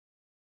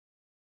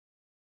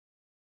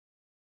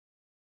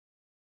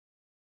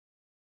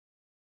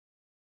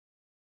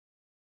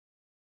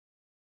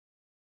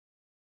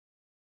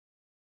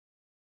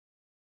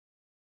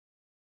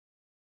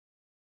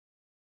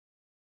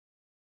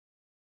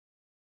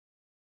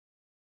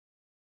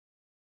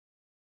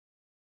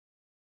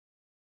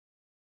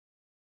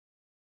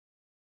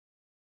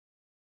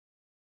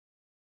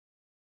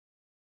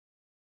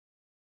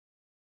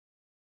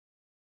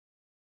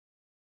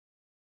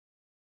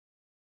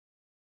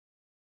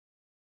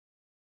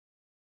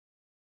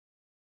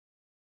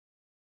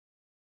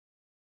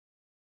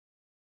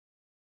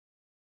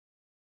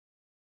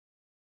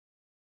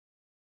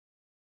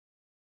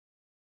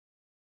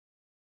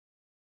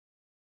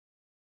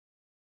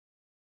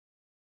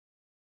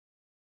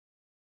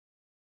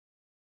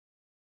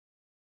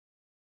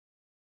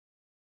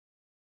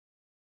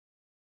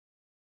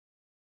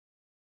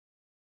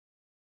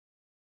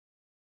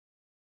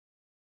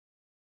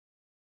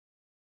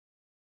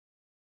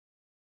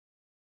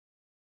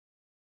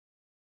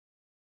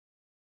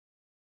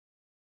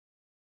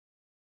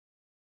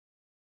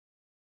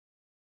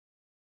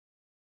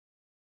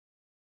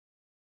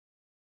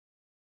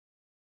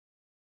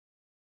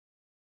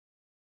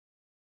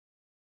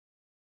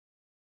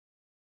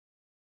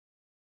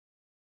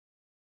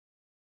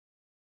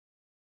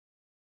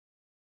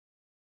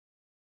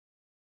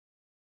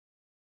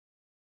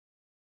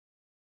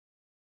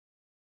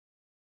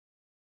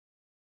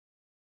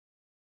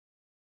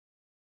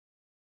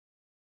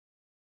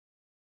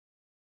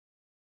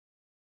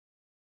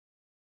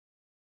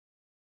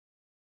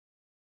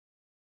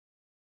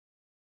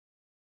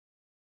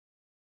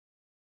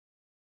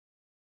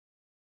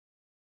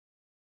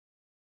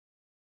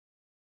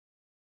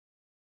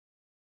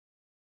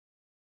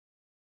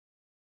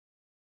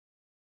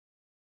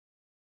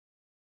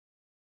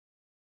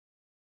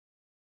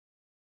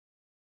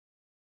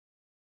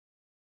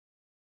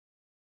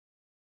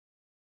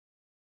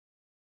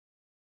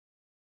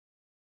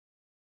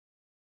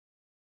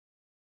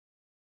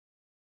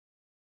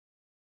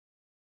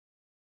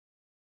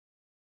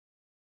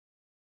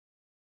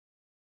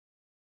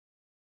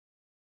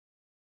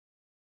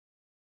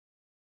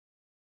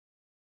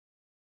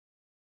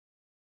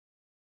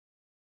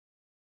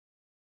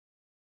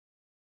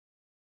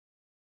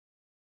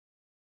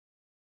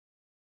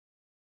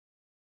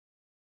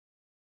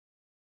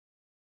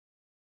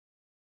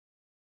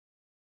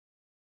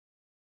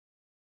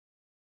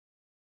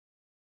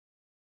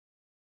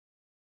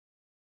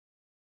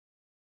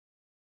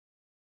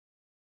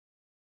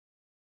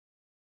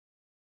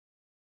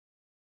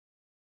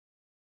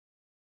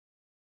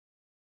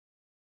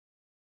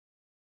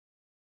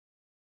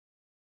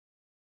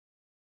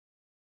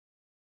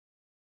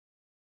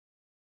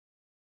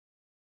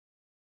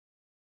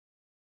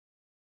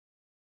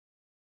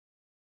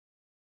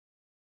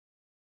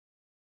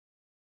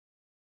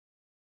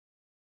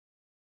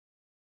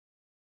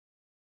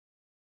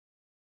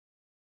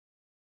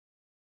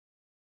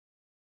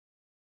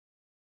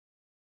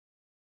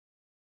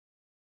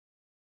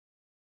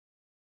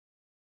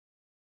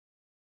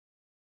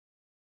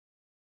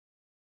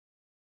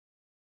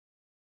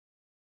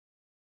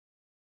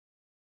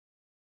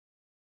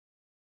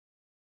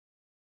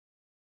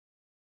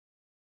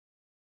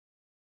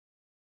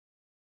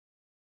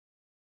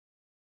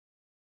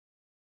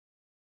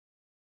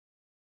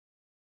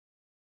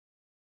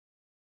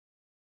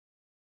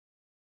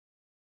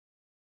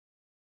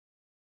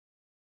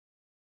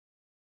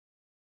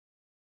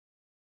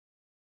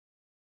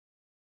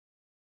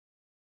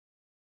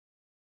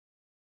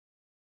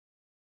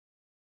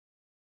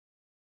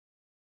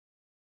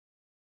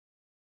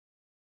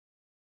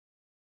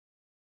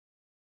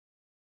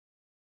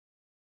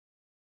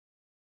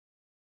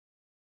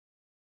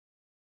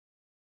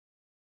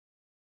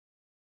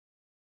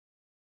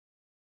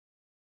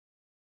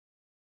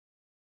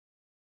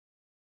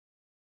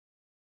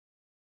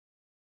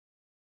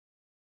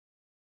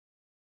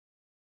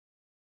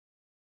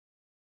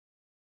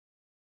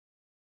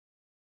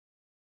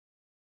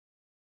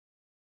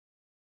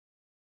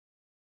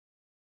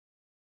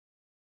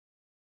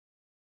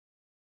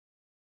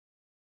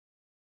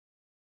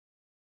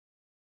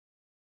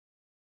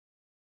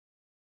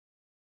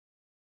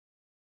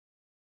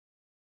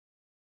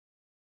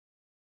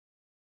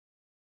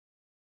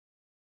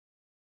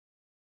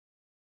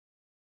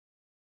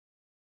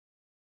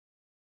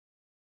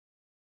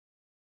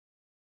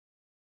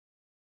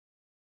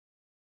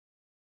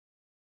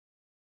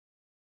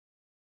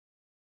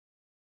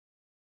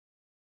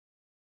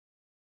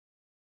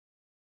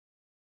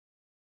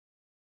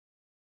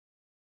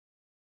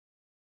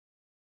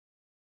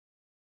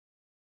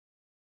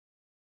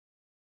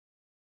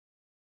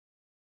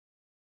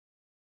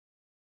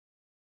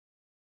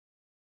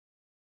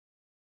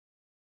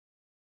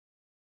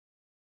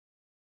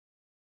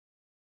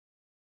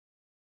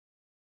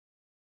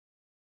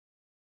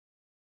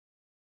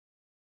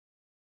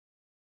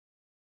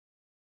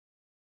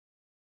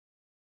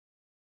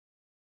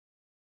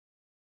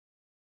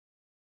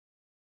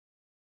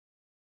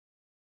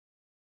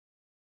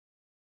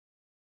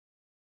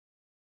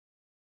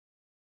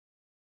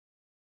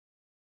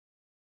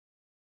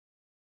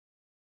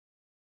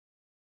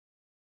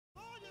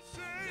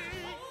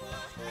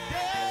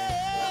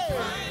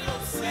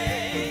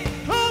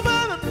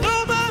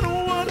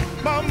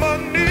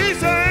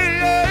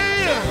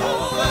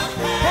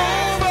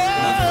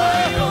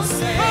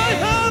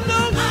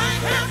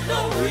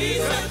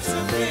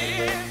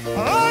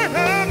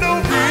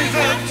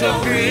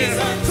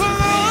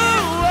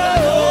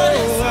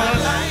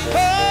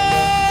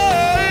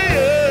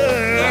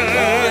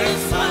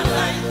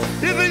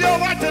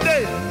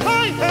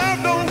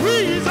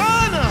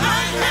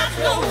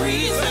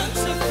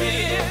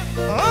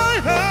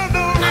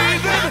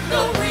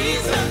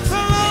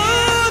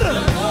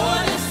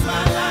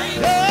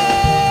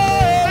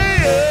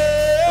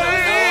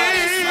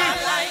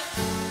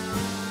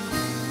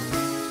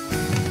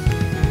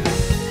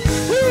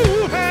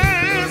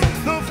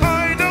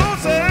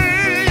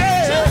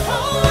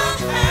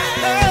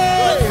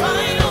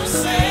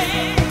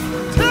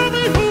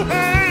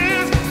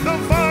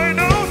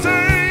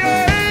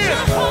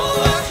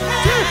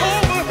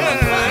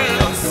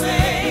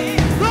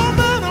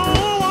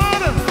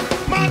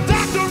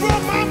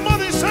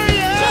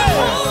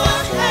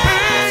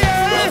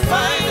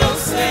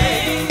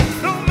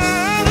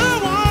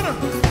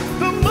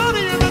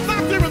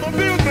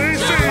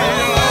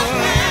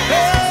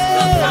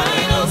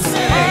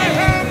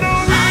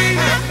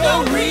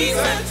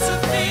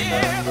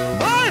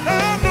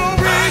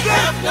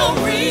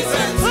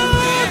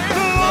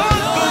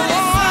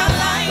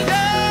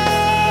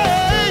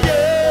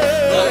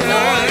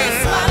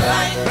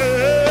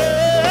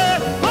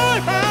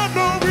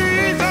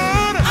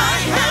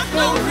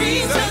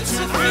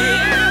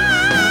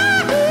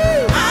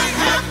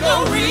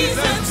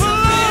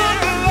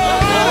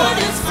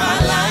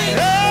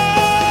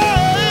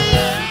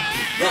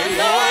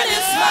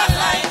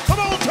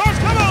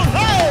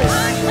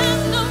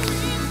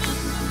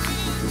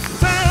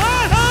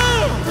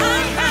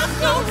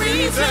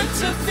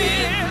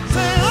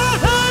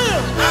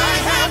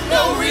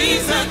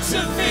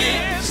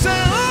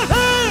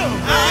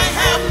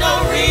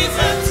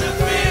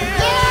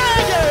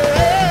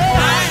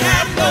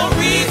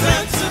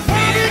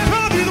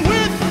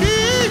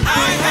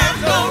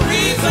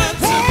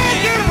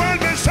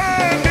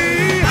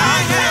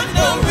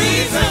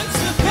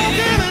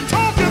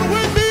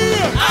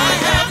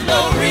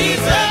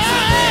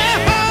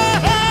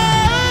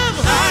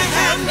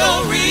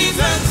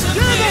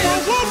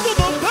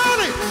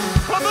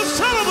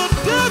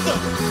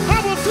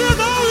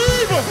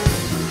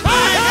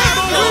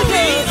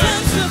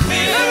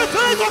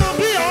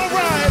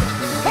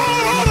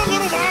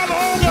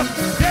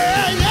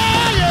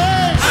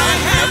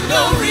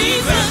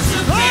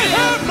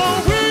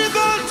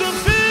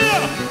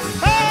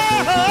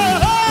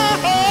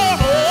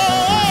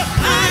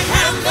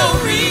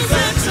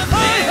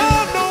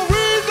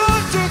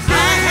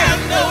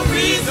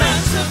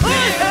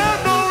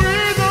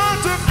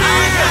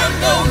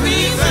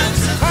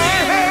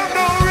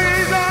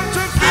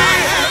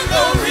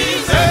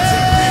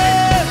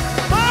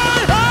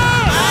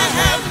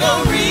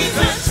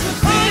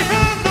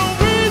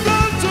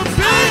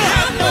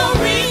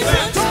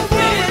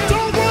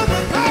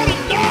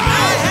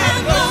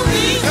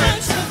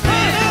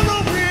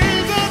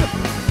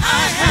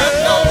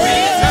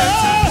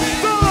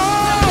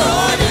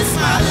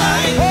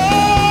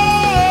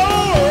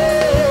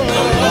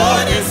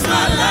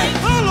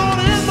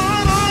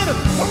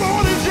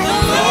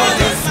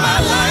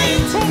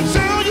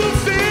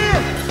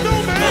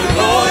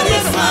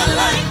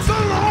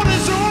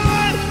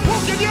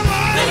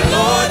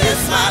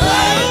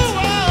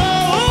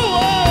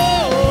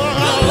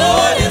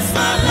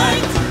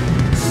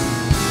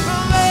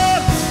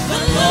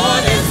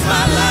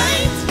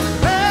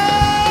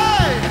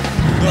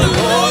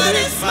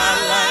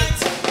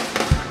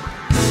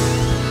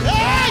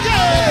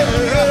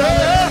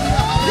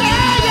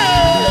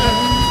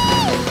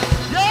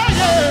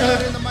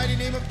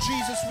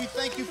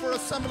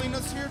assembling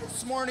us here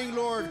this morning,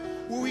 Lord,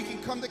 where we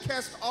can come to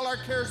cast all our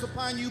cares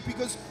upon you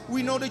because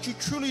we know that you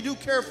truly do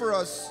care for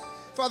us.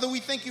 Father, we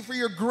thank you for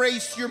your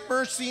grace, your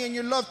mercy, and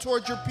your love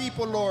towards your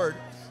people, Lord.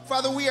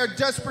 Father, we are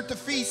desperate to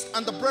feast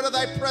on the bread of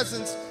thy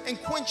presence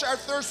and quench our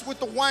thirst with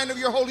the wine of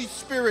your Holy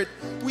Spirit.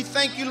 We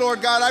thank you, Lord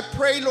God. I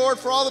pray, Lord,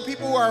 for all the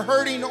people who are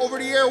hurting over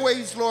the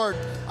airwaves, Lord.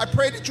 I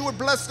pray that you would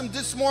bless them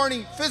this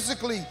morning,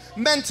 physically,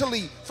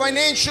 mentally,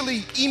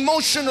 financially,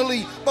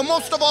 emotionally, but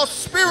most of all,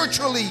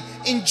 spiritually.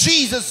 In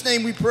Jesus'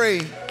 name we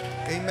pray.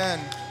 Amen.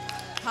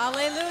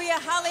 Hallelujah,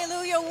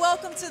 hallelujah.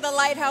 Welcome to the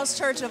Lighthouse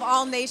Church of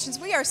All Nations.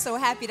 We are so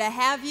happy to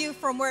have you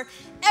from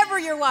wherever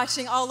you're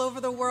watching all over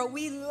the world.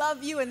 We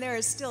love you, and there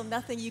is still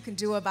nothing you can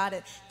do about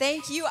it.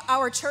 Thank you.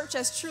 Our church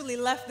has truly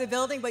left the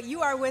building, but you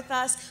are with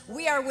us.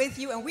 We are with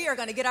you, and we are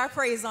going to get our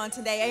praise on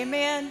today.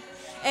 Amen.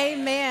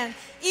 Amen.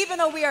 Even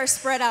though we are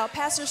spread out,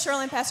 Pastor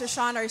Shirley and Pastor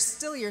Sean are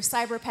still your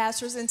cyber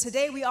pastors, and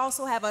today we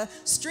also have a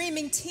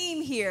streaming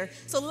team here.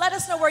 So let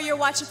us know where you're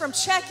watching from.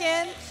 Check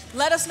in.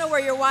 Let us know where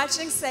you're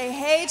watching. Say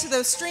hey to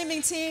the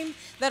streaming team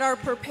that are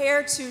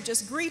prepared to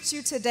just greet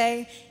you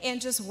today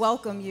and just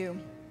welcome you.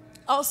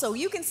 Also,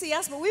 you can see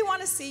us, but we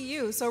want to see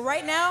you. So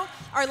right now,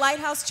 our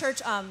Lighthouse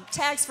Church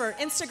tags for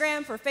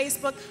Instagram, for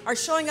Facebook are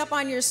showing up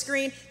on your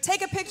screen.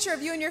 Take a picture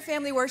of you and your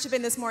family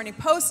worshiping this morning.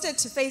 Post it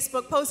to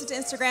Facebook, post it to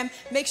Instagram.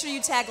 Make sure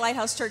you tag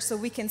Lighthouse Church so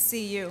we can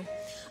see you.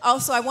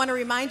 Also, I want to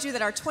remind you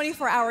that our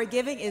 24-hour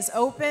giving is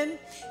open.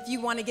 If you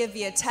want to give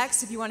via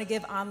text, if you want to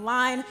give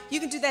online, you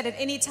can do that at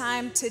any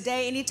time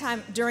today,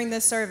 anytime during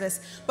this service.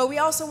 But we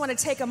also want to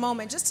take a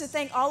moment just to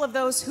thank all of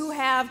those who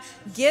have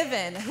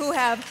given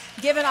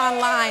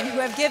online, who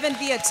have given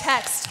via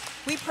text.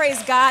 We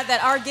praise God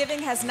that our giving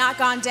has not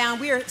gone down.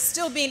 We are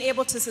still being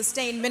able to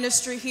sustain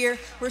ministry here.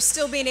 We're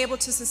still being able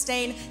to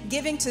sustain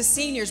giving to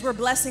seniors. We're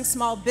blessing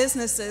small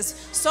businesses.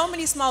 So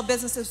many small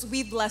businesses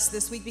we've blessed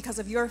this week because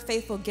of your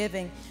faithful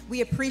giving.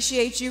 We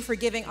appreciate you for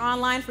giving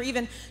online, for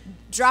even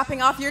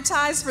dropping off your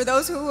tithes for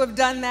those who have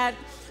done that,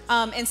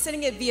 and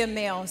sending it via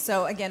mail.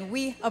 So again,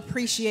 we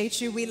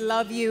appreciate you. We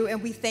love you,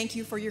 and we thank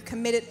you for your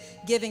committed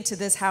giving to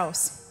this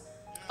house.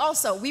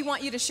 Also, we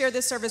want you to share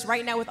this service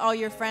right now with all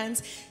your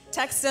friends.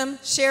 Text them,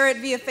 share it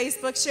via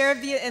Facebook, share it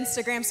via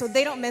Instagram so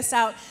they don't miss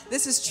out.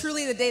 This is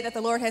truly the day that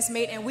the Lord has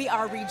made, and we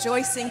are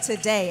rejoicing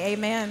today.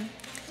 Amen.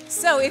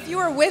 So if you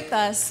were with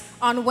us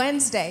on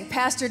Wednesday,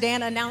 Pastor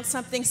Dan announced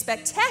something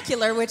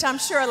spectacular, which I'm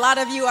sure a lot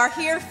of you are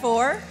here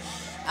for.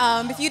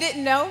 If you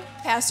didn't know,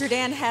 Pastor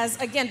Dan has,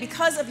 again,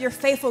 because of your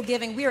faithful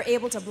giving, we are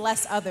able to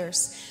bless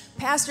others.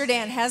 Pastor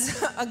Dan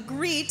has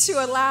agreed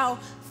to allow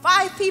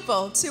 5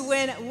 people to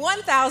win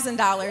 $1,000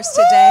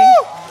 today.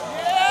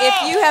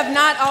 If you have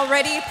not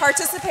already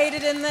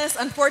participated in this,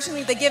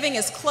 unfortunately, the giving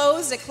is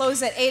closed. It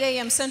closed at 8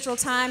 a.m. Central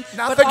Time.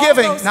 Not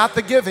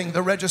the giving,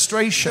 the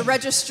registration. The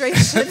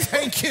registration.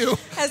 Thank you.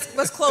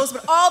 was closed,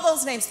 but all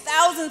those names,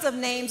 thousands of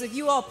names of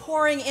you all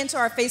pouring into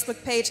our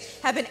Facebook page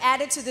have been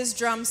added to this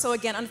drum. So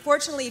again,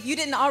 unfortunately, if you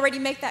didn't already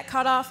make that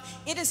cutoff,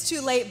 it is too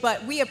late,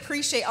 but we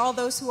appreciate all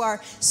those who are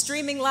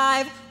streaming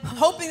live,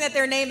 hoping that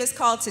their name is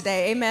called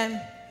today.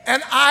 Amen.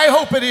 And I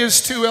hope it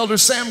is too, Elder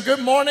Sam.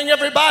 Good morning,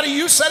 everybody.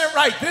 You said it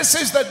right. This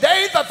is the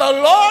day that the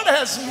Lord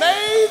has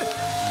made.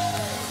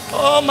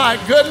 Oh, my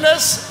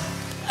goodness.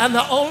 And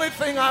the only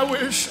thing I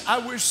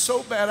wish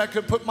so bad I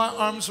could put my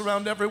arms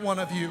around every one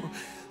of you.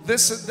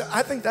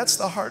 I think that's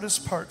the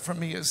hardest part for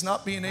me, is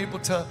not being able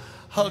to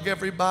hug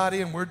everybody,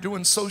 and we're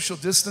doing social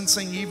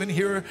distancing even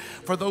here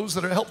for those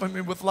that are helping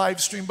me with live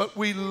stream. But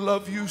we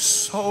love you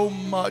so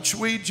much.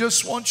 We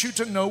just want you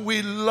to know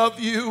we love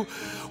you.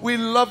 We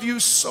love you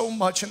so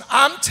much. And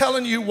I'm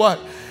telling you what,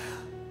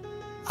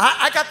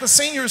 I got the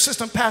senior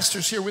assistant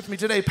pastors here with me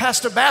today.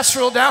 Pastor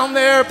Basrell down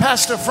there,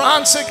 Pastor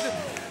Franzik,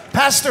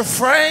 Pastor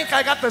Frank.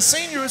 I got the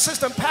senior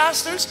assistant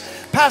pastors.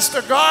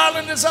 Pastor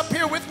Garland is up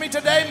here with me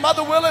today,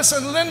 Mother Willis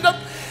and Linda.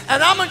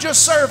 And I'm going to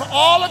just serve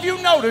all of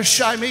you notice,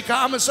 Shaimika.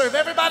 I'm going to serve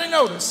everybody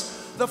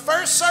notice. The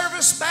first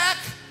service back,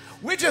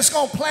 we're just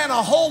going to plan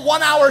a whole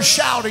 1-hour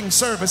shouting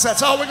service.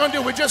 That's all we're going to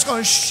do. We're just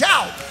going to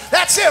shout.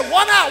 That's it,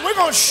 1 hour. We're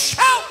going to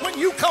shout when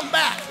you come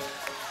back.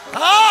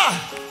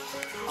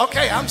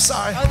 Okay, I'm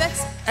sorry.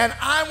 And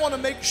I want to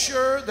make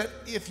sure that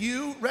if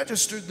you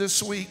registered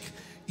this week,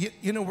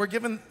 you know, we're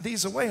giving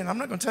these away, and I'm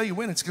not going to tell you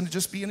when. It's going to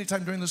just be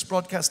anytime during this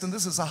broadcast, and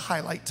this is a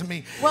highlight to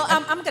me. Well,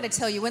 I'm going to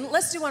tell you when.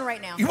 Let's do one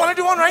right now. You want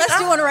to do one right now? Let's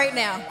do one right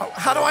now.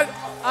 How do I?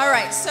 All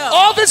right, so.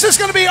 Oh, this is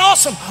going to be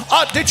awesome.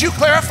 Did you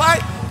clarify?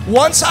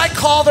 Once I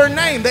call their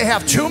name, they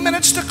have 2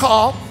 minutes to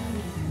call.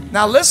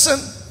 Now listen,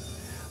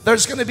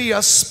 there's going to be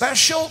a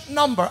special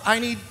number. I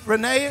need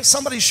Renee,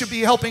 somebody should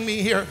be helping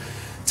me here,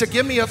 to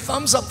give me a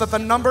thumbs up that the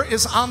number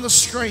is on the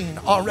screen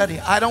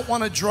already. I don't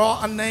want to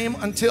draw a name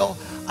until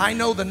I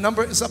know the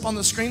number is up on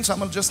the screen, so I'm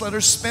going to just let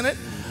her spin it.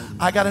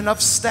 I got enough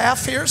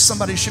staff here.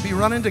 Somebody should be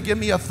running to give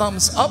me a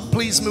thumbs up.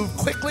 Please move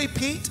quickly,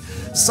 Pete.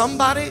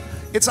 Somebody.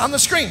 It's on the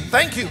screen.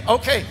 Thank you.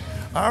 Okay.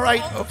 All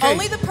right. Okay.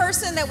 Only the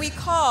person that we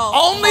call.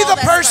 Only the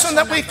person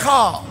that we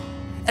call.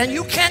 And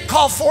you can't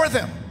call for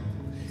them.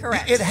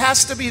 Correct. It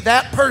has to be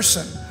that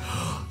person.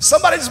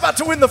 Somebody's about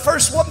to win the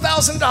first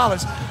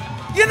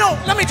 $1,000. You know,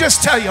 let me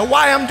just tell you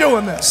why I'm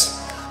doing this.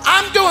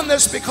 I'm doing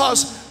this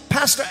because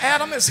Pastor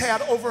Adam has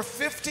had over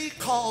 50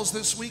 calls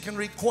this week and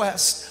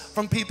requests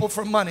from people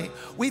for money.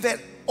 We've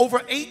had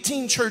over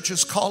 18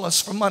 churches call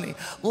us for money.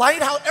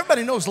 Lighthouse,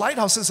 everybody knows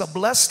Lighthouse is a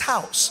blessed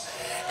house.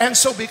 And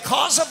so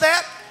because of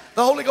that,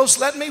 the Holy Ghost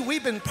led me.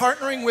 We've been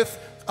partnering with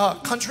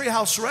Country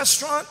House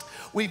Restaurant.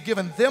 We've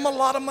given them a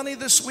lot of money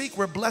this week.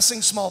 We're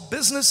blessing small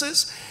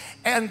businesses.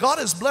 And God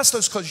has blessed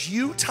us because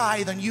you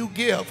tithe and you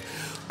give.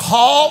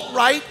 Call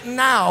right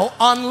now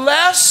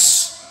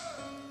unless,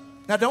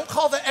 now don't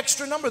call the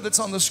extra number that's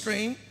on the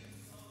screen.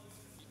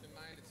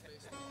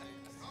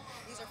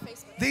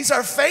 These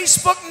are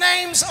Facebook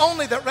names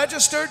only that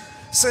registered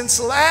since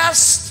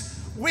last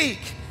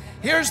week.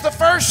 Here's the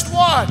first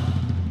one.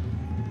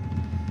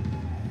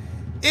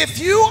 If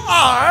you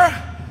are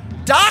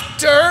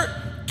Dr.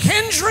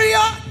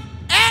 Kendria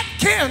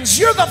Atkins,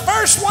 you're the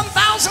first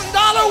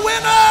 $1,000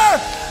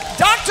 winner.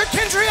 Dr.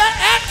 Kendria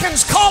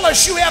Atkins, call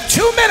us. You have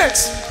 2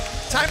 minutes.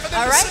 Time for them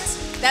all to right,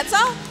 sit. that's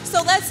all.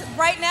 So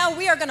right now,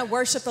 we are going to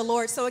worship the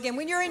Lord. So again,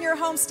 when you're in your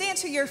home, stand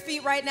to your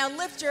feet right now.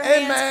 Lift your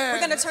hands. Amen.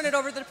 We're going to turn it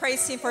over to the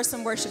praise team for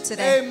some worship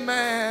today.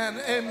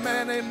 Amen,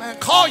 amen, amen.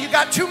 Call, you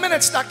got 2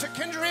 minutes, Dr.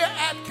 Kendria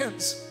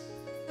Atkins.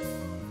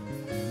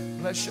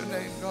 Bless your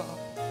name, God.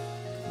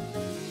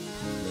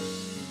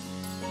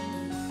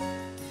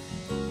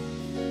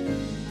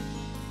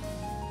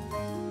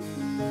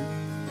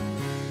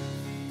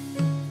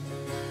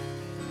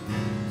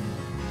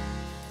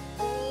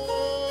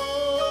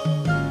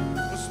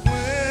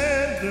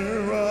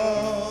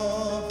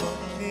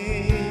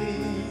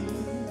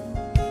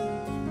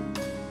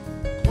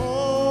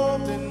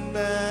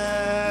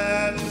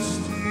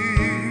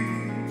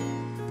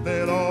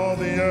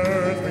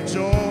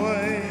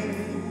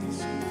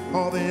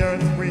 All the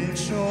earth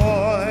rejoice.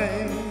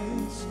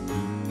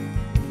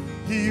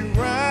 He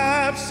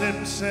wraps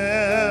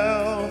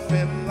himself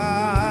in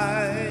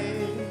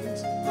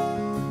light,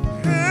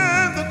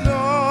 and the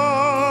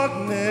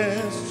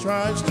darkness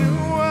tries to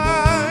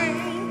hide,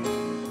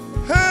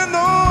 and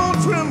all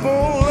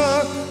tremble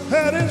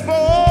at his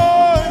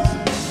voice.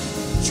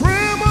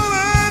 Tremble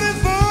at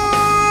his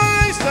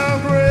voice. How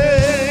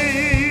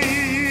great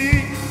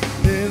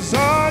is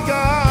our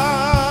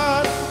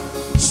God.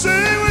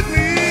 Sing with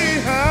me.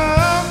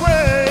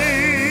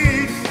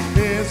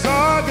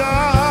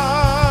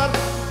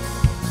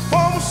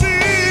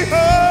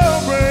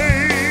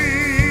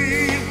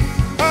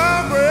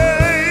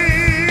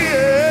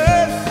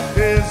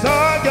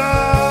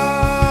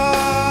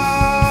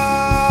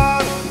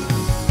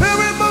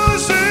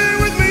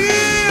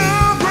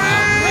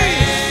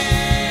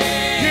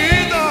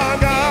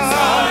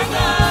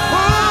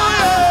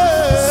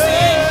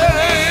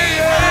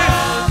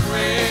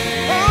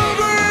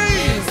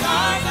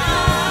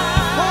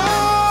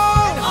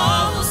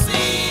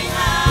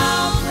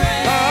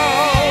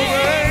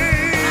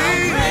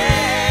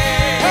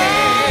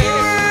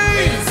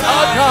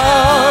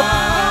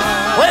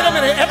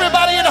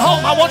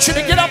 I want you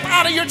to get up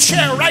out of your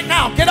chair right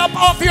now. Get up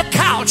off your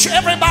couch,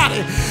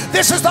 everybody.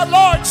 This is the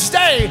Lord's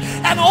day,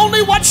 and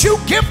only what you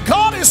give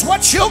God is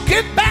what you'll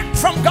get back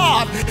from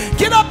God.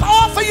 Get up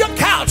off of your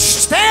couch.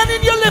 Stand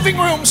in your living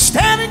room.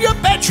 Stand in your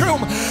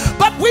bedroom.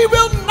 But we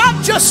will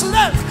not just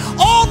let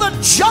all the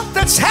junk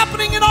that's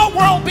happening in our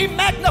world be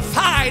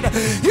magnified.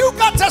 You've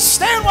got to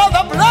stand while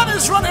the blood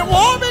is running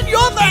warm in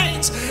your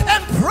veins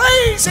and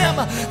praise Him.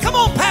 Come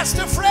on,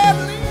 Pastor Fred.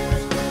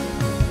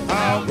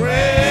 How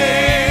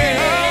great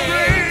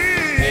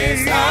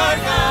is our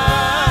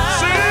God.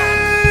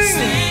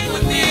 Sing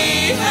with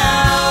me,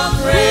 how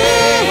great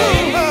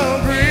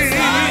is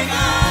our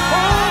God.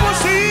 Oh, we'll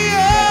see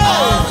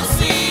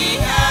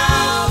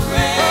how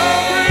great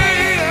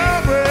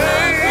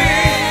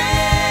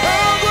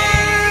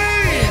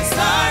is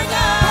our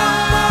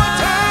God.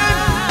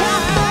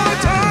 One more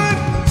time.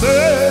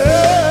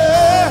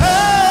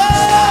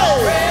 How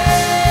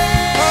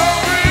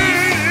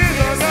great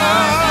is our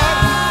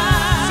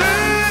God.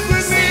 Sing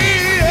with me.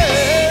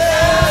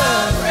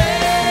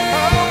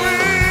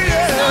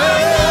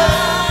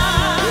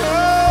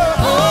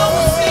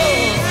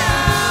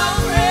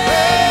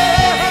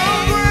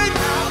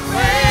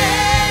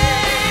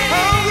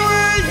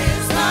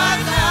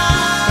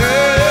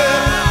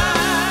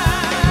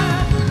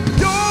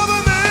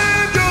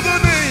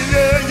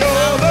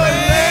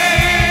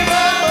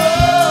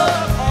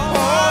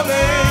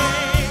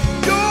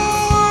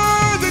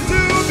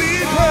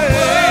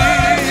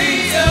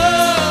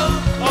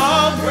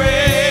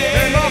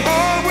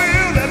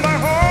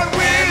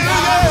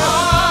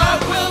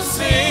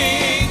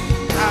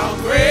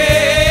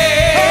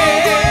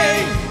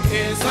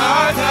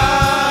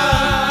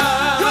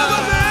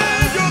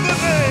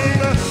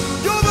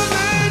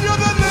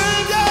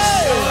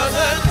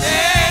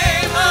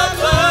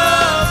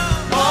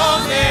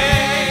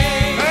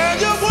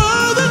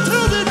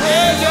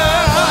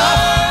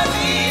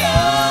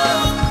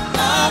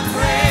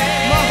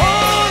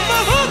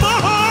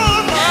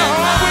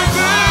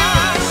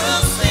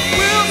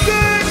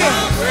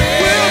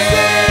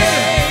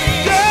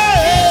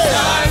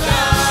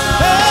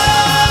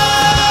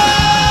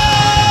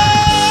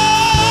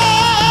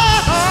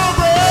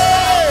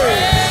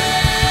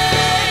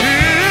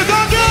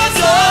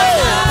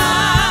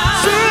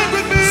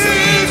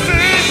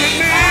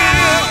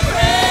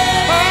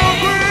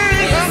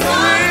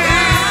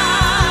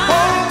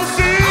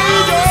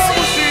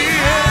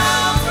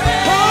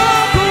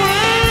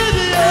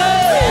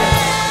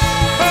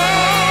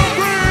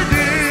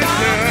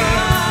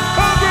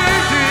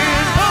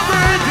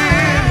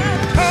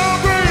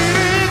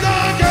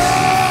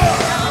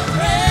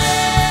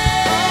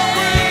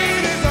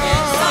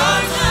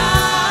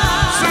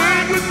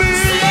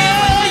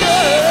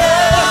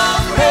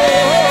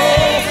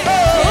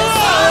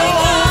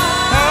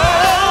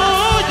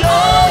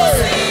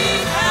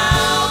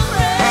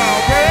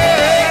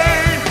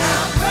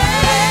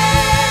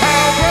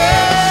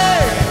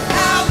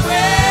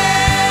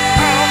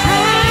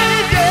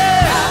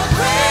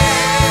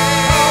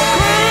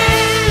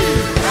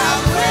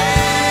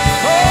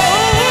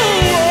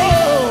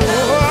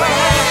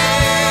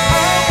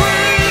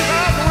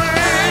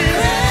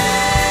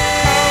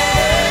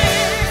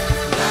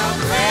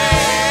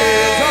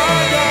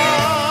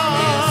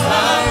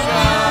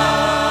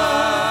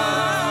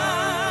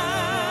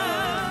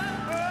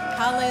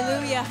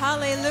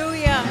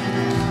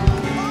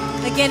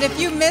 Again, if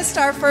you missed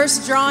our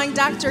first drawing,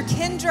 Dr.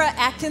 Kendra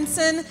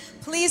Atkinson,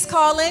 please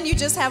call in. You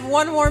just have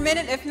 1 more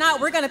minute. If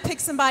not, we're going to pick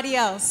somebody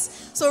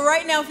else. So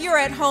right now, if you're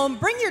at home,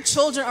 bring your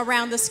children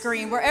around the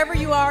screen. Wherever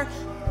you are,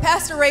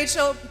 Pastor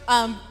Rachel,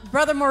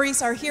 Brother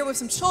Maurice are here with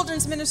some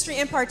children's ministry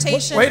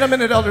impartation. Wait a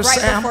minute, Elder right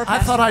Sam. before I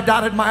thought I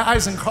dotted my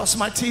I's and crossed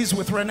my T's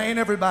with Renee and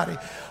everybody.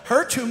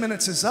 Her 2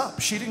 minutes is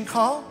up. She didn't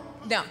call?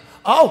 No.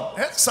 Oh,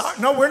 sorry.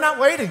 No, we're not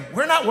waiting.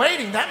 We're not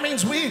waiting. That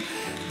means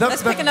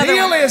Let's pick the another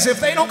deal one. is if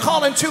they don't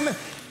call in 2 minutes.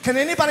 Can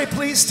anybody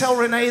please tell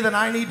Renee that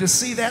I need to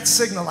see that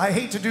signal? I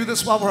hate to do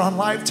this while we're on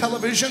live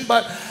television,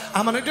 but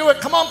I'm going to do it.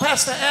 Come on,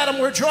 Pastor Adam.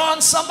 We're drawing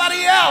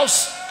somebody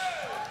else.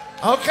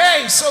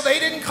 Okay, so they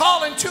didn't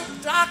call in 2.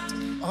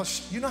 Oh,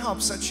 you know how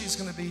upset she's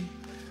going to be.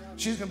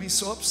 She's going to be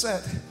so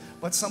upset.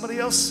 But somebody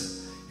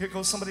else, here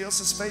goes somebody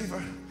else's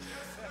favor.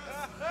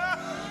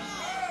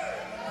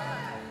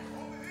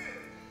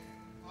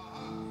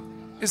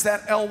 Is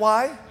that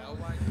L-Y?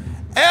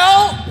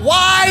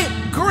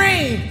 L-Y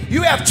Green.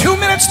 You have 2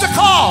 minutes to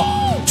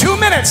call. 2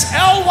 minutes,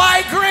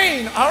 L-Y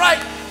Green. All right,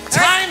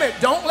 time it.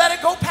 Don't let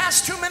it go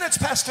past 2 minutes,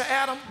 Pastor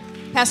Adam.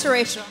 Pastor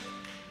Rachel.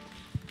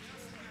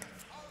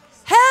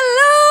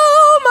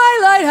 Hello, my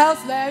lighthouse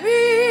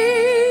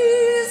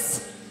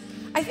Larrys.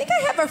 I think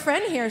I have a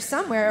friend here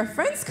somewhere. A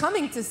friend's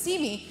coming to see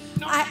me.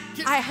 No,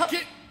 I hope.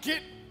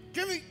 Give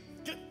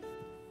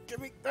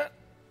me that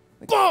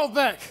ball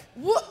back.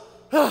 What?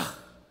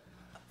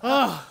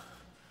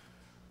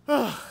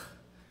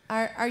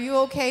 Are you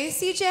okay,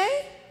 CJ?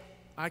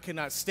 I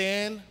cannot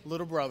stand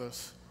little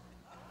brothers.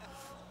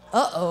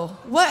 Uh-oh.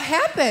 What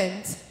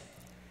happened?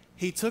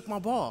 He took my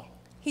ball.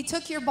 He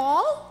took your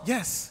ball?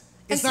 Yes,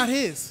 it's And not so-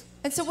 his.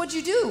 And so what'd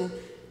you do?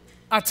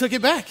 I took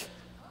it back.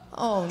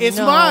 Oh, It's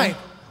no. mine.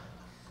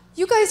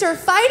 You guys are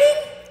fighting?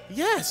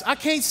 Yes, I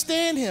can't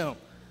stand him.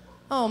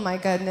 Oh, my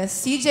goodness.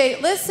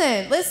 CJ,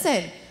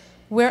 listen.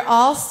 We're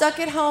all stuck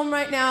at home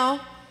right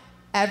now.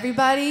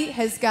 Everybody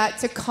has got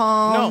to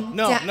calm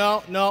down.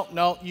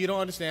 No. You don't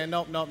understand.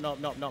 No.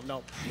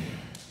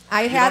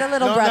 I had a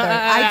little brother.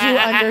 I do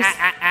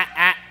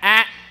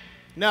understand.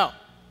 No.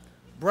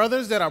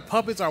 Brothers that are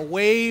puppets are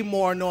way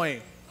more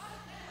annoying.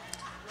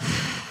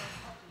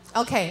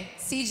 Okay,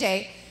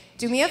 CJ,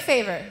 do me a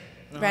favor.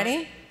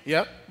 Ready?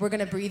 Yep. We're going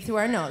to breathe through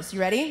our nose.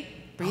 You ready?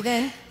 Breathe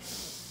in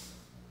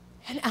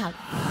and out.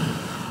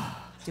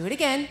 Do it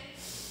again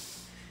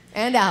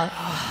and out.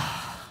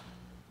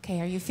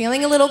 Okay, are you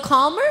feeling a little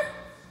calmer?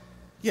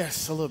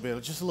 Yes, a little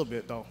bit. Just a little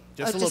bit, though.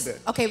 Just a little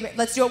bit. Okay,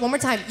 let's do it one more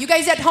time. You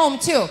guys at home,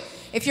 too.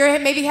 If you're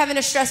maybe having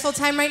a stressful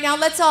time right now,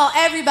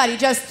 everybody,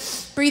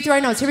 just breathe through our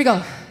nose. Here we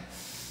go.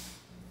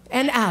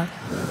 And out.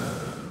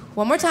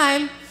 One more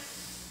time.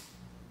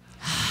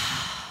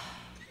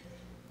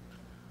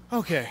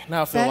 Okay,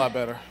 now I feel a lot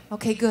better.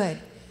 Okay, good.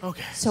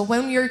 Okay. So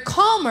when you're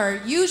calmer,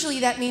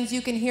 usually that means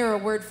you can hear a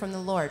word from the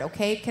Lord,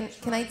 okay? Can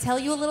I tell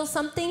you a little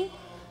something?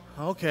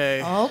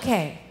 Okay.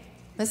 Okay.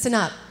 Listen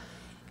up.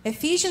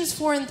 Ephesians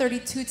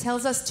 4:32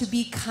 tells us to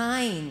be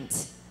kind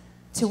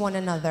to one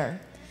another.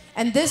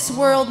 And this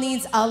world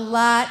needs a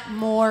lot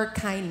more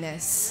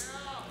kindness.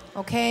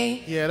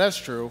 Okay? Yeah, that's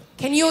true.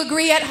 Can you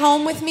agree at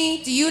home with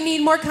me? Do you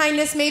need more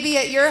kindness maybe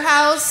at your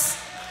house?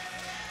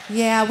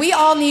 Yeah, we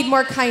all need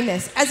more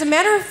kindness. As a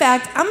matter of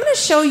fact, I'm going to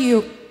show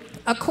you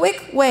a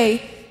quick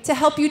way to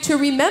help you to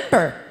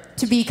remember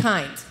to be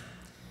kind.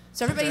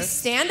 So everybody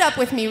stand up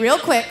with me real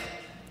quick.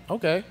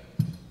 Okay.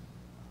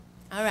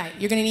 All right,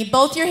 you're going to need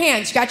both your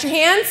hands. You got your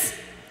hands?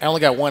 I only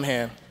got one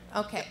hand.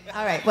 Okay,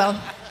 all right,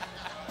 well,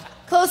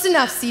 close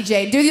enough,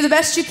 CJ. Do the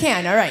best you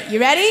can. All right, you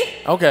ready?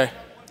 Okay.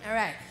 All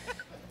right.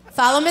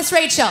 Follow Miss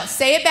Rachel.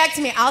 Say it back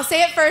to me. I'll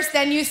say it first,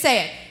 then you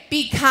say it.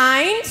 Be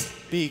kind.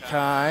 Be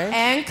kind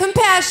And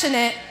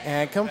compassionate.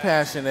 and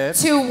compassionate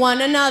To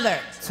one another.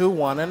 to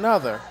one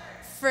another,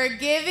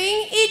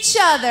 Forgiving each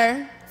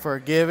other.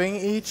 forgiving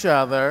each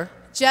other,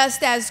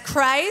 Just as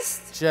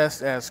Christ,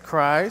 just as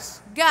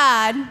Christ,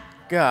 God,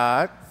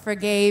 God,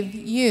 forgave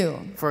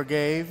you.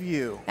 forgave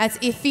you. That's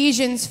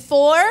Ephesians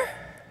 4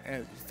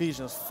 And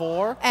Ephesians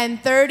 4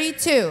 and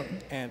 32.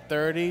 and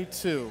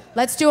 32.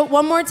 Let's do it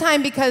one more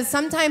time because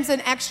sometimes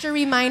an extra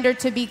reminder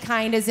to be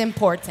kind is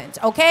important.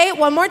 Okay?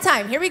 One more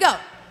time. Here we go.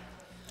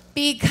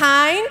 Be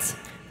kind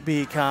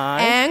Be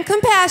kind and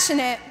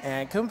compassionate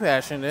and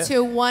compassionate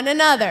to one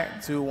another.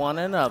 to one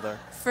another,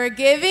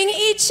 Forgiving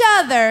each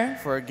other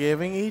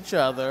forgiving each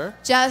other,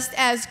 just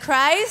as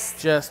Christ,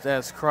 just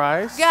as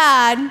Christ,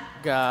 God,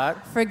 God,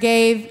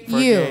 forgave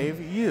you.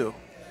 forgave you.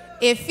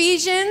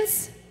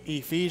 Ephesians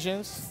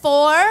Ephesians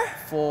 4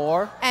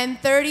 4 and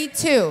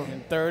 32.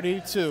 and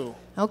 32.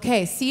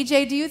 Okay,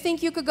 CJ, do you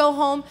think you could go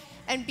home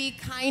and be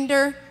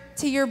kinder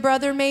to your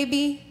brother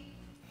maybe?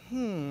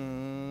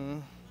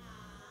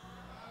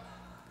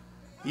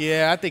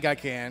 Yeah, I think I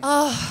can.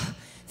 Oh,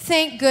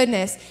 thank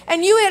goodness.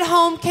 And you at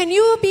home, can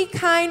you be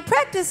kind?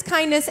 Practice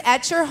kindness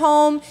at your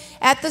home,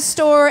 at the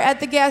store, at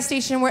the gas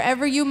station,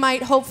 wherever you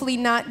might hopefully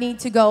not need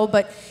to go.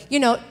 But,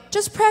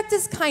 just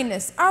practice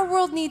kindness. Our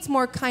world needs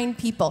more kind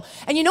people.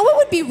 And you know what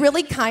would be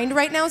really kind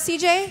right now,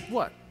 CJ?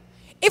 What?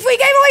 If we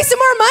gave away some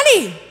more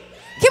money.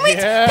 Can we,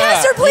 Yeah.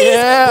 Pastor, please?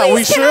 Yeah, please,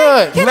 we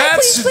can should. Can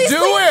Let's I please, do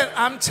please? it.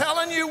 I'm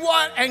telling you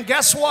what. And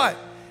guess what?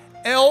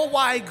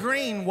 L.Y.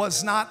 Green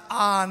was not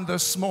on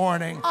this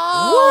morning.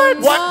 Oh, What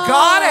no.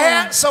 God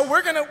had. So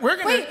we're gonna. Wait,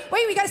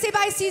 we gotta say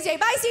bye, CJ.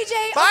 Bye,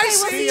 CJ. Bye, okay,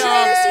 we'll see you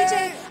CJ. later,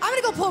 CJ. I'm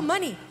gonna go pull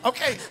money.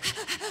 Okay.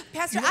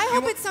 Pastor, You- I you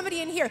hope want- it's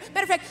somebody in here.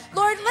 Matter of fact,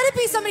 Lord, let it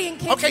be somebody in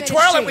kids Okay, ministry.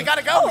 twirl it. We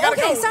gotta go. Oh, We gotta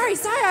okay, go. sorry.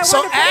 I So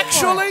wanted to pray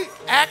for it.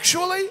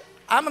 actually,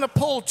 I'm gonna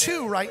pull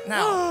 2 right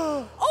now.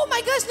 Oh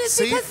my goodness!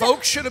 See, because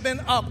folks should have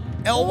been up.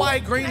 L.Y.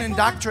 Green Can I and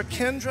pull Dr.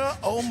 Kendra.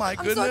 Oh my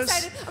I'm goodness. so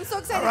excited. I'm so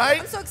excited. All right.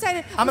 I'm so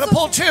excited. I'm gonna so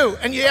pull excited. 2,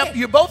 and Okay.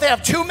 you both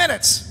have 2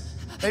 minutes.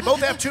 They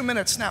both have 2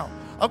 minutes now.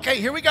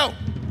 Okay, here we go.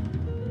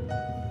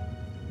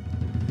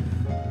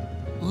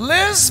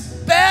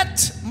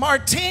 Lisbeth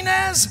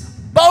Martinez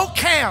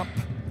Beaucamp.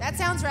 That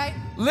sounds right.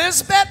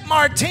 Lisbeth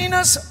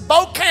Martinez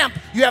Beaucamp.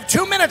 You have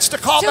 2 minutes to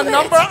call 2 the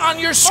minutes. number on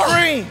your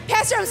screen.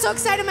 Pastor, I'm so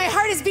excited. My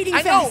heart is beating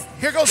I fast. know.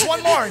 Here goes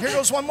one more. Here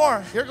goes one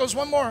more. Here goes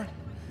one more.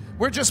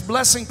 We're just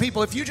blessing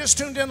people. If you just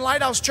tuned in,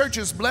 Lighthouse Church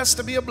is blessed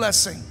to be a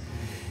blessing.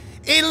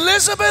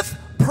 Elizabeth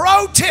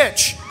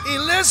Protich.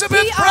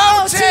 Elizabeth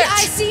Protich.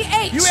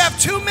 P-R-O-T-I-C-H. You have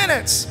 2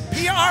 minutes.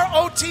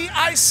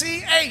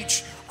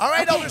 P-R-O-T-I-C-H. All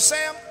right, Okay. Elder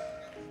Sam.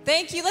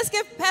 Thank you. Let's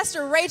give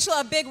Pastor Rachel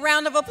a big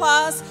round of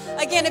applause.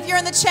 Again, if you're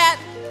in the chat,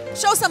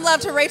 show some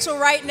love to Rachel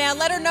right now.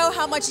 Let her know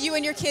how much you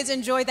and your kids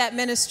enjoy that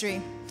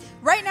ministry.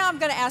 Right now, I'm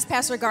going to ask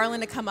Pastor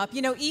Garland to come up.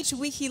 You know, each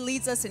week he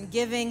leads us in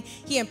giving.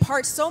 He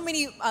imparts so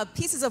many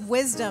pieces of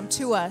wisdom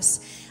to us.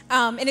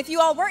 And if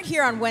you all weren't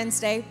here on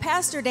Wednesday,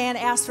 Pastor Dan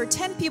asked for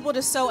 10 people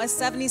to sow a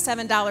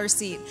 $77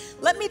 seed.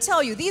 Let me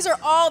tell you, these are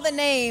all the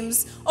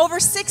names.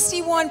 Over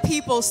 61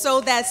 people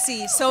sowed that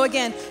seed. So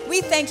again, we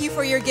thank you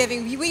for your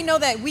giving. We know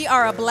that we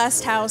are a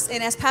blessed house.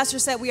 And as Pastor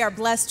said, we are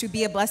blessed to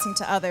be a blessing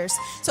to others.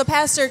 So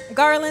Pastor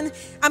Garland,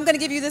 I'm going to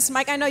give you this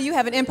mic. I know you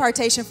have an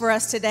impartation for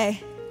us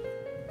today.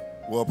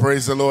 Well,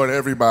 praise the Lord,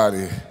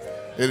 everybody.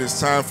 It is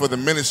time for the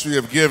ministry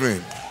of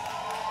giving.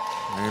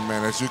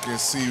 Amen. As you can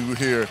see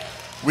here,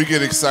 we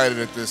get excited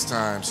at this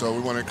time. So we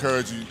want to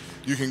encourage you.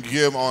 You can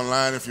give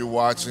online if you're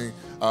watching.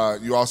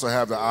 You also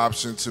have the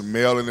option to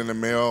mail it in the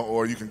mail,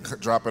 or you can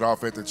drop it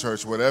off at the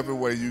church. Whatever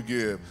way you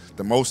give,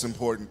 the most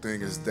important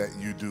thing is that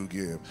you do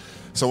give.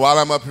 So while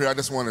I'm up here, I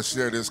just want to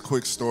share this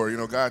quick story. You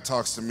know, God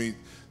talks to me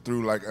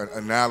through like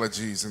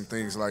analogies and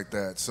things like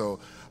that. So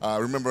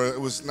remember, it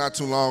was not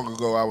too long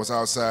ago, I was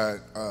outside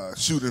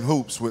shooting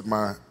hoops with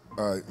my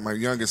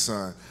youngest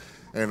son.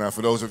 And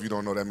for those of you who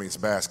don't know, that means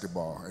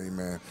basketball,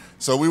 amen.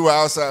 So we were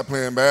outside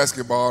playing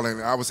basketball,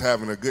 and I was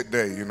having a good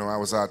day. You know, I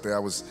was out there. I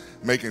was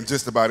making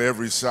just about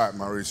every shot,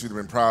 Maurice. You'd have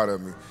been proud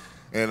of me.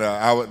 And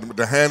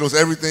the handles,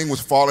 everything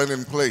was falling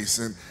in place.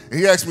 And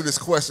he asked me this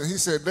question. He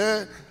said,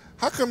 Dad,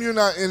 how come you're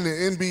not in the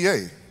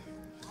NBA?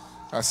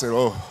 I said,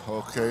 oh,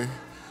 okay.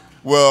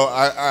 Well,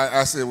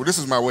 I said, well, this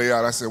is my way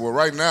out. I said, well,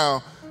 right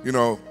now, you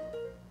know,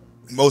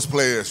 most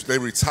players, they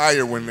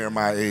retire when they're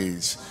my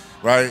age,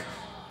 right?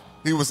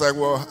 He was like,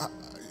 well,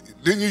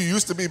 didn't you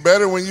used to be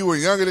better when you were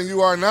younger than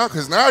you are now?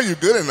 Because now you're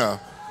good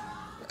enough.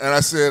 And I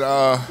said,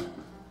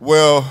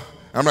 well,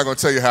 I'm not going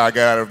to tell you how I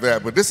got out of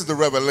that, but this is the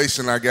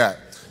revelation I got.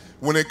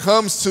 When it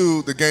comes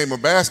to the game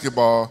of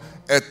basketball,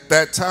 at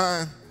that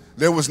time,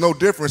 there was no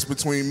difference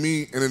between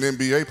me and an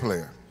NBA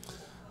player,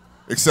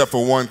 except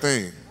for one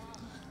thing.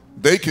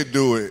 They could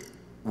do it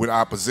with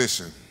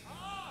opposition.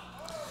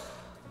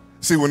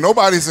 See, when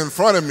nobody's in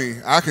front of me,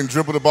 I can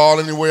dribble the ball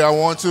any way I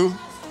want to.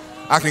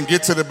 I can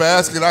get to the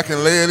basket, I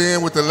can lay it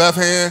in with the left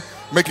hand,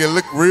 make it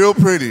look real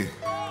pretty.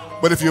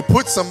 But if you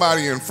put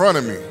somebody in front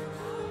of me,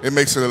 it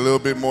makes it a little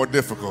bit more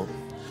difficult.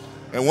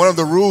 And one of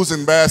the rules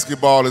in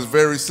basketball is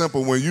very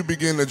simple. When you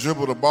begin to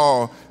dribble the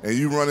ball and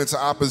you run into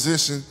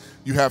opposition,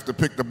 you have to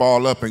pick the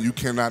ball up and you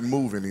cannot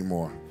move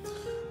anymore.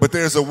 But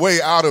there's a way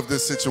out of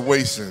this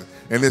situation,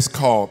 and it's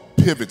called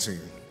pivoting.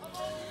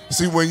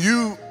 See, when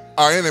you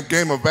are in a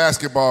game of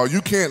basketball,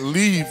 you can't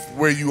leave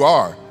where you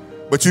are,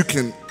 but you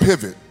can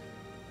pivot.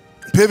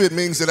 Pivot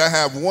means that I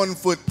have one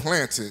foot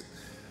planted,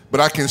 but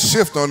I can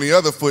shift on the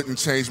other foot and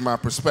change my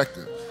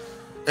perspective.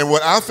 And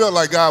what I felt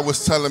like God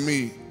was telling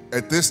me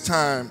at this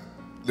time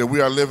that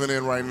we are living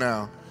in right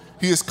now,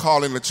 He is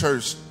calling the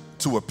church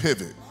to a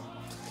pivot.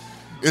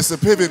 It's a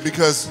pivot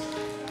because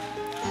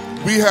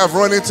we have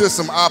run into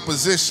some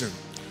opposition,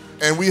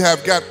 and we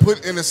have got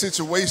put in a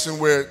situation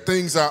where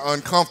things are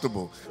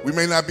uncomfortable. We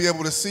may not be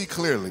able to see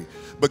clearly.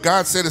 But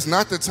God said it's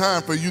not the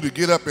time for you to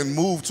get up and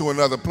move to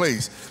another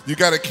place. You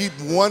got to keep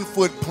one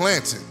foot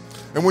planted.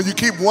 And when you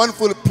keep one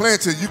foot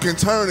planted, you can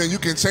turn and you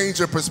can change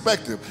your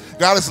perspective.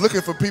 God is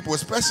looking for people,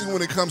 especially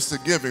when it comes to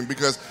giving,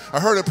 because I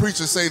heard a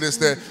preacher say this,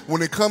 that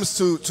when it comes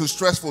to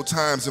stressful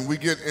times and we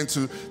get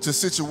into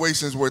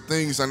situations where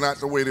things are not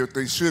the way that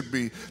they should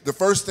be, the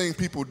first thing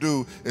people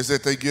do is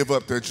that they give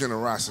up their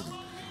generosity.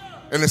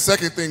 And the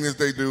second thing that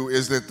they do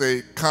is that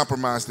they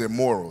compromise their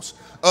morals.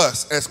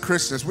 Us, as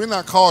Christians, we're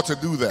not called to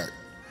do that.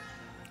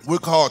 We're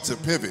called to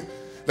pivot.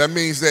 That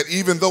means that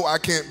even though I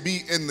can't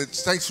be in the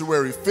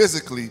sanctuary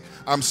physically,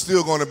 I'm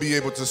still going to be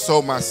able to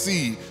sow my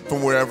seed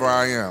from wherever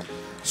I am.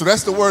 So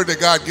that's the word that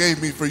God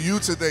gave me for you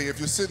today. If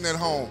you're sitting at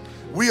home,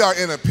 we are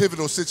in a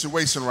pivotal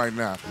situation right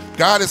now.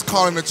 God is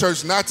calling the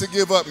church not to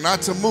give up,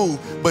 not to move,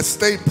 but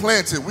stay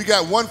planted. We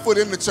got one foot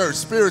in the church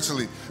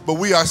spiritually, but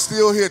we are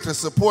still here to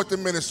support the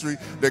ministry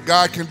that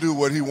God can do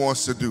what he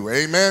wants to do.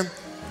 Amen?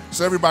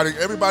 So everybody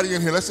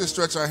in here, let's just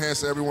stretch our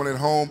hands to everyone at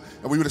home,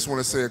 and we just want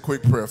to say a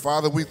quick prayer.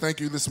 Father, we thank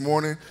you this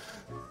morning.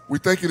 We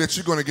thank you that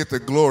you're going to get the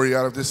glory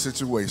out of this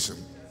situation.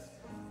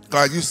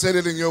 God, you said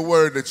it in your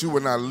word that you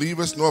would not leave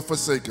us nor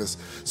forsake us.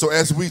 So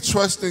as we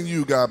trust in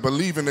you, God,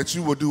 believing that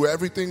you will do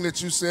everything that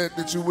you said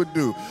that you would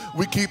do,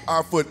 we keep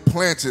our foot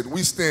planted.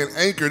 We stand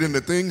anchored in the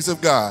things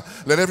of God.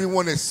 Let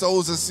everyone that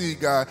sows a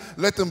seed, God,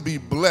 let them be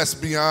blessed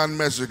beyond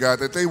measure, God,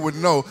 that they would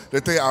know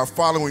that they are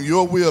following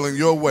your will and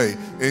your way.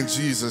 In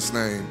Jesus'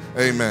 name,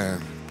 amen.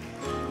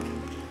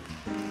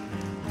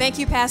 Thank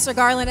you, Pastor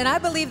Garland. And I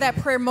believe that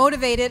prayer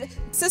motivated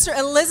Sister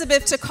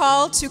Elizabeth to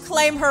call to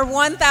claim her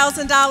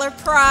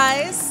 $1,000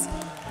 prize.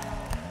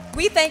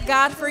 We thank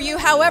God for you.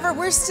 However,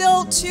 we're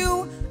still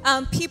two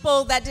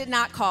people that did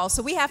not call.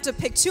 So we have to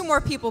pick two more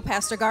people,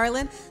 Pastor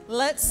Garland.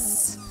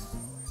 Let's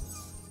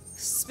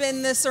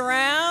spin this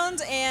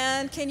around.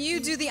 And can you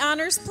do the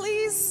honors,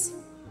 please?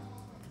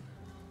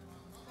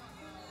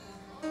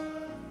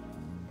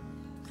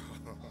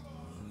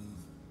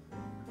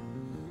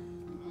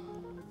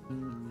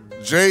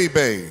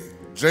 J-Bay,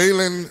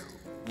 Jalen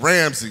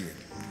Ramsey.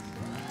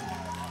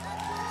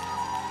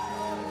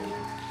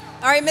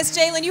 All right, Miss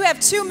Jalen, you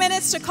have 2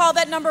 minutes to call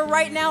that number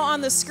right now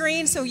on the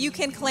screen so you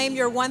can claim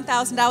your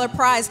 $1,000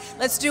 prize.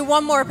 Let's do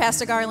one more,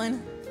 Pastor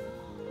Garland.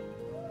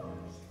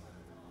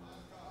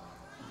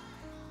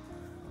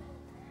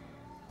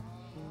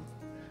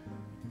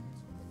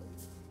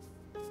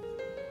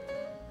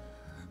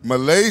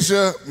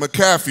 Malaysia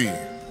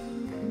McAfee.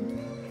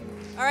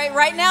 All right,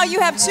 right now you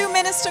have 2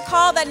 minutes to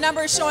call. That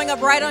number is showing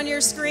up right on your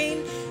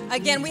screen.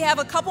 Again, we have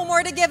a couple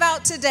more to give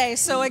out today.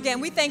 So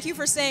again, we thank you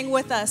for staying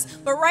with us.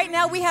 But right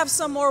now we have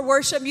some more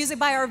worship music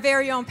by our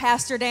very own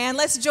Pastor Dan.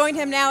 Let's join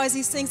him now as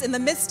he sings In the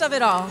Midst of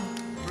It All.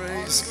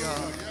 Praise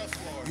God.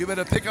 You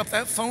better pick up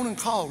that phone and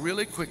call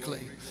really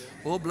quickly.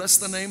 Oh, bless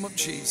the name of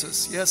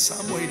Jesus. Yes,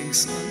 I'm waiting,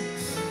 son.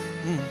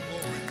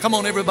 Come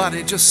on,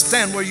 everybody, just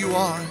stand where you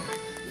are.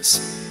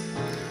 Listen.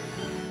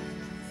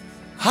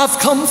 I've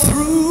come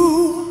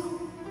through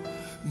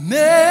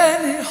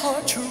many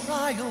hard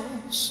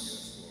trials,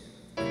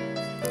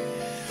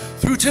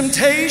 through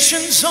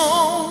temptations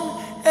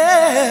on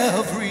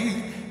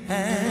every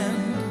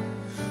hand,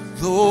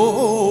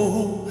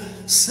 though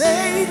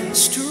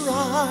Satan's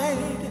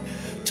tried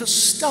to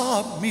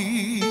stop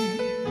me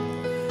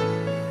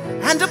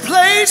and to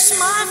place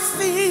my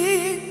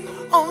feet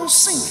on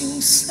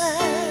sinking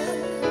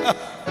sand.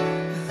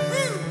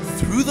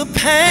 Through the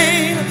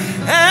pain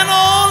and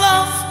all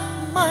of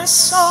my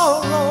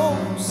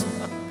sorrows,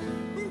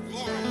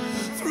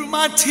 through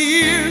my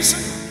tears,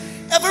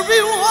 every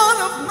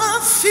one of my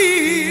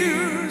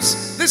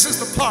fears. This is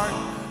the part.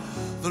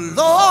 The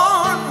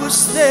Lord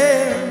was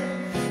there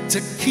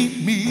to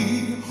keep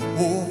me,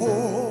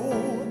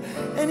 oh,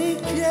 and he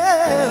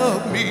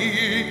kept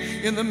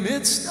me in the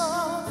midst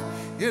of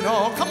it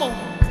all. Come on,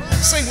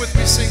 sing with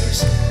me,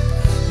 singers.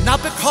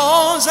 Not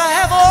because I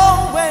have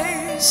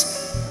always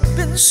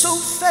been so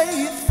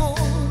faithful,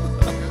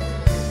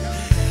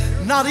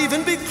 not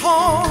even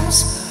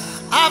because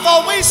I've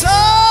always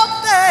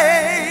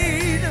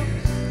obeyed.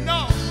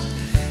 No,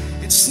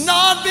 it's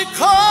not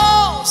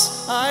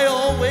because I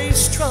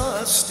always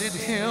trusted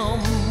him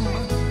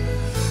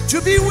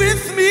to be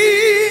with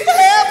me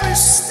every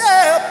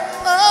step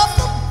of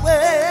the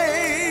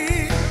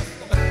way,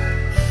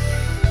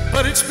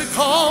 but it's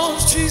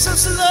because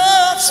Jesus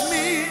loves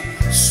me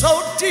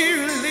so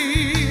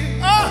dearly.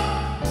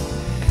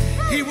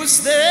 He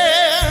was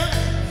there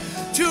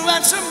to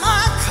answer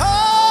my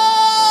call.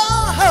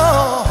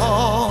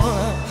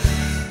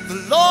 The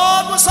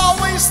Lord was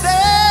always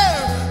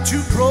there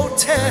to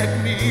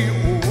protect me.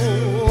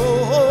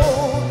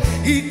 Oh,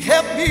 he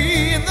kept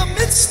me in the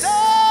midst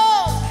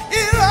of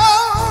it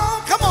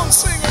all. Come on,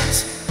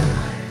 singers.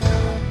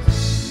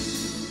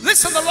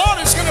 Listen, the Lord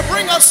is going to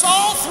bring us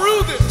all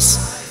through this.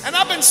 And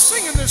I've been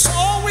singing this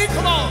all week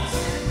long.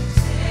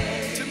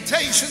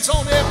 Temptations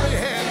on every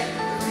hand.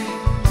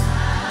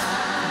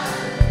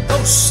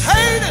 Though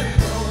Satan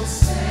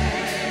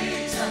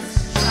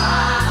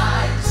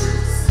tried to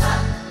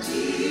stop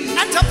me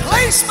and to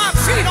place my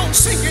feet on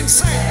sinking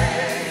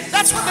sand.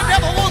 That's what the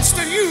devil wants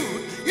to you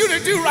to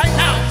do right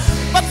now.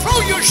 But throw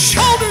your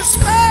shoulders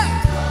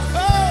back.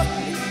 Oh,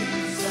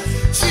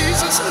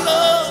 Jesus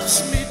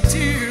loves me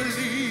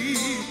dearly.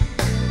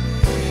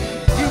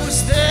 He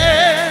was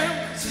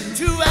there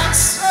to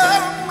answer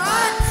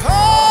my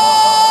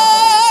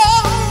calls.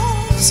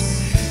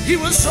 He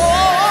was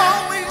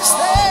always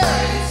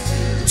there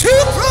to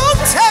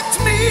protect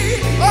me.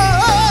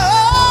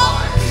 Oh,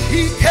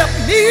 he kept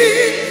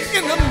me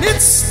in the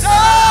midst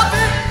of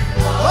it.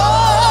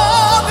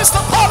 Oh, this is the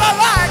part I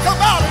like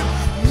about it.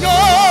 No,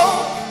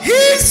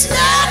 he's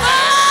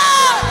never,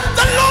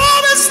 the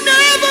Lord has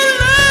never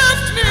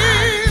left me,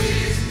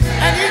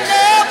 and he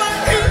never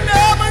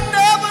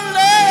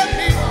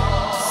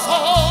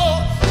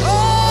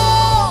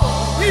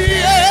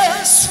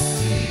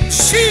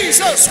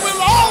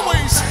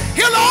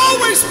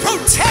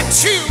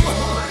protect you.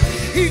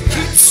 He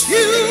keeps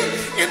you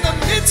in the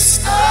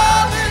midst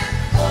of it.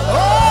 Oh,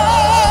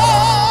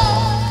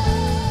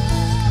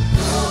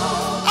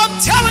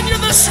 I'm telling you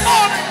this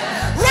morning,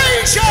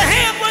 raise your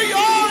hand where you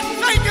are,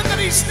 thinking that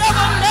He's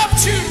never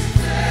left you.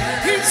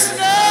 He's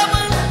never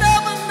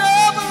let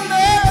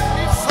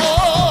me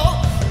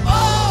fall.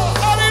 Oh,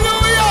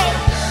 hallelujah.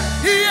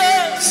 He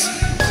is.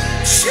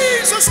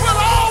 Jesus will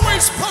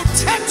always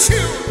protect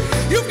you.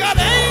 You've got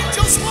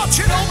angels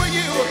watching over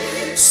you.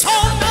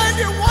 Psalm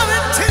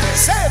 91:10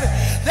 said,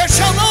 there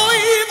shall no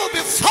evil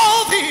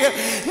befall thee,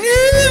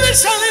 neither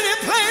shall any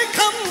plague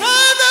come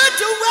nigh thy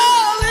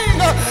dwelling,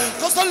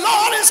 because the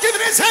Lord has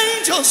given His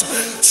angels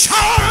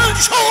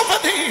charge over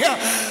thee.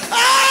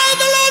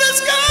 The Lord has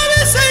got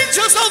His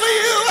angels over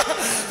you.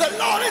 The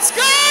Lord has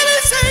got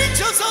His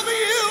angels over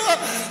you.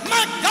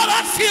 My God,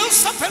 I feel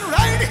something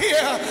right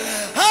here.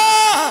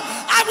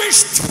 I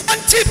wish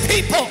 20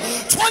 people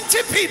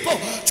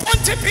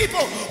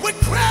would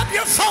grab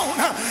your phone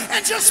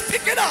and just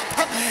pick it up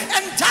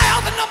and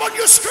dial the number on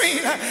your screen.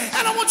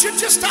 And I want you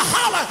just to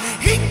holler,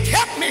 He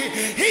kept me,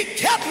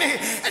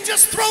 and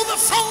just throw the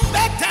phone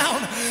back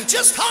down.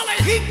 Just holler,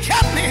 He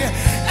kept me,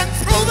 and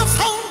throw the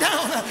phone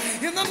down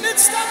in the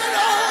midst of it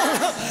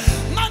all.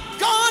 My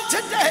God,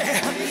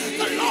 today,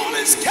 the Lord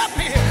has kept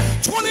me.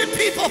 20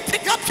 people,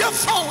 pick up your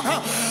phone,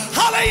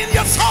 holler in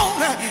your phone,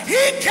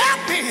 He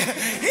kept me,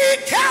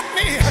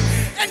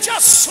 and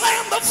just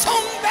slam the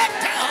phone back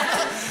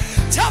down.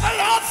 Tell the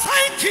Lord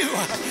thank you.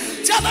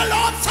 Tell the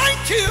Lord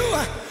thank you.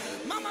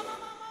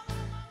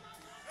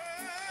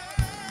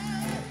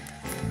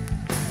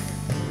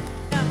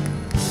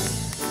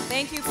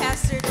 Thank you,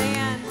 Pastor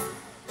Dan.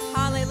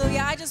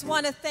 Hallelujah. I just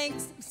want to thank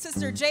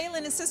Sister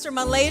Jalen and Sister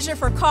Malaysia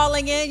for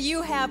calling in.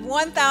 You have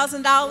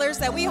 $1,000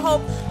 that we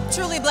hope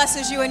truly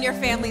blesses you and your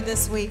family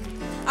this week.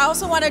 I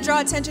also want to draw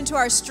attention to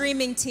our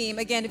streaming team.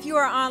 Again, if you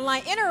are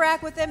online,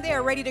 interact with them. They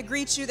are ready to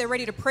greet you. They're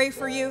ready to pray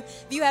for you.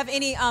 If you have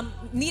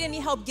need any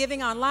help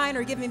giving online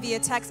or giving via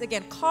text,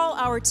 again, call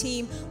our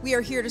team. We are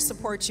here to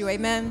support you.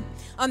 Amen.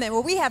 Amen.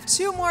 Well, we have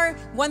 2 more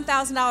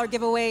 $1,000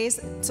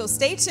 giveaways, so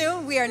stay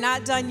tuned. We are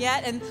not done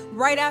yet. And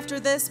right after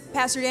this,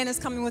 Pastor Dan is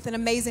coming with an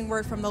amazing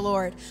word from the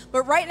Lord.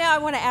 But right now, I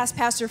want to ask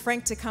Pastor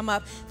Frank to come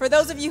up. For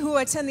those of you who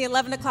attend the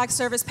 11 o'clock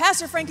service,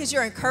 Pastor Frank is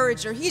your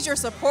encourager. He's your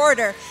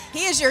supporter.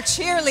 He is your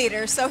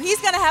cheerleader. So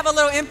he's going to have a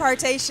little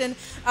impartation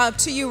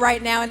to you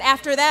right now. And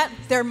after that,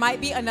 there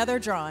might be another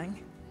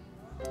drawing.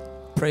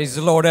 Praise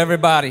the Lord,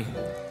 everybody.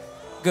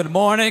 Good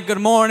morning,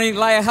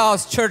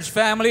 Lighthouse Church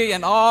family,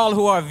 and all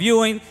who are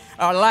viewing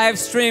our live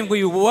stream.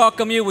 We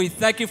welcome you. We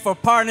thank you for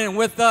partnering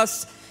with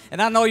us.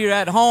 And I know you're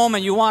at home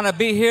and you want to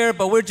be here,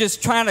 but we're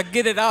just trying to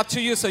get it out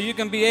to you so you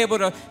can be able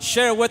to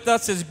share with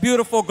us this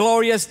beautiful,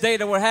 glorious day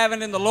that we're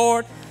having in the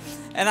Lord.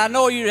 And I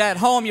know you're at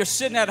home, you're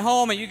sitting at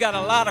home, and you got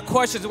a lot of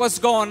questions. What's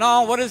going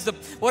on? What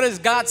is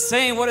God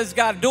saying? What is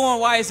God doing?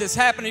 Why is this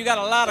happening? You got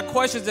a lot of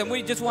questions, and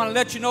we just want to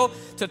let you know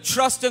to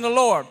trust in the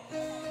Lord.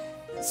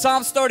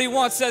 Psalms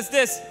 31 says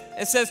this.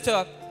 It says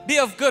to be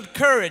of good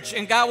courage,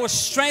 and God will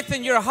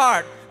strengthen your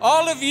heart.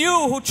 All of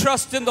you who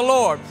trust in the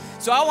Lord.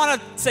 So I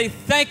want to say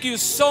thank you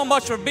so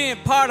much for being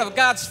part of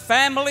God's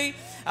family.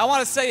 I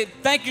want to say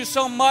thank you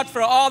so much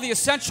for all of you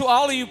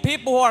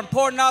people who are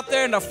important out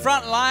there in the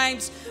front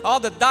lines, all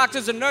the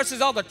doctors and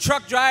nurses, all the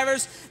truck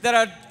drivers that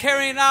are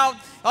carrying out,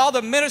 all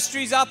the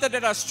ministries out there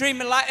that are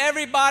streaming live,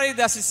 everybody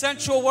that's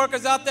essential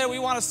workers out there. We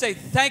want to say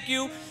thank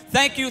you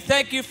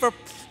for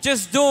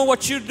just doing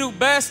what you do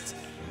best.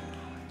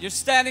 You're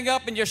standing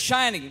up and you're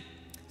shining.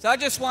 So I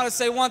just want to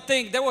say one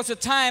thing. There was a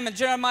time in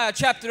Jeremiah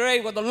chapter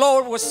 8 where the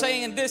Lord was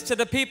saying this to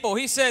the people.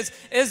 He says,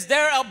 is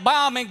there a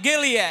balm in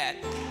Gilead?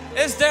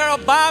 Is there a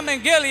balm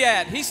in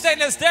Gilead? He's saying,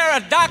 is there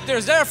a doctor?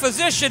 Is there a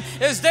physician?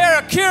 Is there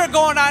a cure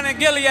going on in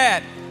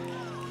Gilead?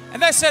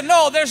 And they said,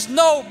 no, there's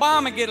no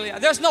balm in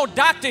Gilead. There's no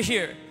doctor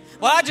here.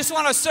 Well, I just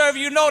want to serve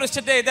you notice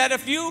today that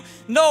if you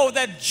know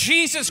that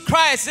Jesus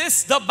Christ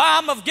is the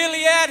balm of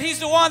Gilead, He's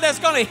the one that's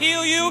going to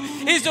heal you.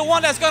 He's the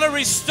one that's going to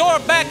restore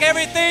back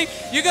everything.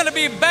 You're going to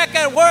be back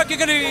at work. You're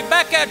going to be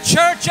back at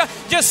church.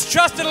 Just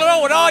trust in the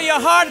Lord with all your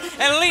heart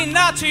and lean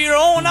not to your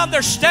own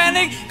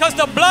understanding, because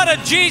the blood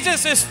of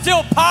Jesus is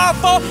still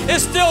powerful.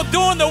 It's still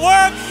doing the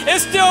work.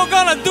 It's still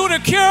going to do the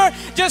cure.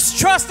 Just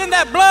trust in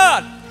that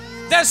blood.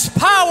 There's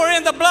power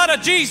in the blood of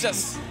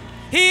Jesus.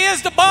 He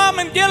is the balm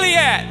in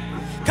Gilead.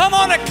 Come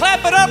on and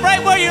clap it up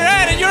right where you're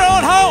at in your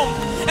own home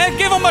and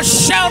give Him a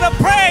shout of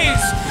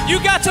praise.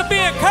 You got to be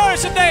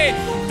encouraged today.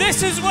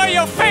 This is where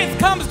your faith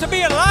comes to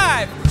be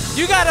alive.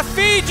 You got to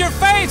feed your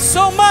faith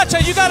so much,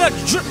 and you got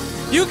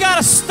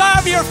to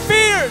starve your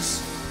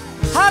fears.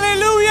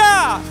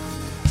 Hallelujah.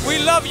 We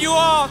love you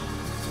all.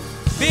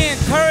 Be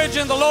encouraged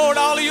in the Lord,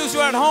 all of you who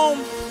are at home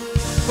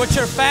with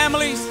your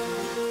families.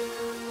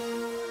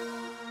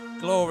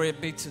 Glory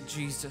be to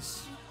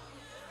Jesus.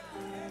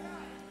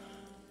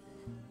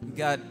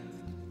 You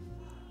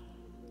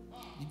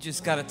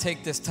just got to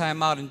take this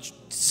time out and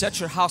set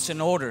your house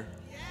in order.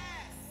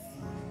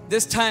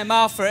 This time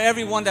out for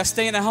everyone that's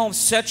staying at home,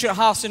 set your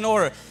house in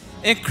order.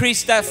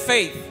 Increase that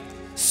faith.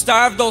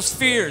 Starve those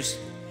fears.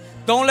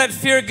 Don't let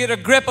fear get a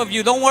grip of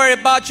you. Don't worry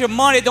about your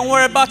money. Don't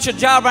worry about your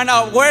job right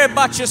now. Worry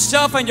about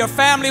yourself and your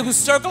family who's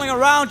circling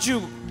around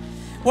you.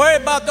 Worry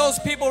about those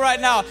people right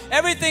now.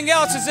 Everything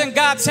else is in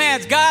God's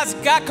hands. God's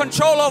got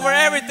control over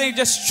everything.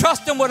 Just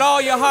trust Him with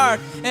all your heart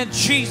in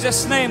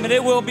Jesus' name, and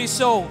it will be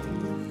so.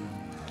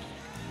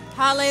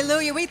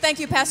 Hallelujah. We thank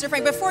you, Pastor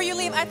Frank. Before you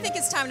leave, I think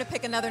it's time to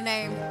pick another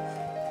name.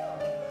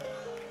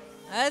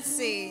 Let's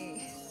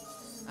see.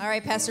 All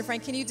right, Pastor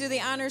Frank, can you do the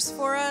honors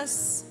for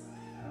us?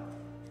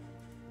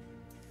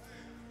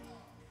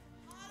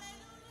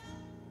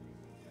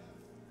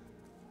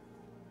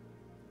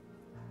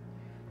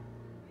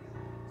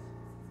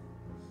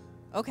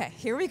 Okay,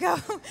 here we go.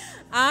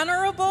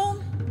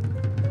 Honorable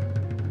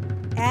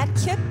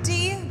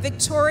Asymptomatic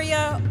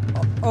Victoria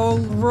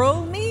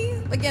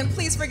Olromi. Again,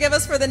 please forgive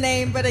us for the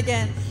name, but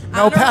again.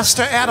 No,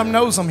 Pastor Adam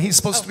knows him. He's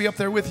supposed to be up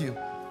there with you.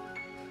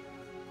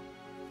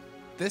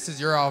 This is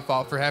your all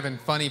fault for having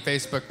funny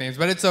Facebook names,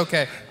 but it's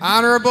okay.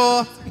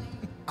 Honorable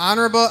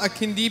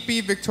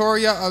Akindipi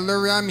Victoria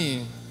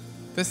Olurami.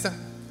 This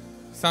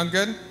sound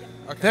good?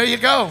 Okay. There you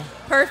go.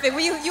 Perfect.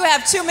 You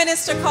have 2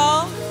 minutes to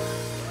call.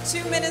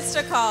 2 minutes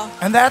to call.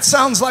 And that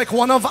sounds like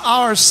one of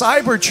our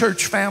cyber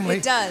church family.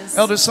 It does.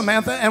 Elder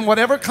Samantha, and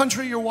whatever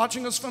country you're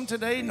watching us from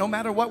today, no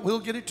matter what, we'll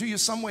get it to you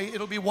some way.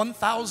 It'll be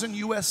 1,000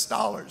 US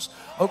dollars.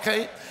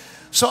 Okay?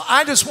 So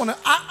I just want to,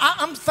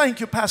 I'm thank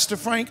you, Pastor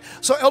Frank.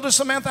 So Elder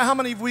Samantha, how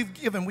many have we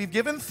given? We've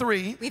given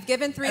 3. We've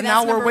given 3. And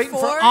that's now we're waiting 4.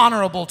 for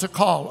Honorable to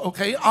call.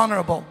 Okay?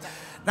 Honorable.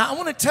 Now, I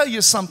want to tell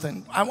you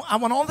something. I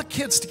want all the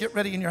kids to get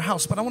ready in your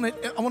house, but I want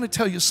to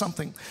tell you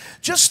something.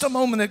 Just a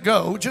moment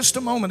ago,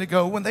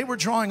 when they were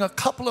drawing a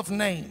couple of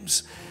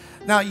names.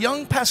 Now,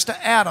 young Pastor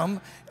Adam,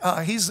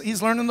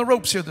 he's learning the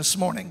ropes here this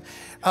morning.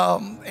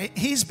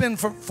 He's been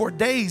for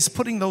days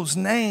putting those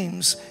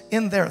names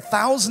in there.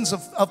 Thousands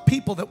of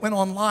people that went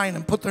online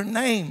and put their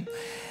name.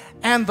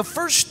 And the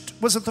first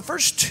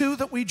 2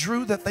 that we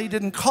drew that they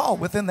didn't call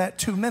within that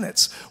 2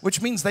 minutes, which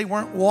means they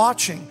weren't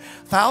watching.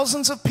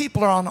 Thousands of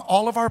people are on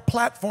all of our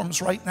platforms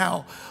right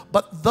now,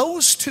 but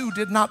those 2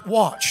 did not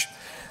watch.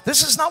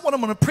 This is not what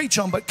I'm going to preach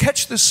on, but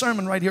catch this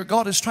sermon right here.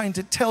 God is trying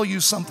to tell you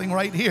something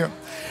right here.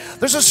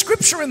 There's a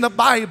scripture in the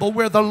Bible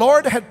where the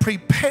Lord had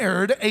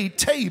prepared a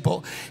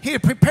table. He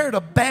had prepared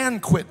a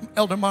banquet,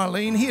 Elder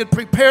Marlene. He had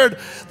prepared,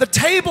 the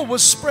table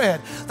was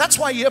spread. That's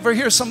why you ever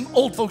hear some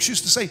old folks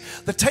used to say,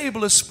 the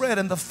table is spread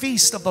and the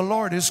feast of the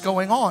Lord is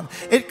going on.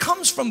 It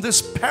comes from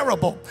this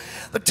parable.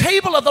 The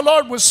table of the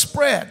Lord was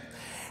spread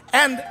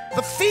and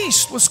the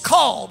feast was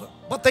called,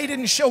 but they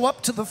didn't show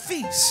up to the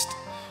feast.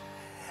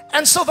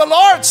 And so the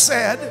Lord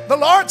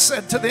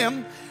said to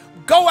them,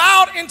 go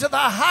out into the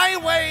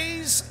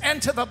highways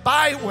and to the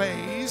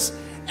byways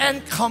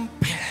and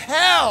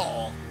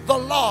compel the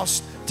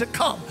lost to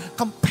come.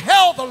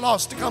 Compel the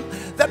lost to come,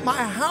 that my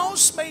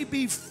house may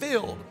be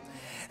filled.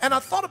 And I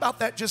thought about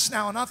that just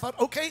now, and I thought,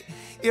 okay,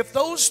 if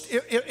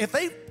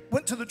they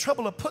went to the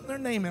trouble of putting their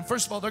name in,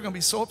 first of all, they're going to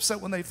be so upset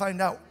when they find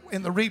out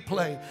in the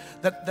replay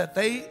that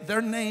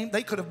their name,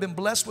 they could have been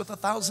blessed with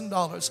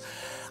 $1,000.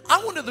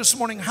 I wonder this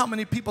morning how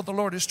many people the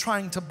Lord is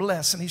trying to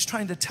bless, and He's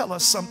trying to tell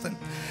us something.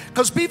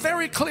 Because be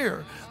very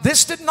clear,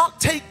 this did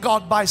not take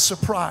God by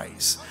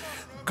surprise.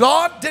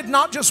 God did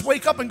not just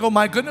wake up and go,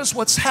 my goodness,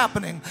 what's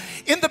happening?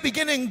 In the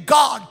beginning,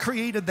 God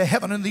created the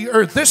heaven and the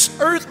earth. This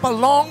earth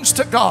belongs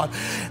to God.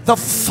 The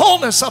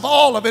fullness of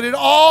all of it, it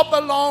all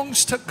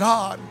belongs to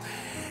God.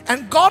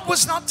 And God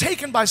was not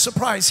taken by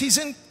surprise. He's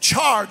in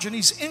charge and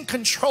He's in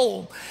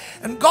control.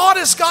 And God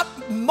has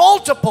got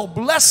multiple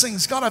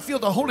blessings. God, I feel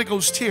the Holy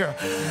Ghost here.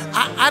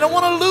 I don't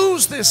want to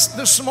lose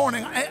this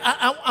morning.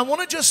 I want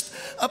to just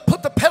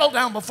put the pedal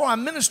down before I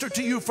minister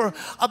to you for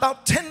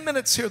about 10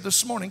 minutes here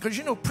this morning. Because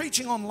you know,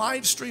 preaching on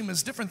live stream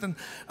is different than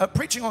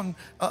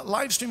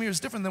live stream here is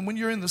different than when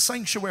you're in the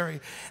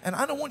sanctuary. And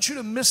I don't want you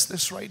to miss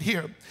this right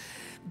here.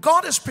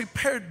 God has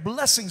prepared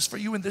blessings for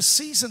you in this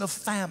season of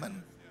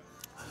famine.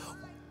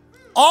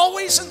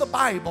 Always in the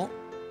Bible,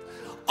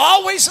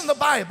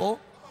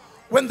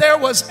 when there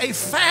was a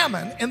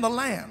famine in the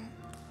land,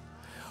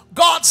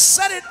 God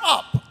set it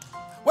up.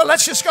 Well,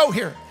 let's just go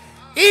here.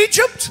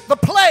 Egypt, the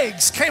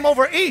plagues came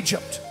over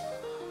Egypt.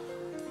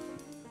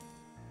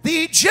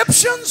 The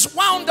Egyptians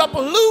wound up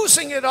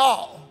losing it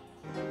all.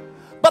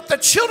 But the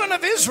children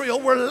of Israel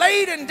were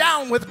laden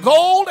down with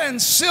gold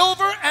and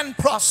silver and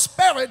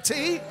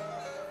prosperity.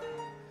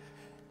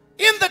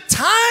 In the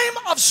time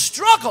of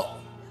struggle,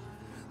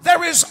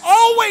 there is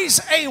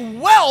always a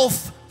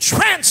wealth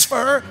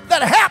transfer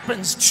that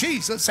happens.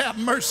 Jesus, have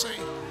mercy.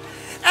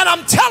 And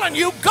I'm telling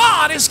you,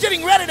 God is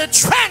getting ready to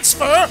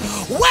transfer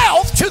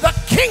wealth to the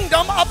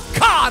kingdom of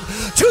God,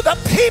 to the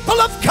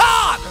people of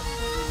God.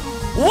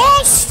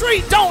 Wall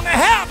Street don't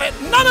have it.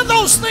 None of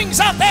those things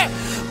out there.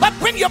 But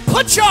when you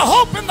put your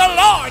hope in the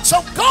Lord,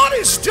 so God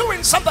is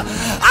doing something.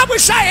 I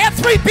wish I had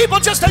 3 people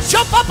just to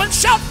jump up and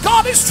shout,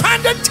 God is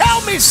trying to tell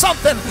me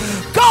something.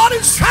 God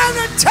is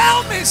trying to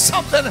tell me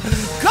something.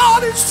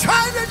 God is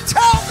trying to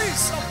tell me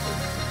something.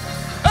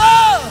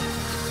 Oh.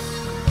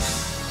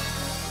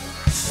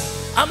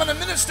 I'm going to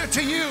minister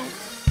to you.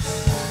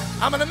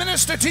 I'm going to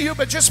minister to you,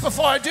 but just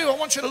before I do, I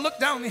want you to look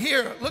down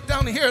here. Look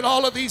down here at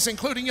all of these,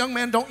 including young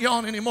man, don't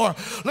yawn anymore.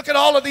 Look at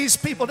all of these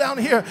people down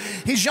here.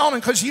 He's yawning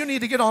because you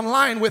need to get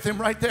online with him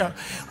right there.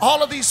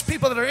 All of these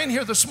people that are in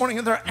here this morning,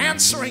 and they're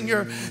answering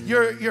your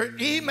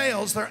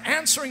emails. They're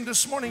answering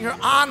this morning.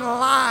 You're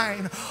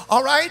online,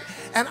 all right?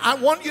 And I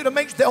want you to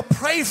they'll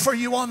pray for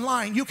you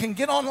online. You can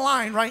get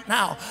online right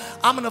now.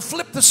 I'm going to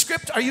flip the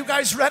script. Are you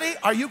guys ready?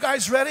 Are you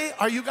guys ready?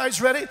 Are you guys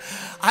ready?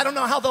 I don't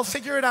know how they'll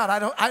figure it out.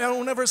 I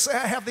don't ever say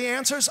I have the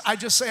answers. I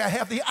just say I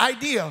have the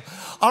idea.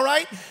 All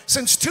right?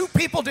 Since 2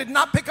 people did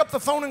not pick up the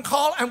phone and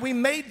call and we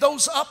made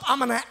those up, I'm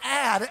going to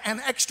add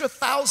an extra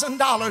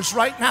 $1,000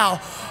 right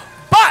now.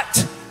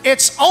 But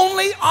it's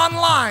only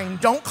online.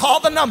 Don't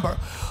call the number.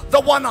 The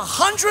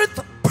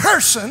 100th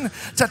person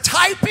to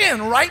type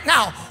in right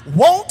now,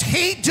 won't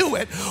he do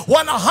it?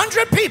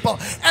 100 people,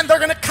 and they're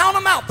going to count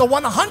them out. The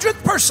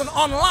 100th person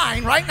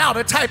online right now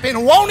to type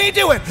in, won't he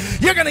do it?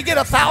 You're going to get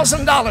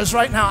 $1,000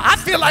 right now. I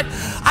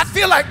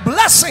feel like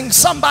blessing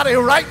somebody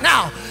right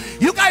now.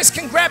 You guys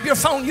can grab your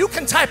phone. You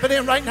can type it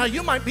in right now.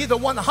 You might be the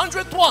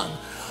 100th one.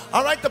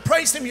 All right, the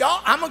praise team,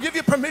 y'all. I'm going to give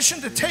you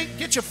permission to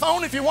get your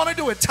phone if you want to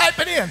do it. Type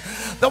it in.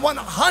 The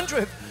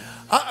 100th.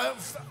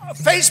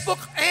 Facebook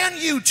and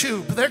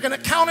YouTube, they're going to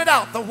count it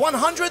out. The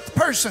 100th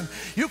person,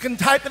 you can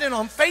type it in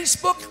on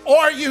Facebook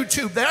or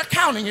YouTube. They're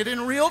counting it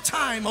in real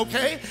time,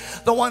 okay?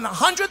 The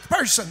 100th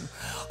person.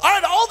 All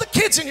right, all the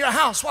kids in your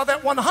house, while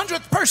that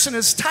 100th person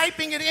is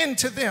typing it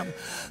into them,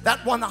 that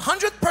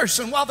 100th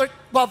person, while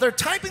they're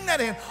typing that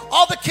in,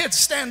 all the kids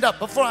stand up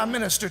before I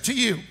minister to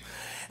you.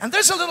 And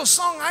there's a little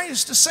song I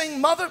used to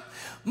sing, Mother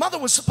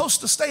was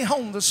supposed to stay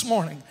home this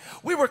morning.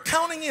 We were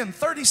counting in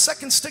 30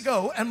 seconds to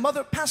go, and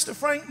Pastor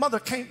Frank, Mother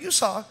came. You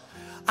saw.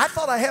 I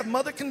thought I had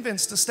Mother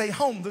convinced to stay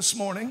home this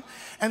morning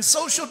and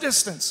social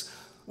distance.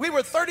 We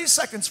were 30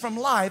 seconds from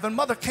live, and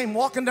Mother came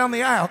walking down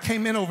the aisle,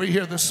 came in over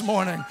here this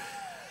morning.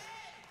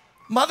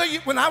 Mother,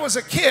 when I was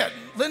a kid,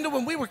 Linda,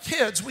 when we were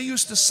kids, we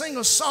used to sing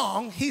a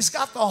song, He's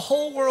got the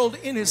whole world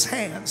in His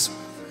hands.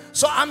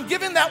 So I'm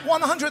giving that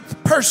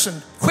 100th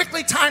person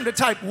quickly time to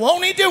type,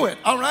 won't he do it,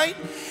 all right?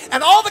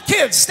 And all the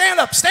kids, stand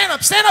up,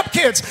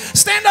 kids.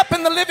 Stand up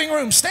in the living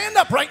room. Stand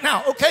up right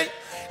now, okay?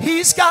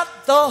 He's got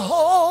the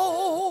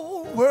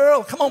whole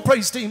world, come on,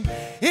 praise team,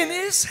 in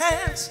His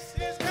hands.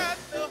 He's got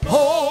the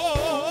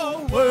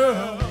whole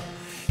world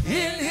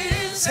in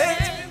His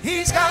hands.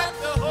 He's got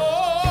the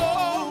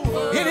whole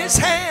world in His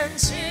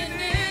hands.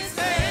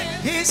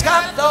 He's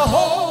got the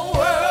whole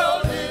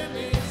world in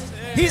His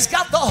hands. He's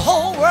got the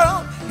whole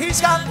world. He's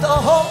got the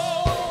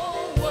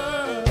whole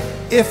world.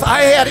 If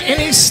I had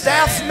any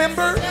staff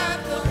member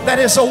that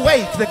is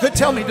awake that could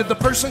tell me, did the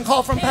person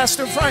call from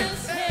Pastor Frank?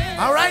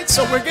 All right,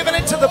 so we're giving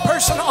it to the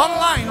person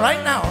online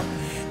right now.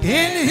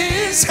 In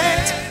His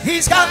hands,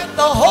 He's got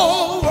the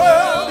whole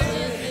world.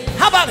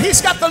 How about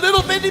He's got the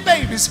little bitty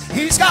babies?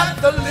 He's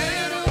got the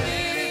little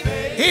bitty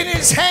babies in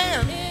His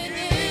hand.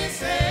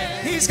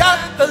 He's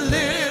got the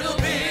little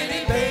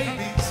bitty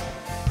babies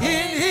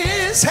in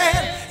His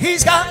hand.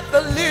 He's got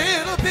the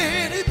little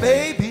bitty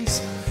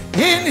babies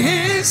in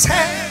His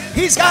hand.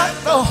 He's got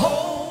the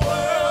whole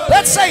world.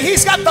 Let's say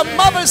He's got the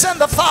mothers and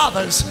the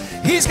fathers.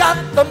 He's got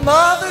the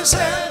mothers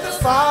and the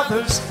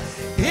fathers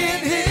in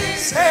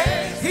His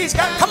hand. He's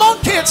got, come on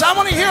kids, I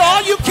want to hear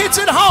all you kids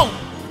at home.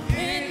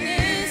 In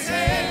His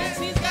hands,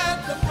 He's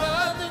got the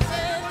mothers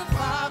and the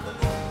fathers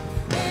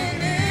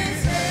in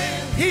His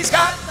hand. He's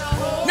got the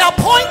whole. Now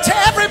point to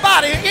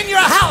everybody in your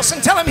house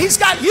and tell them He's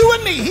got you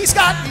and me. He's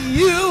got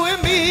you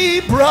and me,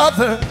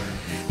 brother,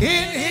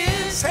 in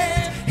His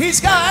hand. He's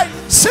got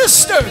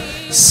sister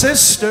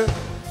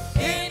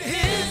in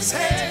His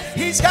hand.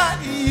 He's got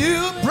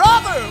you,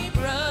 brother,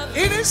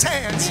 in His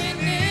hands.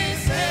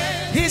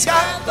 He's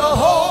got the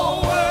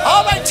whole world.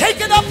 All right, take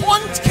it up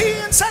one key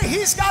and say,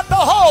 He's got the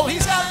whole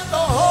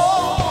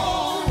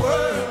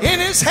world in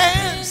His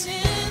hands.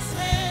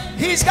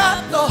 He's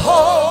got the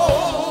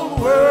whole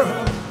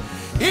world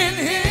in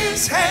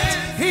His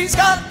hands. He's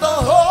got the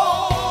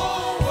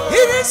whole world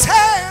in His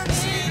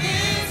hands.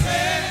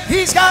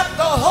 He's got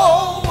the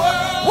whole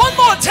world. One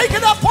more, take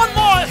it up one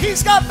more.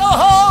 He's got the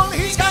whole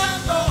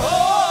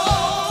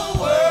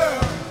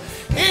world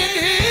in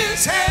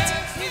His hands.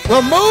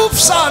 Well, move,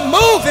 son,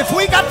 move. If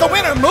we got the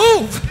winner,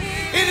 move.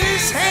 In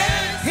His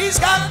hand, He's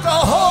got the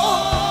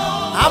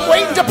whole. I'm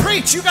waiting to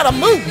preach. You got to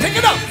move. Pick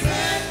it up.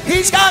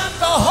 He's got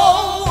the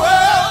whole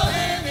world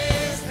in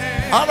His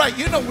hand. All right,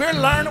 you know, we're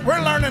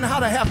learning how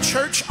to have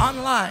church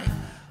online.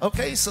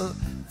 Okay, so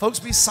folks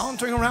be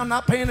sauntering around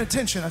not paying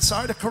attention. I'm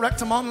sorry to correct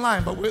them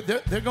online, but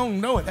they're going to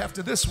know it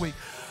after this week.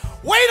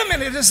 Wait a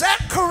minute, is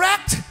that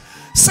correct?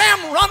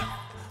 Sam,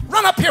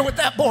 run up here with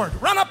that board.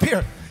 Run up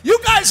here. You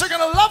guys are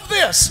going to love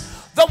this.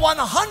 The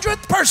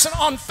 100th person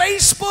on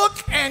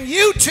Facebook and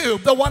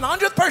YouTube, the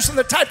 100th person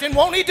that typed in,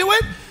 won't he do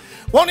it?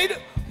 Won't he do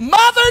it?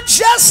 Mother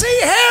Jessie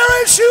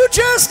Harris, you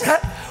just,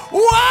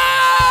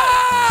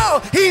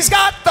 wow! He's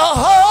got the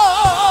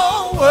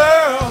whole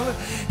world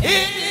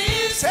in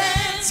His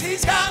hands.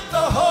 He's got the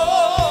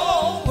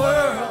whole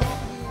world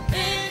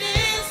in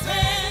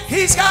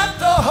He's got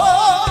the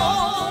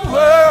whole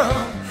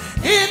world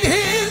in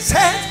his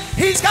hands.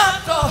 He's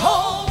got the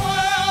whole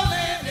world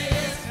in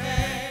his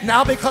hands.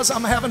 Now, because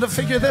I'm having to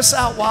figure this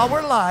out while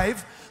we're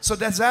live, so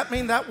does that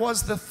mean that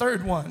was the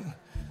third one?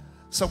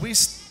 So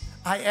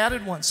I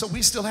added one, so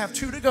we still have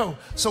 2 to go.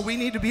 So we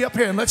need to be up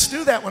here, and let's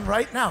do that one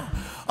right now.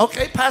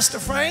 Okay, Pastor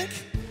Frank,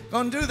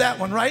 gonna do that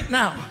one right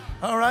now.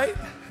 All right?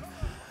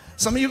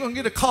 Some of you are gonna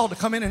get a call to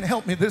come in and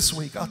help me this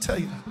week, I'll tell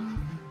you.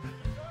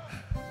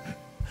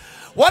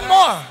 One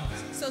more.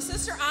 So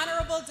Sister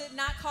Honorable did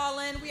not call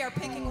in. We are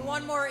picking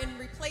one more in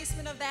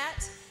replacement of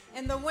that.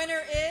 And the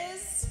winner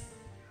is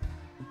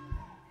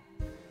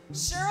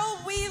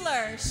Cheryl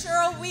Wheeler.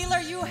 Cheryl Wheeler,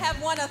 you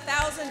have won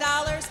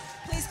 $1,000.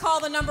 Please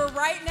call the number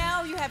right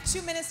now. You have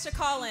 2 minutes to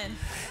call in.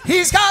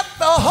 He's got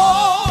the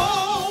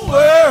whole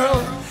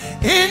world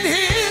in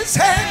his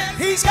hand.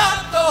 He's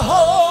got the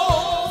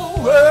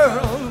whole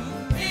world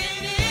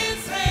in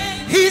his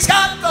hand. He's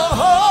got the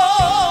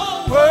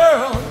whole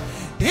world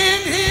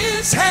in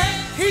his hand.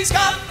 He's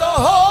got the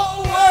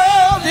whole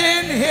world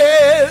in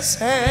his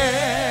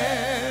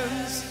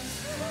hands.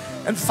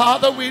 And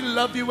Father, we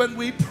love you and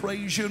we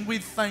praise you and we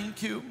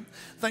thank you.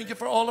 Thank you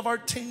for all of our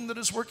team that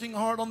is working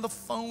hard on the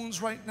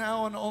phones right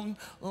now and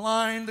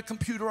online, the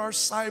computer, our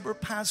cyber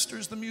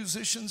pastors, the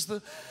musicians,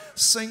 the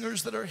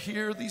singers that are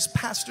here, these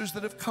pastors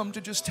that have come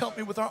to just help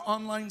me with our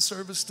online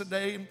service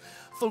today.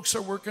 Folks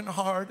are working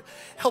hard.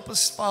 Help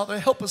us, Father,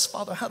 how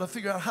to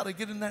figure out how to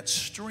get in that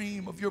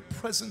stream of your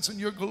presence and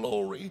your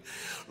glory.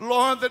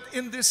 Lord, that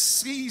in this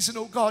season,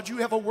 oh God, you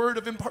have a word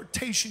of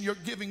impartation you're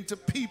giving to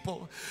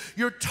people.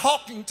 You're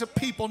talking to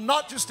people,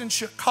 not just in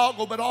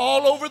Chicago, but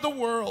all over the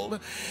world.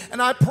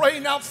 And I pray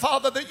now,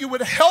 Father, that you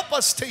would help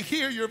us to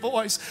hear your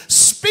voice.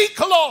 Speak,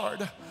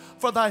 Lord,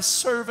 for thy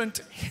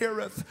servant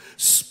heareth.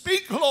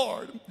 Speak,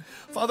 Lord.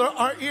 Father,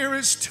 our ear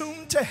is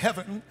tuned to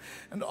heaven,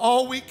 and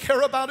all we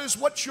care about is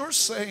what you're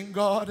saying,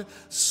 God.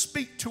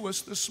 Speak to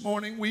us this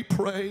morning, we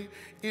pray,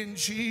 in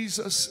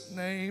Jesus'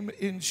 name,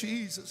 in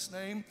Jesus'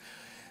 name.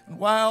 And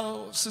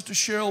while Sister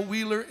Cheryl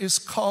Wheeler is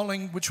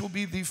calling, which will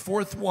be the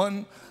fourth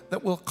one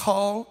that we'll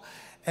call,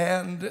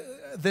 and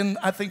then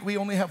I think we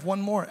only have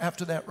one more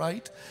after that,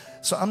 right?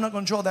 So I'm not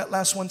going to draw that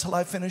last one till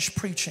I finish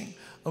preaching,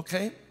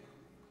 okay?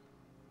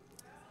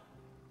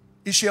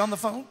 Is she on the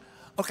phone?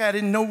 Okay, I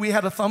didn't know we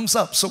had a thumbs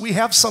up. So we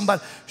have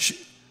somebody.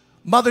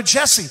 Mother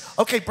Jessie.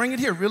 Okay, bring it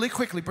here really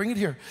quickly. Bring it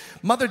here.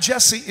 Mother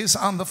Jessie is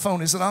on the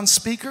phone. Is it on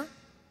speaker?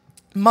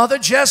 Mother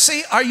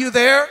Jessie, are you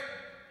there?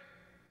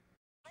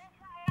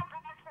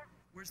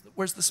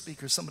 Where's the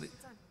speaker? Somebody.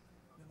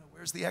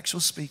 Where's the actual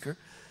speaker?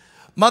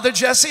 Mother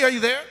Jessie, are you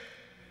there?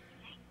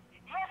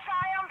 Yes,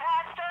 I am,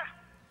 Pastor.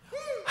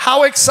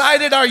 How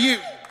excited are you?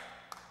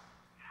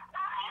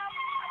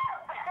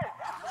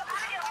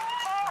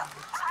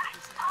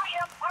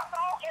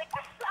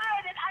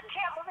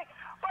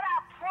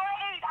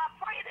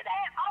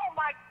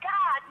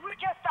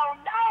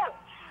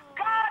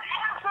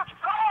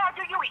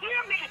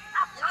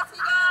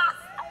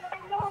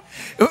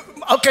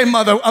 Okay,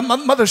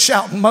 mother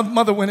shouting.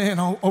 Mother went in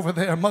over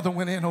there. Mother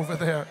went in over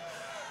there.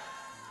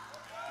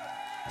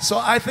 So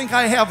I think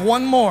I have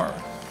one more,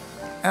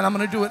 and I'm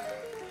going to do it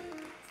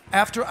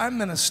after I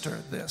minister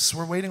this.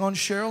 We're waiting on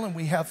Cheryl, and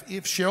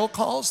if Cheryl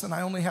calls, then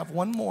I only have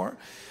one more.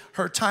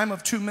 Her time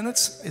of 2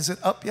 minutes, is it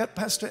up yet,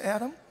 Pastor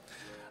Adam?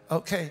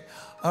 Okay,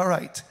 all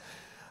right.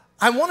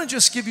 I want to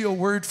just give you a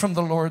word from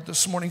the Lord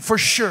this morning, for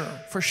sure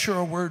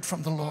a word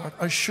from the Lord,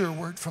 a sure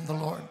word from the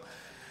Lord.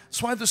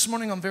 That's why this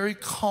morning I'm very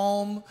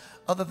calm,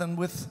 other than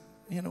with,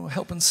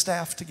 helping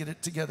staff to get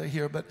it together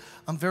here, but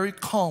I'm very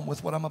calm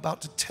with what I'm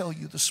about to tell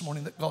you this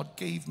morning that God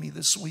gave me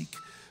this week.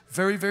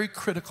 Very, very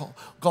critical.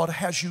 God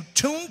has you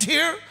tuned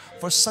here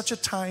for such a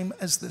time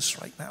as this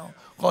right now.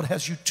 God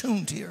has you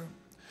tuned here.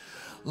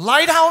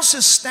 Lighthouse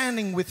is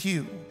standing with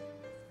you.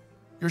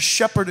 Your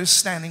shepherd is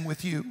standing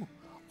with you.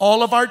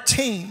 All of our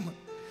team.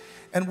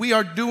 And we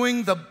are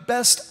doing the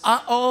best,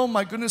 oh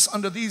my goodness,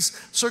 under these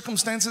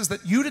circumstances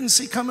that you didn't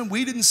see coming,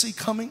 we didn't see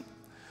coming.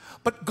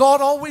 But God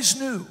always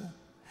knew.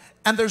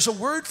 And there's a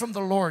word from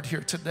the Lord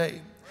here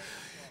today.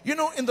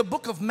 In the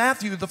book of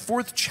Matthew, the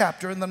 4th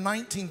chapter, in the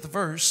 19th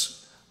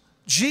verse,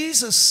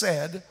 Jesus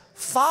said,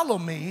 "Follow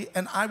me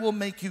and I will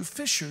make you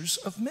fishers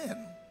of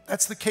men."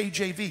 That's the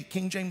KJV,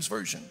 King James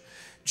Version.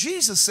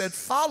 Jesus said,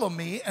 "Follow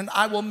me and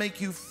I will make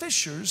you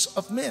fishers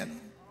of men."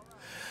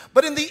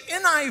 But in the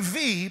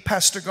NIV,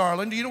 Pastor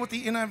Garland, do you know what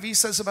the NIV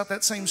says about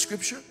that same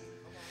scripture?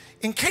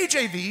 In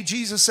KJV,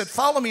 Jesus said,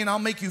 "Follow me and I'll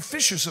make you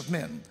fishers of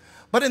men."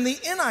 But in the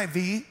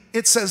NIV,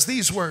 it says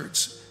these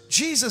words.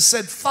 Jesus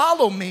said,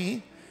 "Follow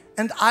me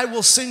and I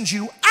will send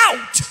you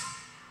out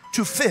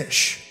to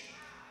fish."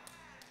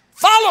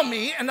 Follow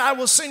me and I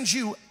will send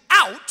you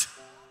out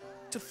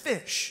to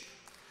fish.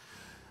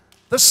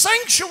 The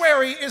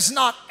sanctuary is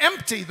not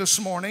empty this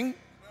morning.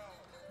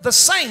 The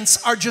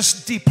saints are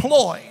just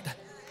deployed.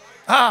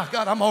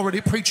 God, I'm already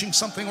preaching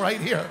something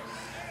right here.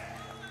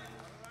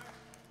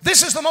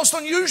 This is the most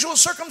unusual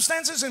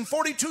circumstances in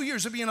 42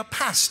 years of being a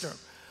pastor.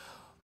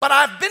 But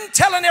I've been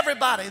telling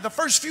everybody the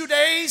first few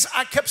days,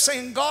 I kept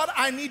saying, God,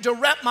 I need to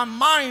wrap my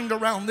mind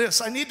around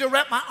this. I need to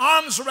wrap my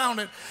arms around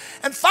it.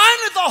 And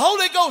finally the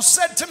Holy Ghost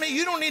said to me,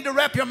 you don't need to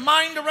wrap your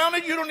mind around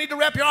it. You don't need to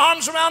wrap your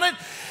arms around it.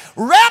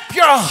 Wrap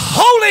your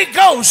Holy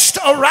Ghost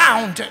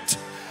around it.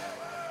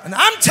 And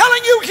I'm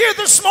telling you here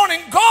this morning,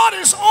 God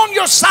is on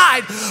your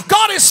side.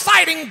 God is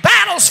fighting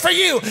battles for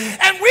you.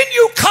 And when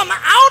you come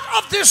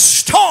out of this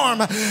storm,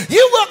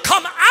 you will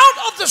come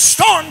out of the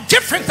storm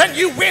different than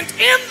you went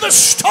in the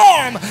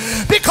storm.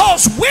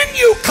 Because when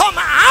you come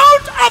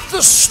out of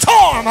the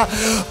storm,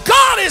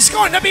 God is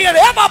going to be an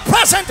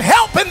ever-present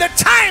help in the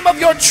time of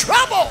your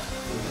trouble.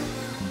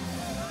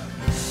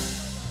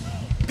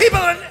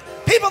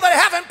 People that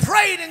haven't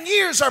prayed in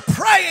years are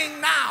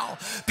praying now.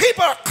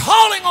 People are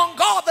calling on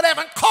God that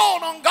haven't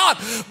called on God.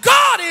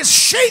 God is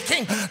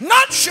shaking,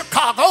 not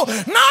Chicago,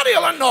 not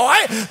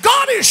Illinois.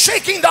 God is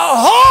shaking the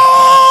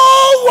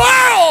whole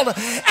world.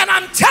 And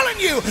I'm telling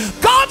you,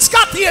 God's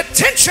got the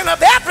attention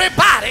of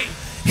everybody.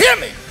 Hear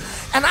me.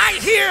 And I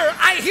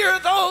hear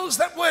those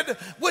that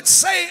would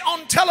say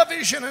on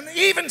television, and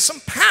even some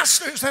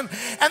pastors, and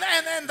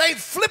they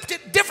flipped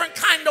it different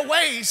kind of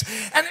ways,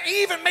 and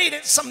even made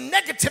it some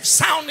negative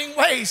sounding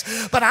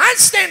ways. But I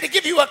stand to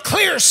give you a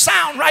clear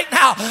sound right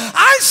now.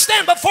 I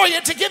stand before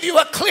you to give you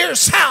a clear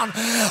sound.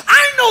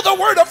 I know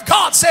the Word of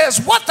God says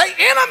what the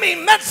enemy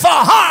meant for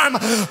harm,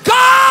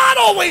 God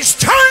always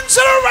turns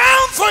it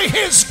around for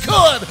His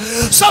good.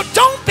 So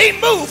don't be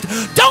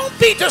moved. Don't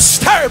be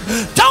disturbed.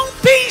 Don't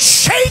be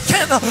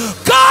shaken.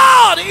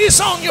 God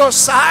is on your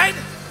side.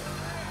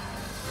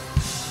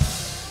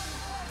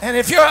 And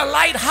if you're a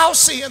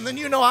lighthouseian, then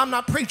you know I'm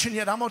not preaching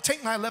yet. I'm going to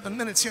take my 11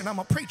 minutes here and I'm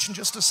going to preach in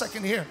just a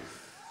second here.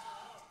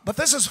 But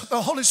this is,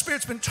 the Holy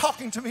Spirit's been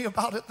talking to me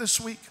about it this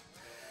week.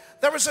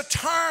 There is a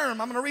term.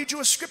 I'm going to read you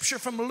a scripture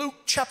from Luke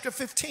chapter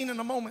 15 in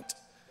a moment.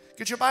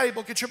 Get your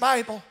Bible, get your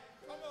Bible.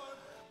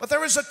 But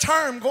there is a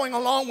term going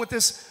along with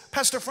this,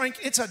 Pastor Frank.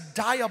 It's a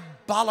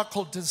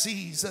diabolical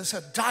disease. It's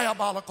a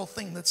diabolical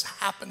thing that's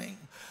happening.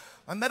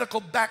 My medical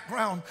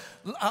background,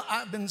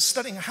 I've been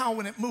studying how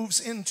when it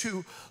moves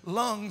into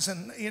lungs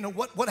and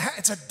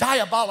it's a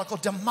diabolical,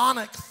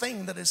 demonic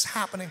thing that is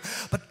happening.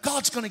 But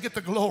God's going to get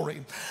the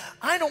glory.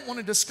 I don't want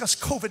to discuss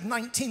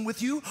COVID-19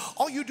 with you.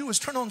 All you do is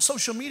turn on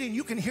social media and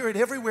you can hear it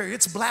everywhere.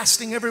 It's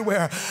blasting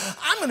everywhere.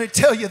 I'm going to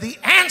tell you the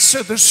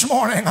answer this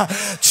morning.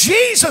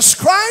 Jesus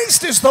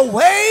Christ is the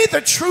way,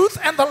 the truth,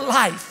 and the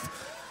life.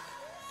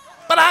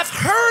 But I've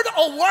heard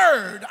a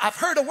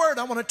word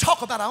I want to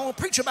talk about. I want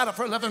to preach about it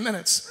for 11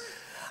 minutes.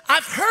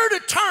 I've heard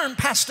a term,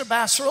 Pastor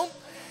Basserell,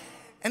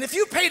 and if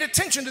you paid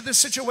attention to this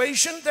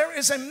situation, there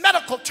is a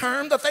medical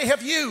term that they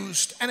have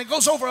used, and it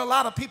goes over a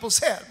lot of people's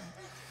head.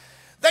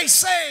 They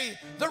say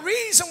the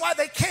reason why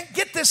they can't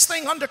get this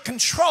thing under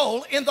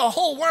control in the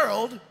whole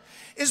world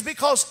is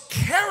because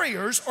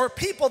carriers or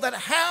people that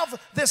have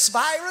this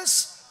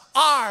virus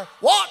are,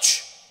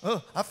 watch.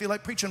 Oh, I feel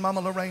like preaching,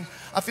 Mama Lorraine.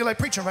 I feel like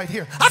preaching right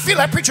here. I feel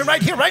like preaching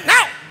right here, right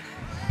now.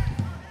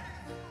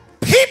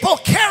 People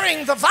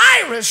carrying the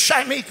virus,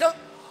 Shamika,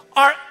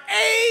 are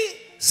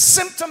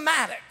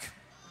asymptomatic.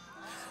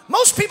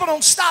 Most people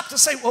don't stop to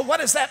say, well,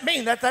 what does that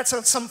mean?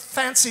 That's some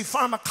fancy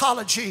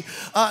pharmacology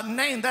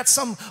name. That's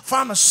some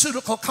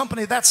pharmaceutical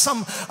company. That's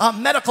some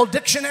medical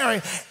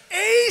dictionary.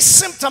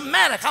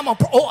 Asymptomatic. I'm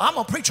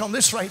gonna preach on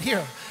this right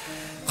here.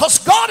 Because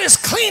God is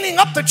cleaning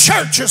up the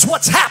church is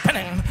what's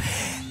happening.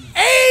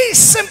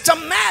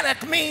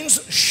 Asymptomatic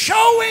means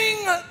showing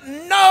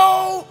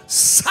no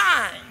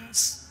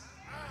signs.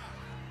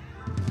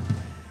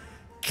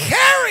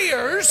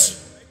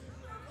 Carriers,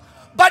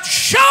 but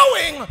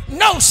showing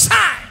no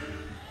sign.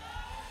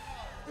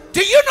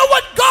 Do you know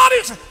what God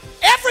is?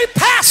 Every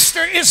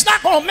pastor is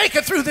not going to make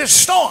it through this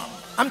storm.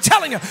 I'm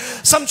telling you,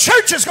 some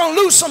churches going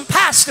to lose some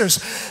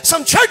pastors.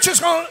 Some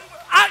churches going to,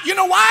 you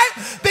know why?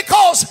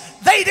 Because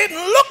they didn't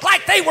look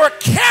like they were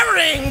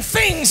carrying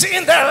things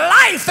in their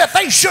life that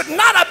they should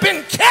not have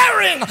been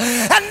carrying.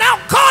 And now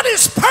God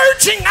is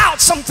purging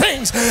out some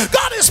things.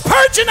 God is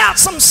purging out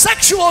some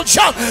sexual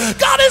junk.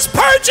 God is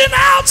purging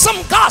out some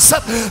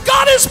gossip.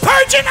 God is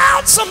purging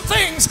out some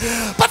things.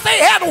 But they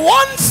had 1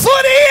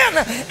 foot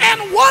in and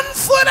 1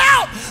 foot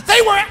out.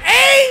 They were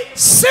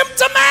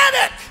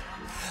asymptomatic.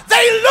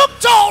 They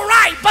looked all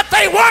right, but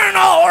they weren't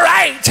all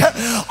right.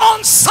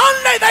 On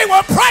Sunday, they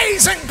were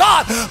praising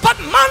God, but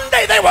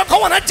Monday, they were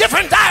going a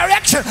different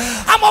direction.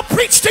 I'm going to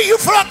preach to you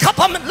for a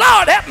couple of minutes.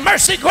 Lord, have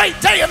mercy,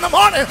 great day in the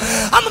morning.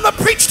 I'm going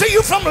to preach to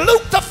you from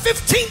Luke, the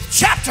 15th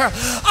chapter,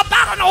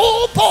 about an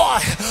old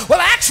boy.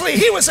 Well, actually,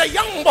 he was a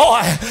young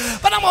boy,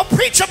 but I'm going to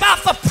preach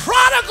about the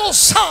prodigal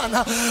son.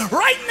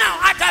 Right now,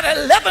 I got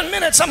 11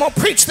 minutes. I'm going to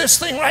preach this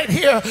thing right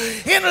here.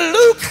 In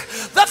Luke,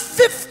 the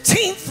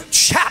 15th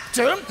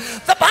chapter,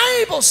 the Bible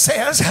Bible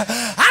says,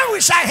 I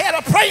wish I had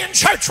a praying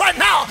church right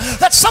now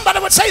that somebody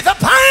would say, the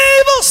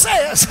Bible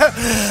says,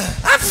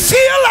 I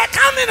feel like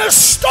I'm in a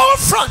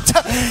storefront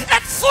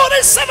at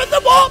 47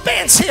 the wall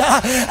bands here,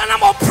 and I'm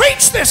going to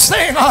preach this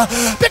thing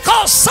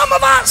because some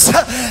of us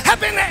have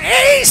been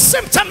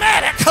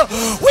asymptomatic.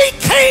 We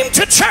came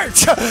to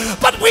church,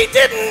 but we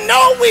didn't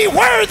know we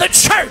were the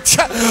church.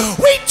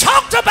 We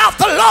talked about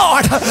the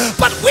Lord,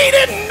 but we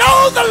didn't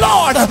know the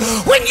Lord.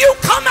 When you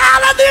come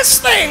out of this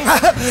thing,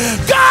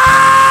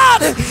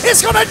 God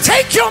is going to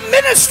take your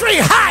ministry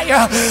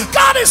higher.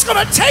 God is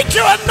going to take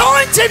your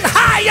anointing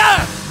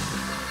higher.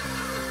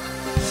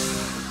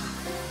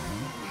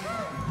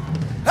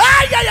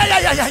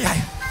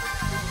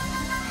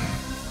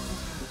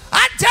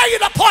 I dare you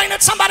to point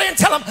at somebody and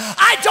tell them,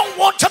 I don't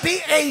want to be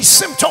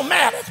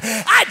asymptomatic.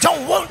 I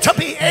don't want to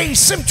be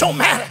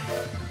asymptomatic.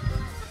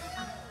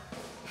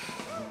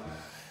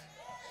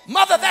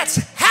 Mother, that's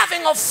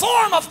having a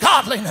form of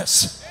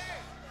godliness,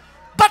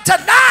 but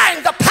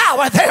denying the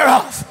power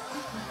thereof.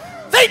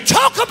 They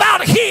talk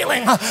about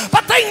healing,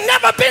 but they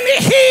never been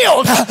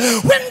healed.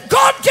 When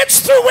God gets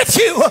through with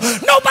you,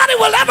 nobody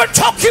will ever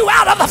talk you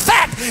out of the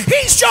fact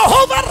He's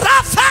Jehovah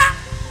Rapha.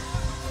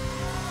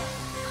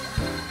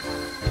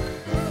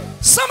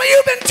 Some of you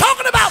have been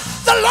talking about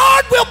the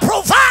Lord will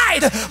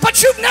provide,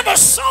 but you've never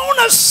sown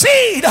a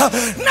seed.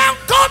 Now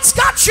God's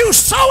got you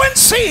sowing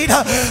seed,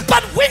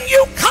 but when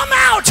you come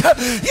out,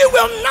 you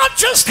will not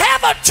just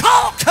have a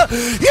talk,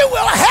 you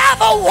will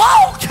have a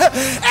walk,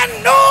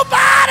 and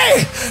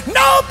nobody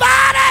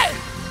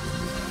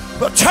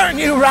will turn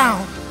you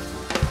around.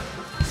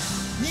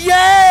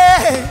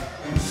 Yeah.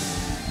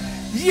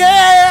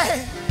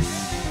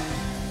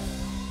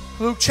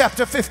 Luke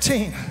chapter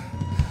 15.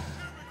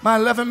 My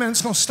 11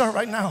 minutes going to start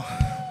right now.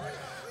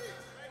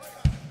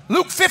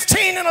 Luke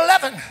 15 and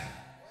 11.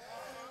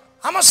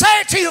 I'm going to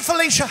say it to you,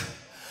 Felicia.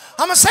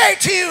 I'm going to say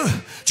it to you,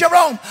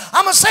 Jerome.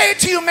 I'm going to say it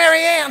to you,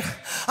 Marianne.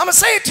 I'm going to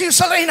say it to you,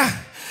 Selena.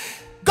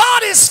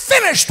 God is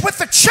finished with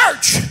the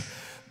church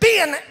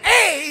being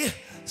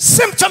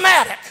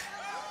asymptomatic.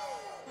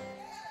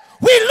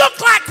 We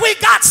look like we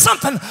got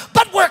something,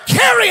 but we're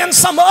carrying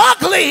some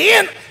ugly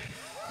in.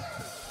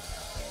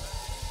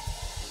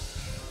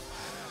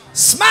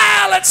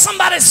 Smile at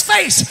somebody's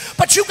face,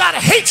 but you got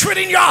hatred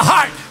in your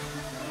heart.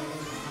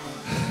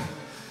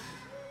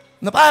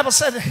 And the Bible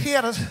said he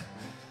had a,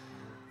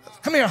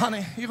 come here,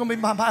 honey, you're going to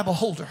be my Bible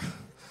holder.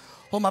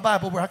 Hold my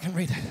Bible where I can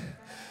read it.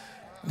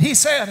 And he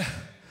said,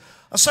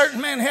 a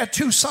certain man had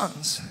 2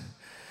 sons,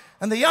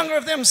 and the younger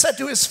of them said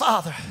to his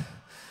father,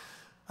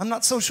 I'm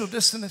not social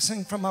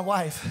distancing from my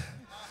wife.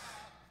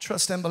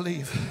 Trust and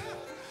believe.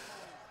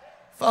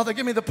 Father,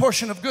 give me the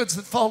portion of goods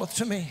that falleth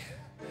to me.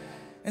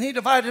 And he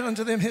divided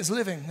unto them his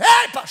living.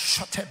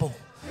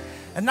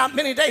 And not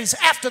many days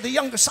after the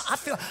younger son,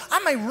 I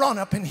may run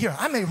up in here.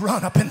 I may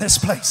run up in this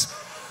place.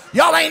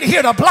 Y'all ain't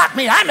here to block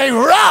me. I may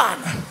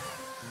run.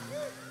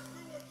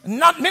 And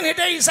not many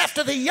days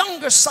after the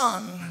younger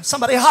son,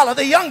 somebody holler,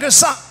 the younger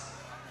son,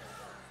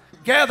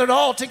 gathered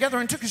all together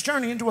and took his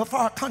journey into a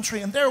far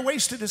country, and there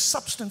wasted his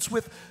substance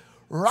with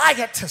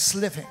riotous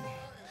living.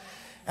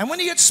 And when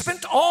he had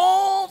spent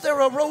all, there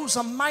arose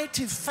a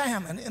mighty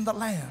famine in the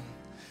land.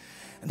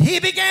 And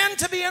he began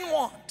to be in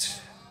want.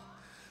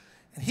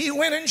 And he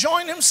went and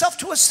joined himself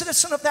to a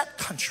citizen of that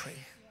country.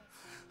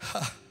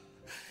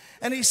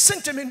 And he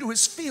sent him into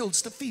his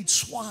fields to feed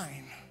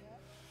swine.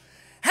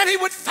 And he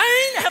would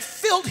fain have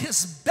filled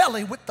his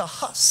belly with the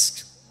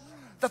husk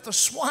that the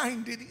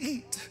swine did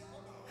eat.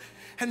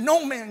 And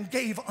no man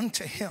gave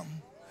unto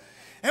him.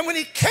 And when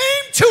he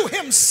came to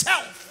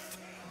himself,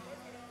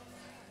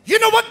 you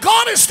know what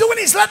God is doing?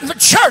 He's letting the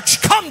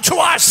church come to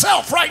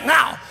ourselves right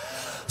now.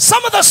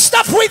 Some of the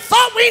stuff we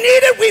thought we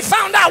needed, we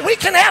found out we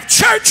can have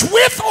church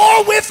with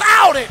or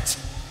without it.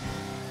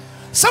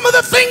 Some of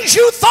the things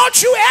you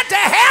thought you had to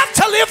have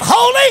to live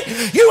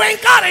holy, you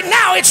ain't got it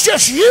now. It's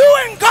just you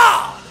and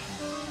God.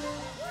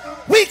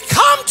 We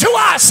come to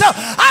ourselves.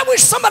 I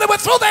wish somebody would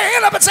throw their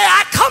hand up and say,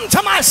 I come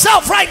to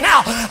myself right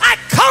now. I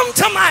come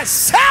to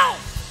myself.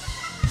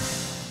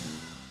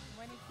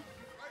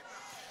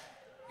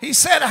 He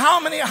said, how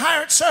many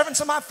hired servants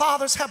of my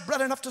father's have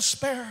bread enough to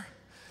spare?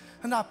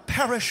 And I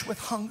perish with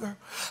hunger.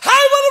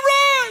 I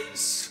will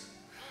arise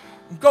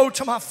and go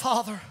to my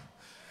father,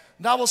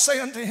 and I will say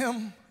unto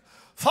him,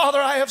 Father,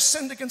 I have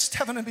sinned against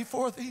heaven and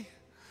before thee,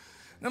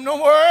 and I'm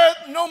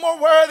no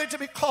more worthy to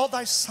be called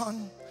thy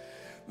son.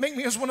 Make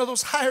me as one of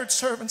those hired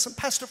servants. And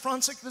Pastor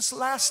Franzik, this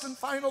last and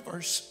final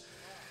verse.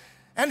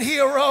 And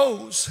he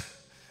arose.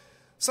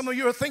 Some of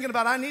you are thinking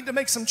about, I need to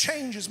make some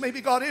changes.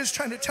 Maybe God is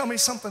trying to tell me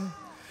something.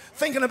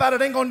 Thinking about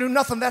it ain't going to do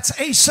nothing. That's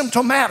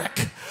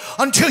asymptomatic.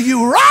 Until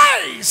you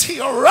rise, he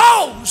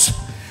arose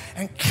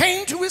and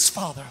came to his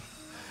father.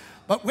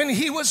 But when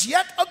he was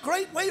yet a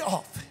great way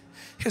off,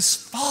 his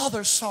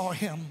father saw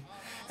him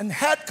and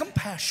had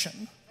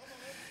compassion.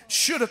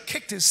 Should have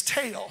kicked his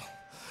tail.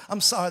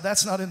 I'm sorry,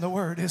 that's not in the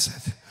word, is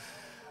it?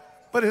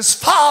 But his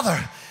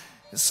father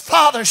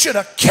should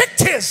have kicked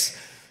his.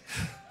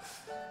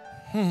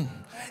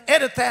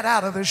 Edit that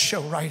out of this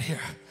show right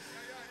here.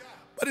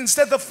 But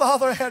instead the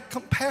father had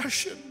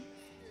compassion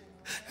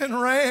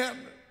and ran,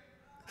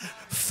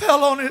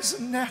 fell on his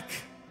neck,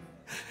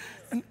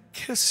 and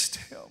kissed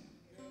him.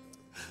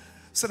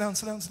 Sit down,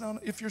 sit down, sit down.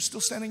 If you're still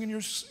standing in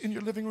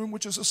your living room,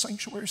 which is a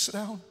sanctuary, sit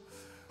down.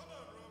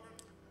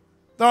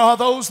 There are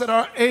those that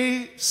are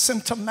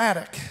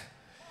asymptomatic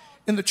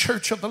in the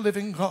church of the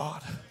living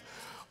God.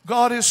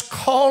 God is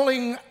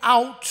calling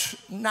out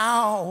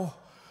now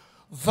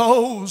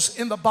those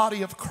in the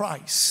body of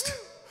Christ.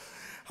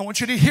 I want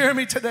you to hear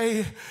me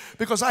today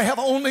because I have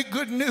only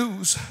good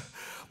news.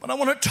 But I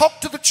want to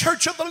talk to the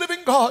church of the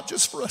living God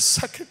just for a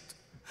second.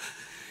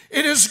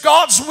 It is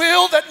God's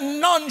will that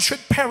none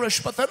should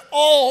perish, but that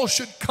all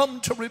should come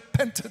to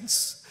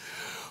repentance.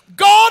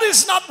 God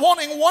is not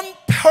wanting one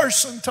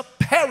person to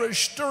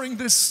perish during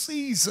this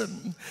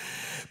season.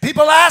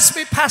 People ask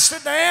me, Pastor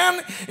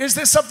Dan, is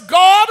this of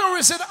God or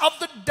is it of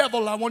the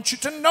devil? I want you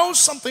to know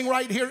something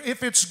right here.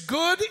 If it's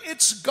good,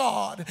 it's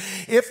God.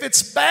 If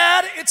it's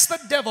bad, it's the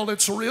devil.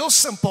 It's real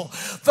simple.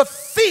 The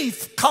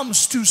thief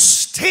comes to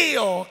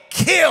steal,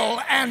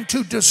 kill, and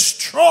to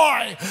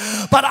destroy.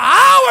 But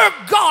our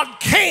God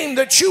came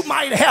that you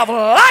might have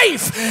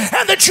life,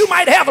 and that you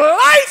might have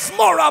life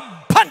more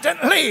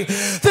abundantly.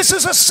 This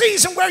is a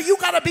season where you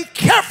got to be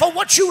careful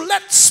what you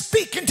let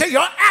speak into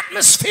your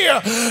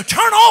atmosphere.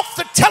 Turn off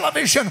the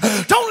television.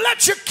 Don't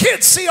let your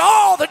kids see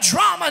all the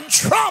drama and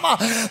trauma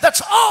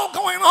that's all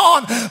going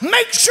on.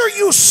 Make sure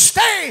you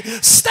stay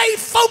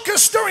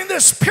focused during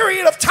this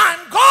period of time.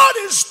 God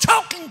is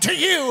talking to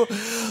you.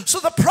 So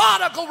the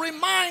prodigal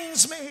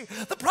reminds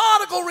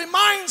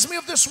me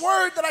of this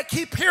word that I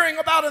keep hearing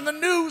about in the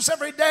news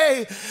every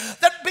day,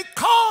 that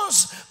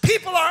because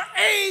people are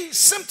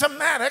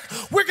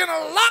asymptomatic, we're going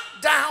to lock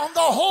down the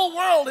whole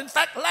world. In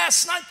fact,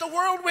 last night the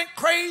world went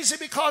crazy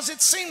because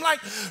it seemed like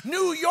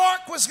New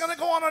York was going to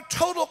go on a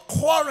total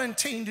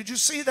quarantine. Did you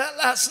see that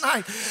last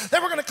night? They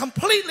were going to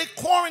completely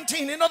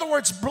quarantine. In other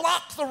words,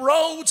 block the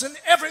roads and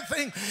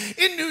everything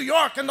in New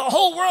York. And the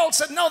whole world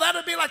said, no, that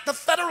would be like the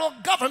federal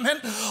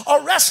government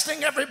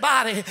arresting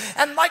everybody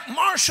and like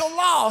martial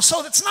law.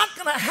 So it's not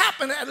going to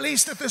happen, at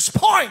least at this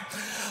point.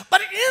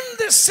 But in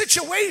this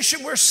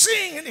situation, we're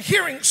seeing and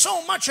hearing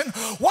so much, and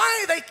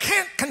why they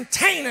can't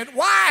contain it.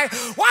 Why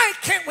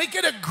can't we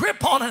get a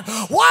grip on it?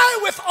 Why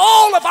with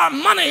all of our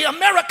money,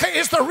 America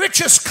is the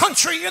richest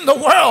country in the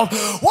world?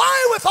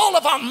 Why with all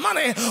of our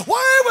money?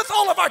 Why with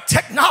all of our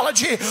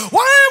technology?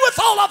 Why with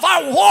all of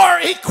our war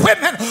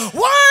equipment?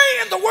 Why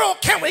in the world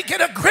can't we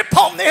get a grip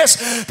on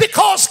this?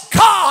 Because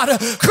God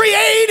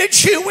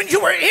created you when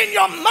you were in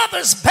your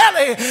mother's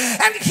belly,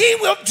 and He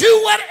will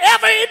do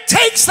whatever it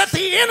takes that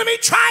the enemy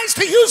tries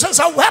to use as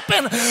a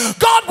weapon.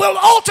 God will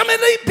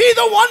ultimately be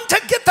the one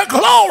to get the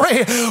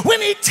glory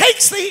when He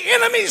takes the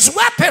enemy's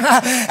weapon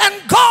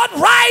and God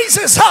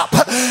rises up.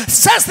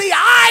 Says the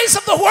eyes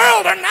of the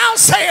world are now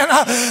saying,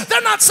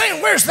 they're not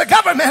saying where's the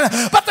government,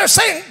 but they're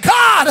saying,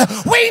 God,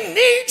 we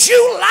need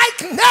you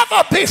like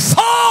never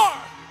before.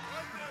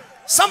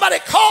 Somebody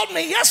called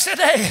me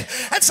yesterday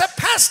and said,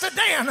 Pastor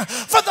Dan,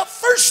 for the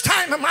first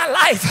time in my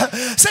life,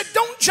 said,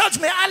 don't judge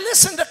me. I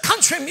listen to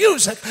country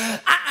music.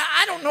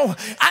 I don't know.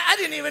 I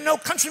didn't even know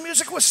country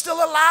music was still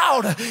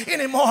allowed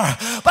anymore.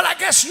 But I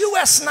guess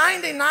US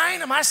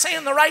 99, am I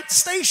saying the right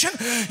station?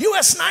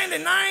 US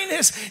 99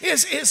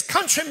 is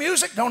country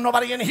music. Don't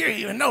nobody in here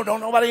even know. Don't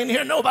nobody in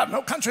here know about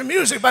no country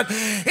music. But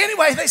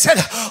anyway, they said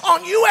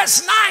on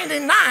US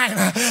 99,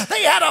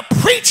 they had a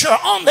preacher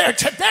on there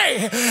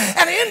today.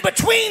 And in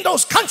between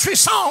those country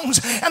songs,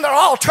 and they're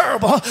all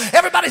terrible.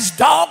 Everybody's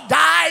dog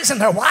dies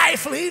and their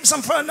wife leaves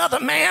them for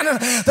another man and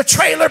the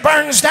trailer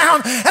burns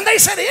down. And they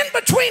said in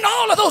between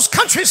all of those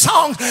country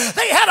songs,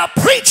 they had a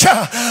preacher,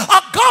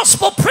 a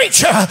gospel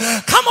preacher,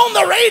 come on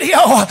the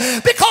radio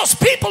because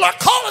people are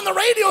calling the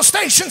radio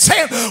station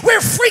saying,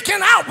 we're freaking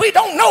out. We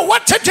don't know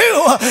what to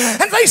do.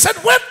 And they said,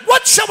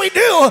 what shall we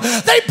do?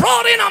 They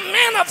brought in a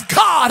man of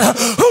God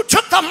who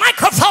took the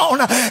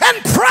microphone and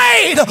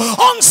prayed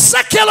on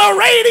secular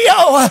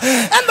radio.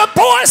 And the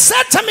boy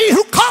said to me,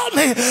 who called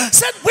me,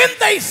 said when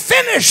they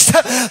finished,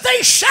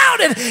 they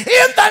shouted,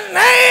 in the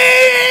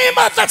name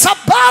that's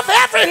above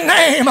every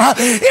name,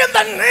 in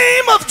the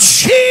name of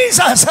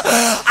Jesus,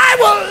 I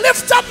will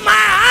lift up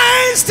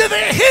my eyes to the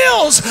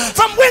hills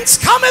from whence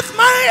cometh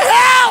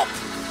my help.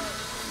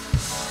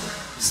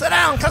 Sit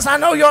down, because I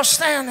know you're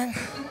standing.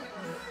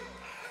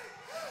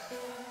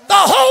 The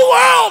whole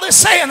world is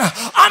saying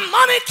our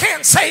money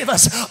can't save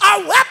us.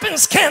 Our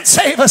weapons can't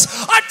save us.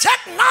 Our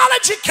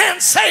technology can't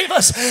save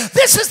us.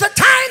 This is the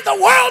time the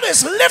world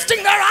is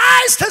lifting their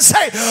eyes to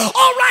say,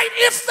 all right,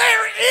 if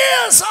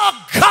there is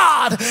a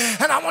God,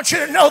 and I want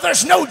you to know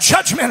there's no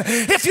judgment.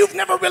 If you've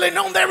never really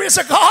known there is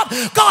a God,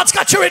 God's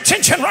got your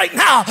attention right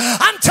now.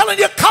 I'm telling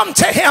you, come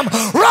to Him.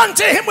 Run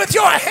to Him with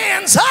your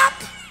hands up.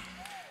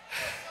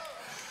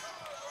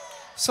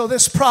 So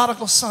this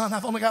prodigal son,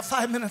 I've only got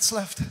 5 minutes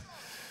left.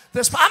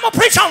 I'm going to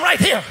preach on right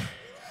here.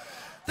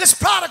 This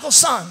prodigal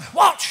son,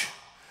 watch,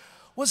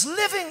 was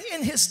living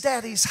in his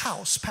daddy's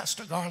house,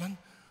 Pastor Garland.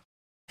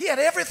 He had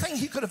everything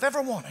he could have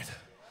ever wanted.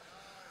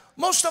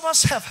 Most of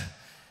us have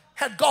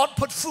had God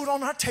put food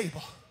on our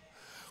table,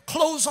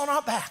 clothes on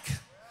our back.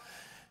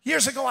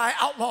 Years ago, I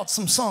outlawed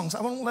some songs.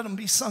 I won't let them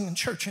be sung in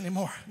church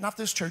anymore. Not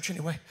this church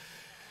anyway.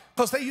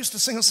 Because they used to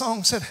sing a song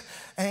that said,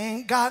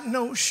 ain't got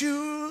no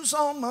shoes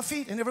on my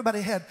feet. And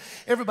everybody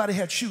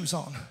had shoes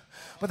on.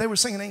 But they were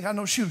singing, ain't got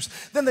no shoes.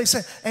 Then they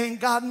said, ain't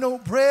got no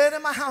bread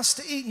in my house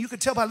to eat. And you could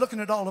tell by looking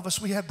at all of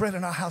us, we had bread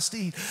in our house to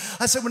eat.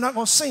 I said, we're not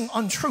going to sing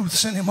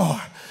untruths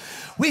anymore.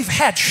 We've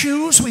had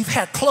shoes, we've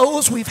had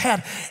clothes, we've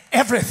had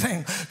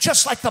everything.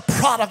 Just like the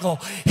prodigal.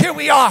 Here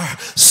we are,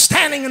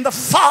 standing in the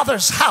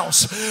Father's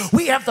house.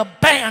 We have the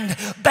band.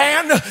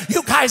 Band,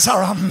 you guys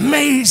are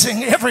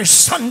amazing every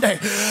Sunday.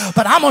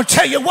 But I'm going to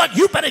tell you what,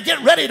 you better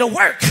get ready to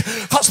work.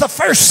 Because the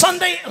first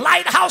Sunday,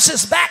 Lighthouse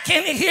is back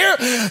in here.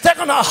 They're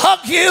going to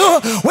hug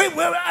you.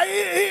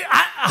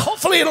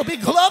 Hopefully it'll be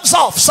gloves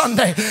off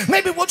Sunday.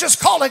 Maybe we'll just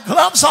call it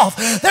gloves off.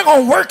 They're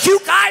going to work you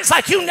guys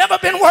like you've never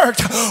been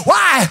worked.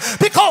 Why?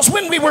 Because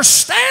when we were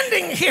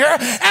standing here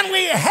and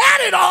we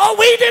had it all,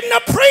 we didn't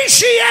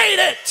appreciate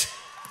it.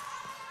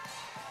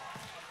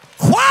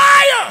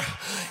 Choir.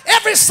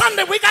 Every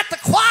Sunday we got the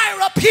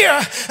choir up here,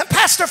 and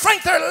Pastor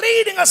Frank, they're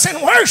leading us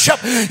in worship.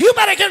 You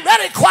better get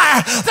ready,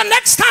 choir. The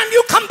next time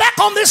you come back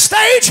on this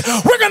stage,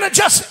 we're going to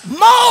just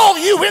maul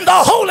you in the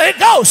Holy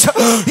Ghost.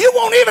 You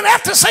won't even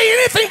have to say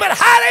anything but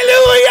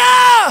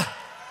hallelujah.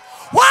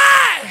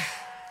 Why?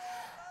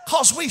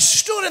 Because we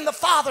stood in the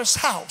Father's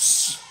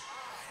house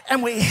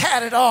and we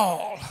had it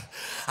all.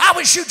 I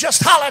wish you'd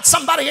just holler at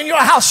somebody in your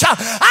house. Shout,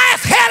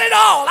 I've had it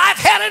all. I've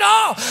had it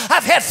all.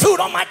 I've had food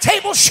on my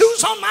table,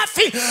 shoes on my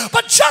feet.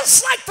 But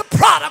just like the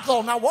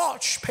prodigal, now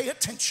watch, pay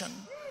attention.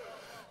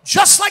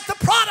 Just like the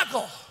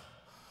prodigal,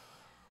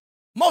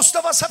 most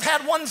of us have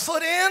had one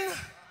foot in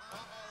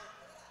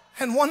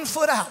and one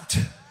foot out.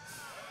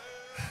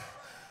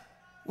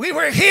 We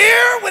were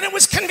here when it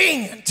was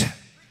convenient,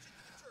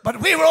 but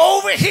we were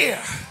over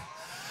here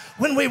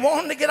when we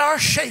wanted to get our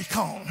shake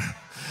on.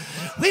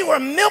 We were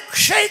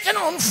milkshaking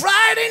on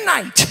Friday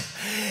night,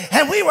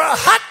 and we were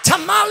hot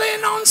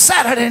tamale on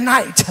Saturday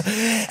night.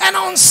 And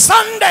on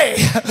Sunday,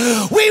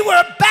 we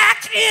were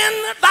back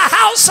in the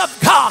house of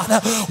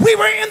God. We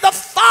were in the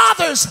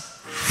Father's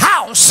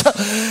house.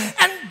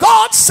 And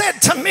God said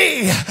to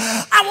me,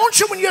 I want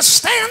you, when you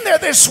stand there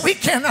this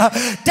weekend,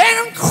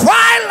 Dan,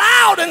 cry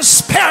loud and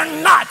spare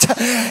not,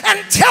 and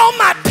tell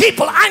my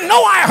people, I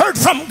know I heard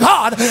from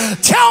God,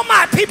 tell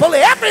my people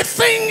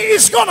everything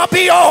is going to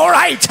be all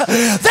right.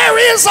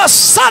 There is a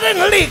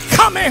suddenly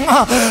coming,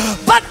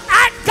 but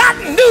I got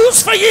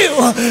news for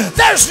you.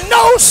 There's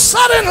no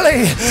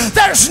suddenly.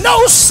 There's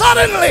no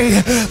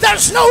suddenly.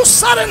 There's no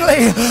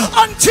suddenly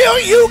until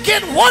you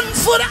get one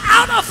foot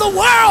out of the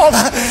world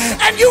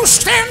and you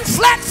stand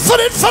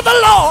flat-footed for the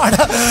Lord.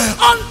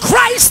 On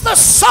Christ the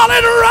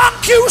solid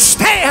rock you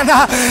stand,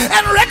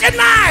 and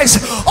recognize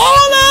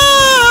all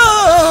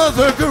of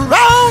the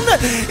ground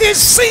is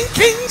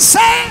sinking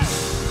sand.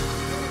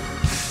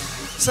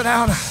 Sit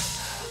down.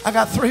 I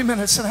got 3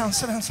 minutes. Sit down,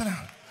 sit down, sit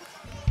down.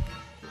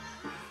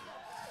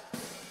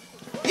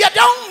 You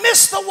don't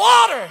miss the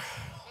water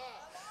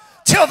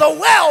till the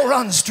well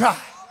runs dry.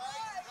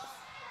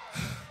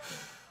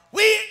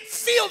 We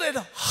fielded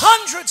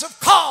hundreds of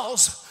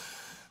calls.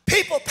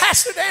 People,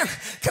 Pastor Dan,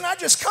 can I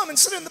just come and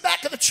sit in the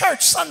back of the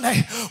church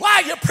Sunday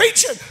while you're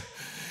preaching?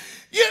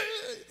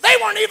 They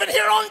weren't even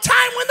here on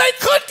time when they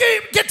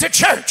could get to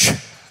church.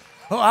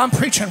 Oh, I'm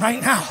preaching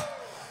right now.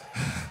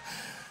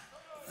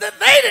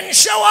 They didn't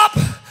show up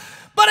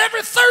but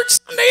every third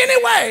Sunday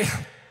anyway.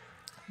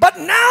 But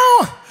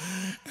now,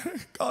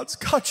 God's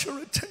got your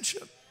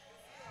attention.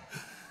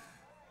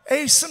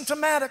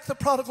 Asymptomatic, the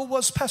prodigal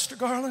was, Pastor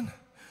Garland.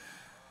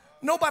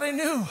 Nobody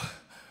knew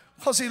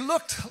because he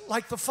looked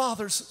like the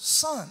Father's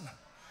son.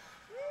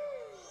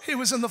 He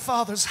was in the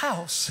Father's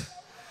house.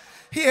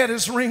 He had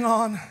his ring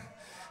on.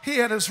 He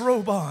had his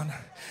robe on.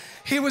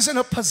 He was in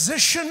a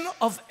position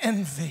of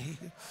envy.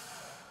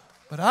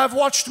 But I've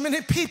watched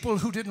many people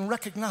who didn't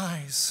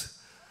recognize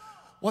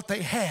what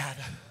they had.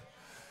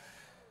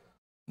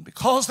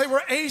 Because they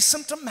were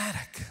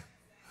asymptomatic,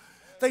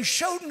 they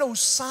showed no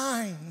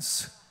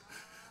signs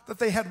that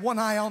they had one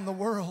eye on the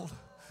world.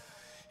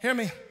 Hear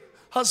me,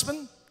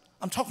 husband,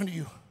 I'm talking to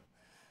you.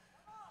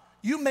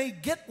 You may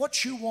get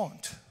what you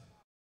want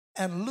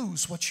and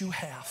lose what you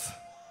have.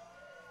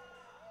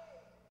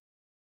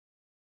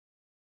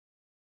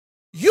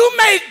 You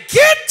may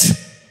get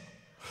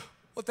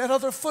what that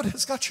other foot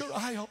has got your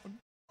eye on.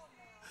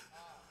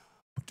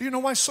 But do you know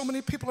why so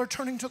many people are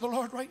turning to the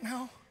Lord right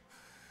now?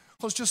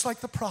 Because just like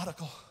the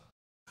prodigal,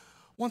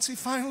 once he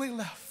finally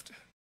left,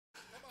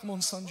 come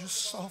on, son, just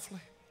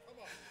softly.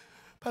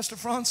 Pastor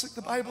Francis,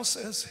 the Bible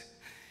says,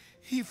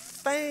 he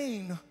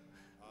fain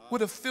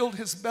would have filled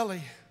his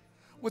belly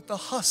with the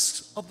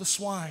husks of the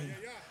swine.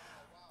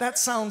 That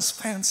sounds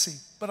fancy,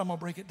 but I'm going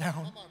to break it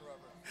down.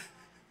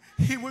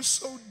 He was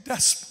so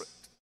desperate.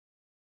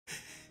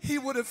 He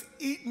would have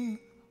eaten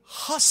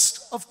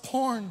husks of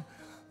corn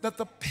that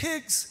the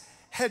pigs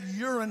had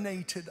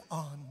urinated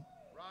on.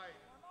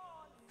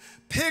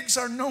 Pigs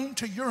are known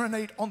to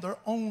urinate on their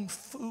own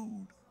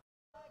food.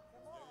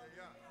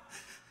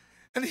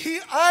 And he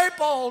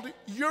eyeballed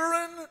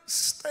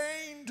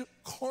urine-stained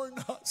corn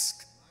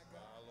husk.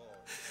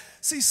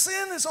 See,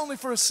 sin is only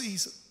for a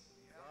season.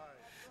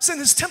 Sin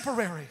is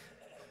temporary.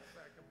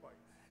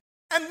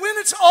 And when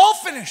it's all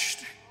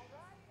finished,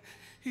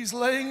 he's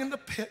laying in the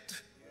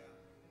pit.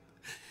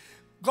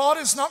 God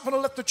is not going to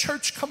let the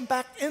church come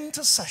back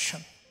into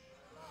session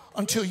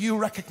until you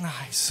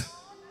recognize.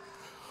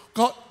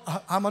 God,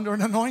 I'm under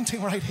an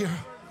anointing right here.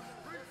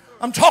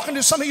 I'm talking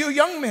to some of you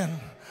young men.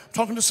 I'm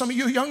talking to some of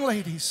you young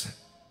ladies.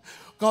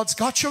 God's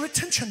got your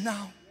attention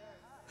now.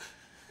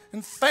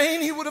 And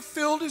fain he would have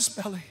filled his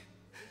belly.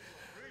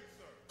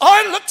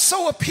 Oh, it looked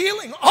so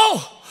appealing.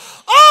 Oh,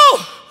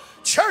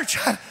 church,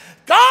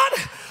 God,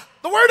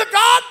 the word of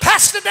God,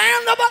 Pastor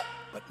Dan.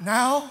 But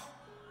now,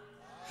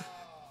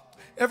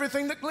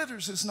 everything that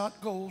glitters is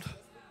not gold.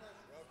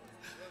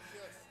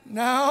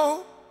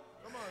 Now,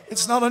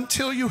 it's not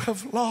until you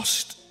have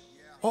lost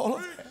all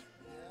of that.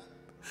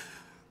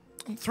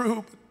 I'm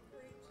through.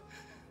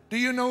 Do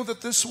you know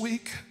that this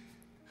week,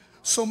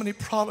 so many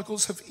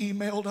prodigals have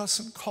emailed us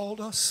and called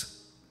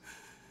us?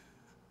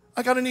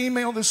 I got an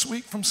email this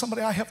week from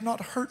somebody I have not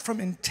heard from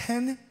in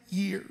 10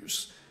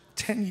 years.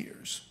 10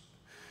 years.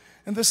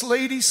 And this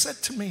lady said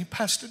to me,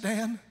 Pastor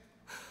Dan,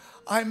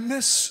 I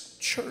miss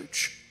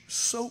church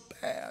so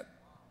bad.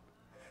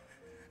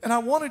 And I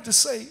wanted to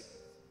say,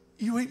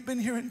 you ain't been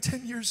here in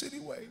 10 years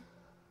anyway.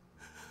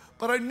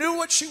 But I knew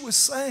what she was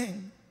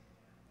saying.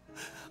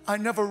 I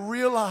never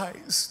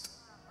realized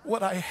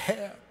what I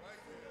had.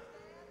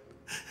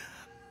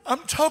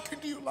 I'm talking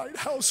to you,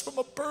 Lighthouse, from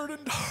a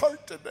burdened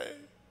heart today.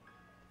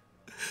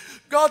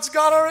 God's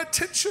got our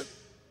attention.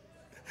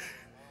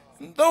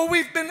 And though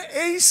we've been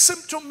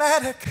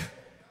asymptomatic,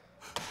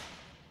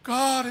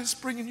 God is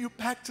bringing you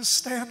back to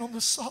stand on the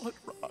solid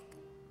rock.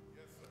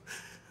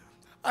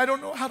 I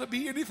don't know how to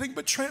be anything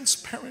but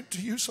transparent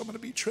to you, so I'm going to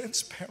be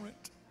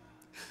transparent.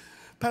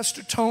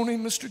 Pastor Tony,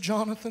 Mr.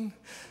 Jonathan,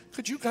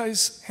 could you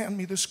guys hand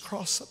me this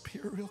cross up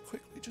here real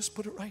quickly? Just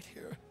put it right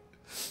here.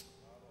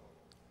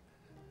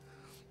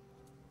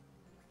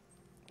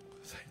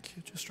 Thank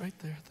you, just right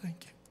there,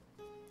 thank you.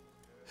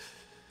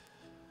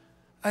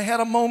 I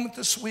had a moment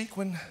this week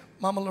when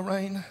Mama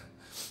Lorraine,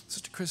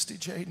 Sister Christy,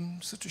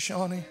 Jaden, Sister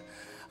Shawnee,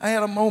 I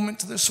had a moment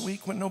this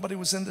week when nobody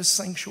was in this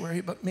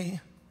sanctuary but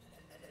me.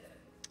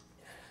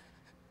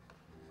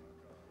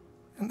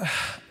 And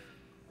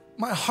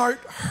my heart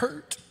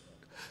hurt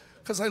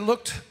because I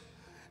looked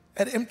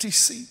at empty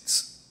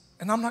seats,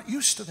 and I'm not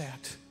used to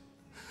that.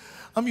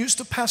 I'm used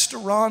to Pastor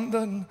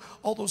Rhonda and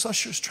all those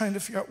ushers trying to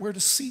figure out where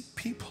to seat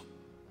people.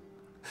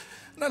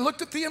 And I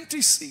looked at the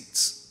empty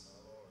seats.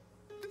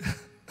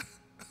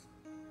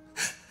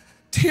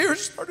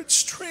 Tears started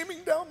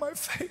streaming down my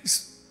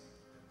face.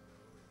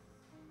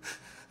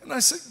 And I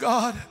said,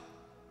 God,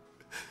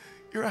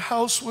 your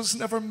house was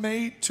never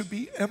made to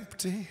be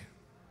empty.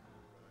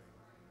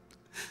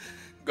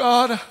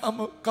 God, I'm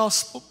a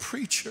gospel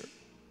preacher.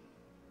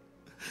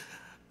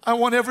 I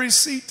want every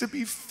seat to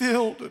be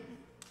filled. And,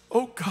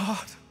 oh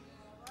God,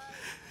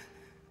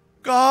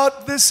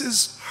 God, this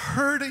is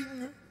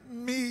hurting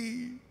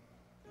me.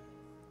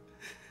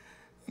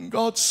 And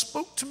God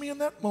spoke to me in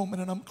that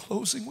moment, and I'm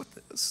closing with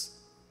this.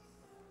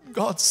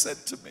 God said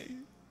to me,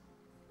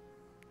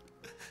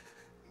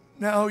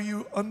 now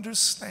you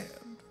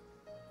understand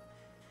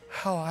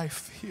how I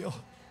feel.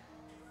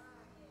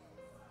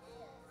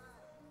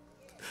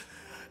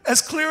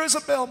 As clear as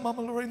a bell,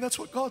 Mama Lorraine, that's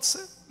what God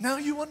said. Now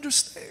you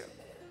understand.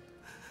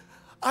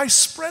 I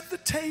spread the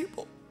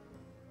table.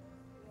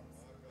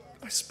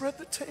 I spread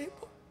the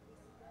table.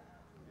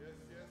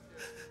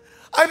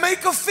 I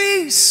make a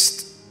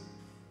feast.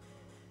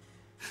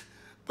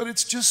 But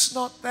it's just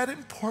not that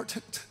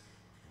important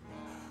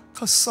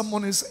because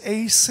someone is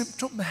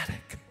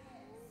asymptomatic.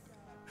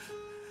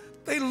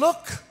 They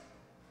look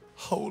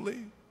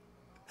holy.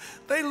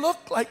 They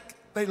look like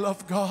they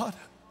love God.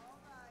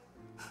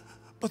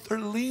 But they're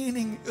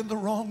leaning in the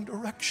wrong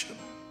direction.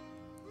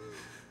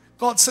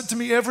 God said to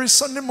me every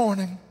Sunday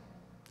morning,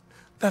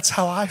 that's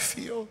how I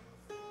feel.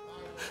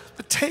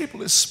 The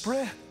table is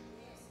spread.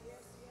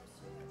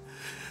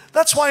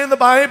 That's why in the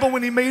Bible,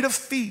 when he made a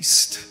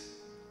feast,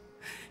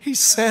 he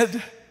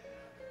said,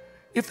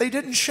 if they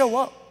didn't show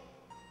up,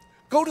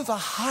 go to the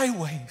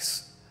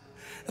highways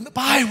and the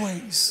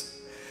byways.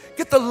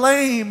 Get the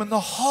lame and the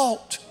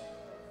halt.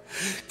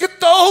 Get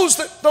those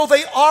that, though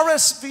they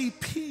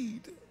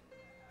RSVP'd,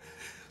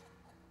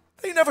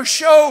 they never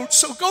showed.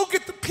 So go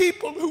get the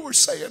people who were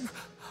saying,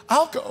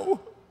 I'll go.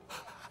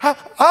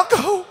 I'll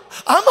go.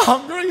 I'm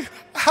hungry.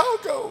 I'll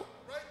go.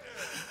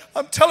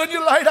 I'm telling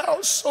you,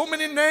 Lighthouse, so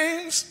many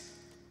names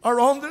are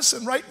on this.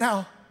 And right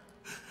now,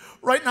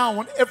 I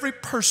want every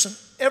person,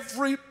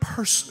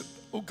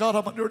 oh God,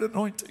 I'm under an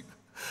anointing.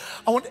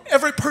 I want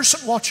every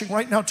person watching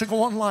right now to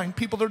go online.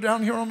 People that are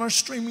down here on our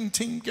streaming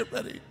team, get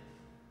ready.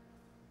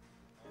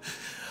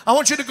 I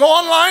want you to go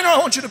online, or I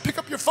want you to pick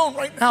up your phone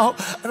right now,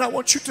 and I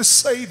want you to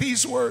say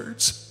these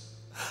words.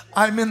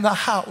 I'm in the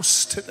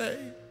house today.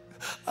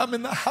 I'm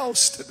in the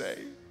house today.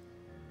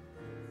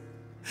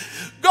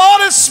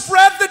 God has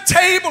spread the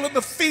table and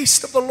the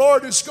feast of the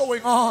Lord is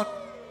going on.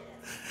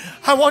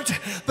 I want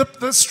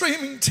the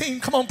streaming team,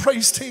 come on,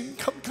 praise team,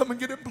 come and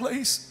get in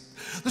place.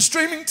 The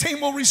streaming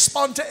team will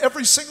respond to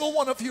every single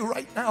one of you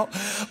right now.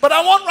 But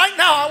I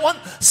want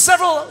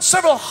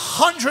several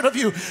hundred of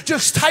you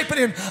just type it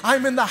in.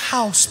 I'm in the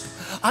house.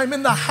 I'm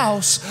in the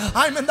house.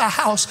 I'm in the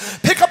house.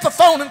 Pick up the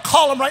phone and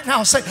call them right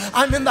now. Say,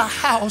 I'm in the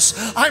house.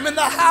 I'm in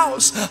the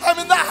house. I'm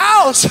in the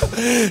house.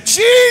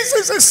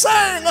 Jesus is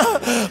saying,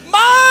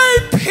 my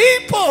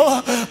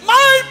people,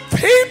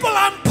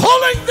 I'm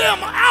pulling them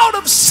out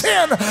of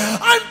sin.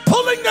 I'm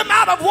pulling them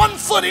out of one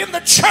foot in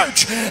the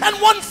church and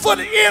one foot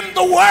in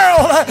the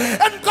world.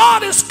 And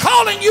God is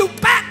calling you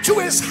back to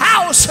his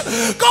house.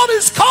 God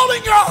is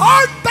calling your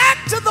heart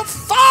back to the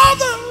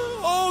Father.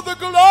 Oh, the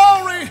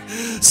glory.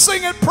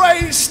 Sing it,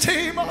 praise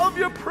team, of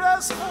your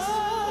presence.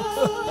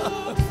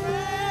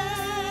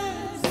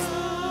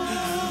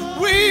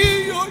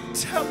 We, your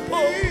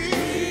temple.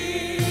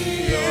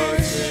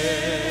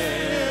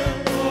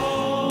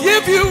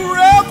 Give you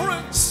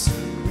reverence.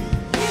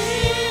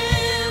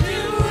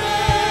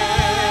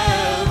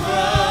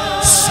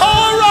 So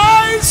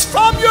rise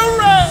from your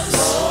rest.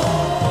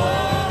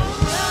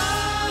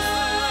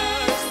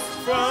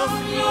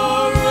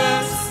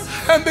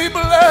 And be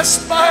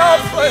blessed by our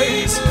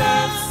praise. Glory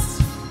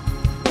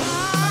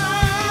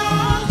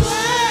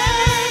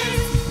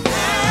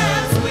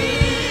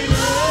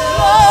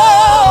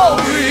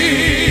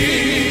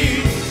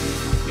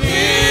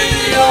in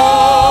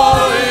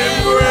your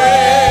embrace.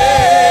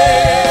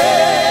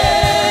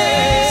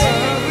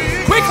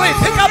 Quickly,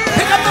 pick up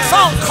the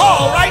phone.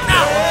 Call right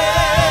now.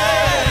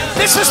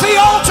 This is the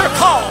altar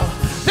call.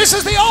 This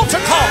is the altar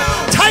call.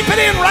 Type it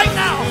in right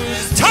now.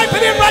 Type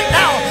it in right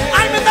now.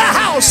 I'm in the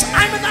house.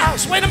 I'm in the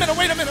house. Wait a minute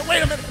right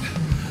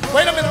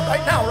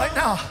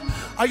now.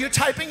 Are you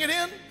typing it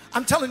in?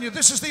 I'm telling you,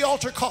 this is the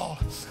altar call.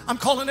 I'm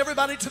calling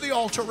everybody to the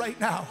altar right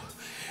now.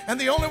 And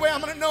the only way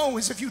I'm going to know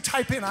is if you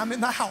type in, I'm in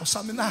the house,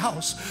 I'm in the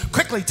house.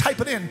 Quickly type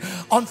it in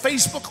on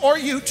Facebook or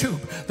YouTube.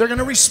 They're going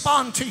to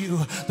respond to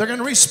you. They're going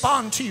to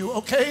respond to you,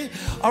 okay?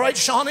 All right,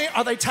 Shawnee,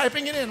 are they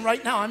typing it in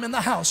right now? I'm in the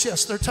house.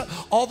 Yes,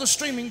 all the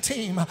streaming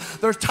team,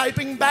 they're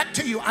typing back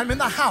to you. I'm in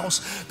the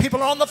house.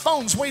 People are on the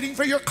phones waiting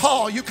for your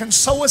call. You can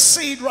sow a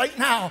seed right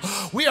now.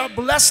 We are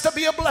blessed to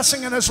be a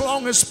blessing, and as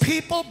long as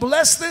people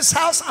bless this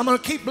house, I'm going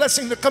to keep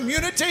blessing the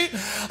community.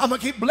 I'm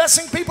going to keep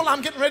blessing people. I'm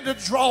getting ready to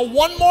draw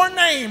one more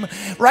name.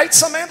 Right,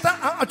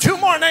 Samantha? 2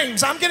 more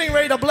names. I'm getting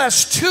ready to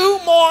bless 2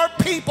 more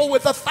people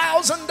with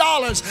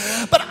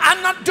 $1,000. But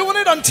I'm not doing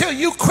it until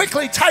you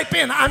quickly type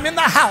in, I'm in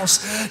the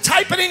house.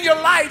 Type it in your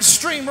live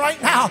stream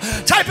right now.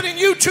 Type it in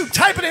YouTube.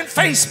 Type it in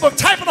Facebook.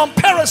 Type it on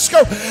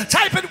Periscope.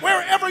 Type it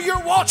wherever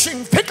you're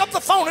watching. Pick up the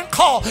phone and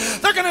call.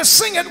 They're going to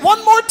sing it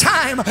one more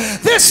time.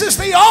 This is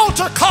the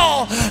altar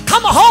call.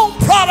 Come home,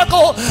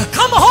 prodigal.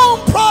 Come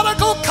home,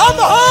 prodigal. Come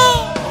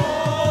home.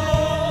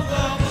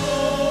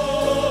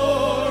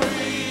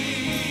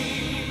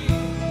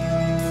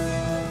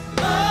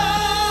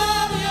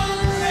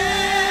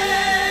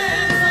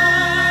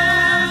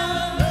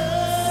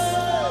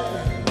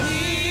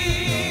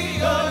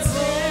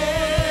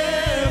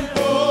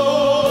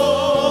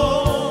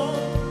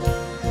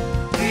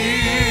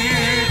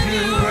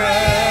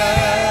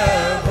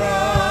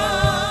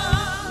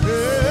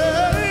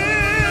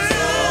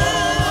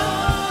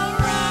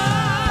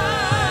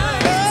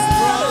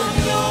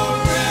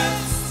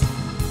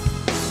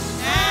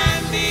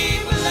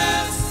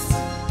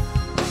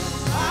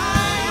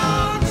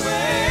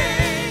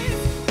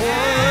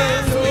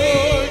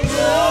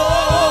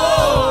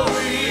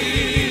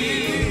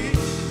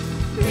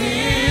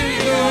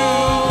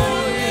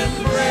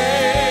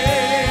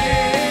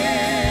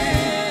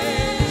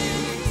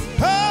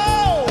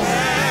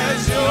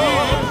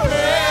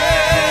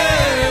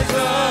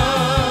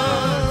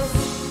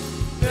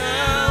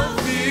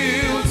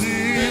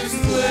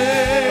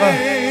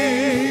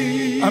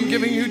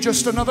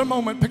 Just another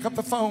moment, pick up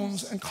the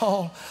phones and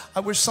call. I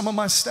wish some of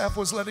my staff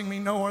was letting me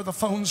know, are the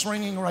phones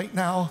ringing right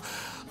now?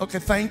 Okay,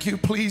 thank you.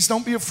 Please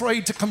don't be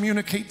afraid to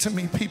communicate to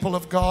me, people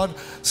of God.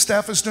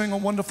 Staff is doing a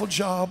wonderful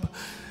job.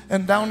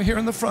 And down here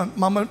in the front,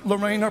 Mama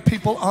Lorraine, are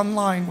people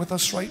online with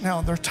us right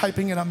now. They're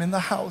typing it, I'm in the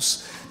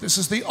house. This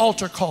is the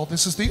altar call.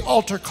 This is the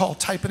altar call.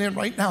 Type it in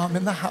right now, I'm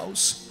in the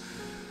house.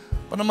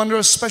 But I'm under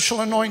a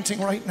special anointing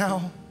right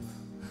now.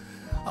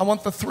 I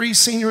want the 3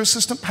 senior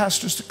assistant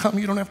pastors to come.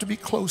 You don't have to be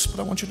close, but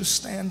I want you to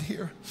stand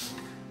here.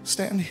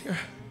 Stand here.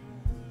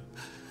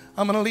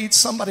 I'm going to lead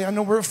somebody. I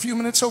know we're a few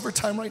minutes over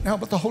time right now,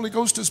 but the Holy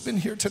Ghost has been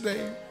here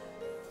today.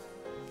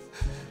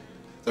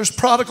 There's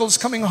prodigals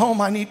coming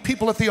home. I need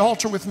people at the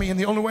altar with me, and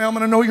the only way I'm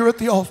going to know you're at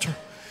the altar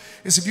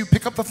is if you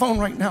pick up the phone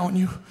right now and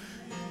you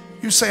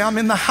say, I'm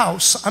in the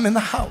house. I'm in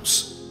the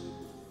house.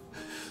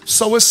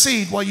 Sow a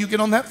seed while you get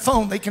on that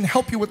phone. They can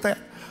help you with that.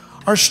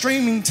 Our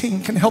streaming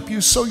team can help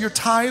you sow your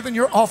tithe and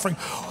your offering.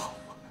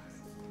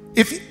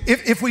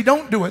 If we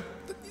don't do it,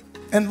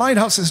 and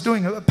Lighthouse is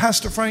doing it,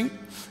 Pastor Frank,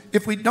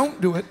 if we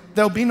don't do it,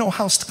 there'll be no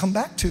house to come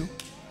back to.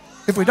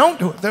 If we don't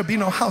do it, there'll be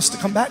no house to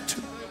come back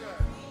to.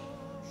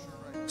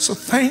 So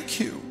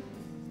thank you.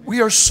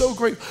 We are so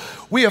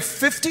grateful. We have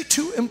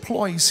 52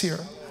 employees here.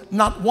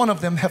 Not one of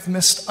them have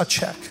missed a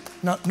check.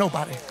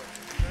 Nobody.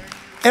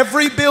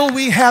 Every bill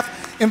we have,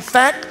 in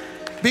fact,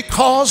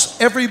 because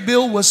every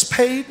bill was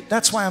paid,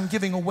 that's why I'm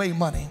giving away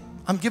money.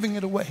 I'm giving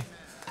it away.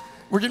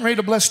 We're getting ready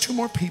to bless 2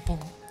 more people.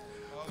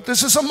 But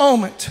this is a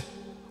moment.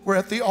 We're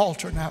at the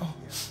altar now.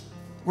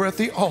 We're at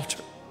the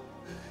altar.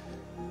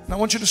 And I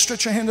want you to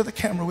stretch your hand to the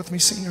camera with me,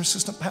 senior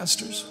assistant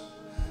pastors.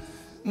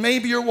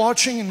 Maybe you're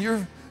watching and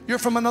you're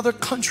from another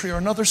country or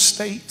another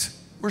state.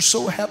 We're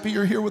so happy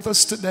you're here with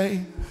us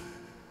today.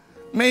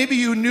 Maybe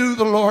you knew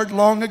the Lord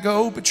long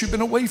ago, but you've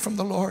been away from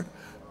the Lord.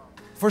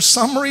 For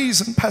some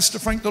reason, Pastor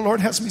Frank, the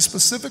Lord has me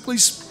specifically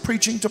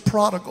preaching to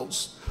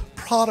prodigals.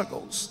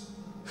 Prodigals.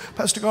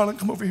 Pastor Garland,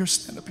 come over here,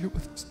 stand up here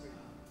with us.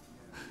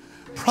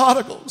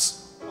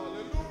 Prodigals.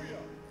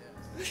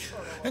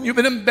 And you've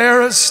been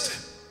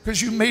embarrassed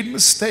because you made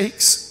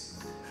mistakes.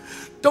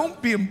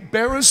 Don't be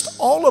embarrassed.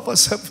 All of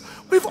us have.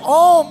 We've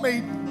all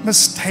made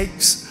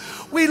mistakes.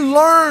 We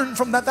learn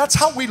from that. That's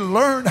how we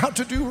learn how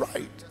to do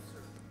right.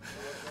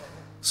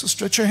 So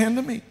stretch your hand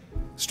to me.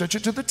 Stretch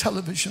it to the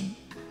television.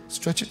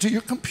 Stretch it to your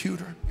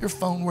computer, your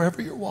phone,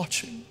 wherever you're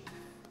watching.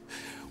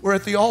 We're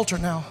at the altar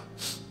now.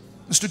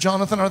 Mr.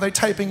 Jonathan, are they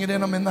typing it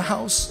in? I'm in the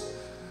house.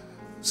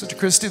 Sister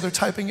Christy, they're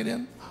typing it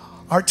in.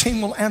 Our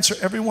team will answer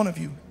every one of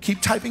you.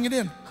 Keep typing it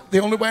in. The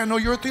only way I know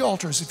you're at the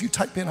altar is if you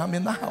type in, I'm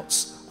in the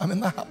house. I'm in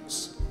the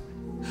house.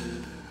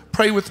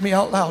 Pray with me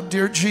out loud.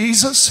 Dear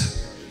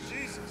Jesus,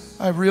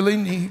 I really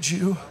need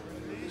you.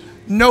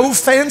 No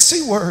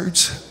fancy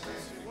words,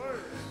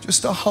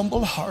 just a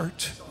humble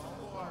heart.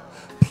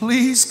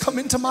 Please come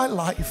into my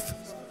life.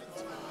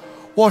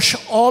 Wash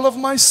all of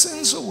my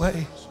sins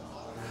away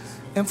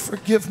and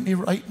forgive me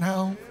right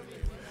now.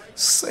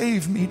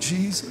 Save me,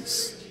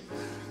 Jesus.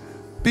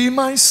 Be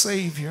my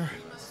Savior.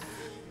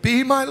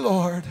 Be my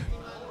Lord.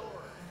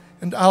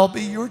 And I'll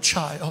be your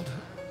child.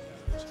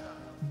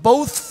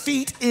 Both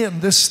feet in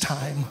this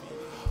time.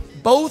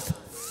 Both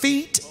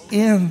feet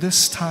in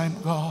this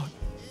time, God.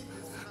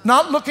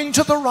 Not looking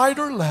to the right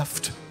or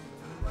left.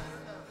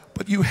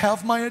 But you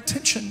have my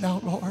attention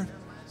now, Lord.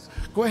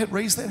 Go ahead,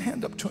 raise that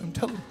hand up to him.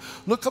 Tell him,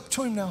 look up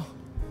to him now.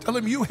 Tell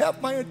him, you have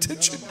my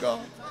attention,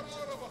 God.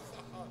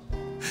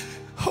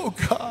 Oh,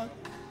 God.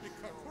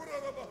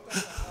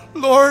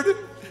 Lord,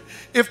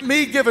 if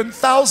me giving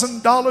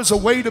 $1,000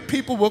 away to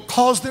people will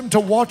cause them to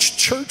watch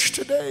church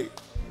today,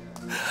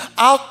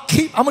 I'm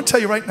going to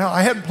tell you right now,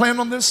 I hadn't planned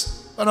on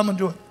this, but I'm going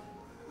to do it.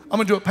 I'm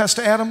going to do it.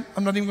 Pastor Adam,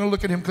 I'm not even going to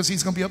look at him because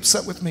he's going to be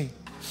upset with me.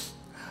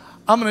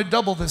 I'm going to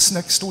double this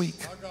next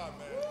week.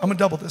 I'm going to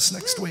double this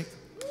next week.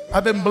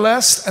 I've been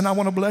blessed and I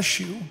want to bless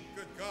you.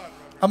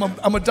 I'm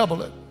going to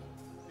double it.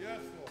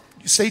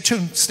 You stay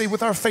tuned. Stay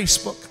with our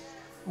Facebook.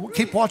 We'll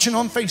keep watching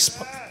on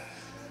Facebook.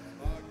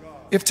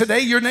 If today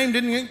your name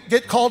didn't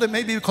get called, it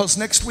may be because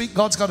next week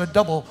God's got a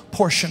double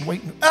portion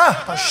waiting.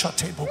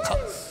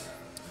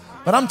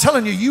 But I'm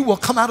telling you, you will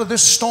come out of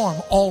this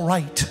storm all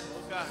right.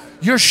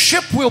 Your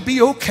ship will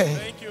be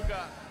okay.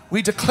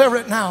 We declare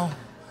it now.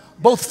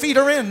 Both feet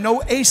are in. No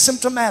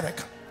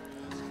asymptomatic.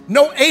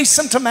 No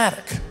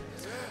asymptomatic.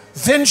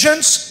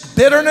 Vengeance,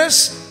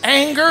 bitterness,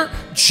 anger,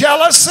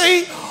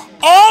 jealousy,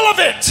 all of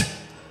it.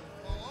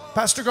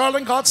 Pastor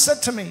Garland, God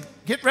said to me,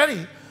 get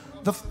ready.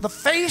 The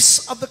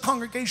face of the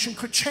congregation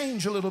could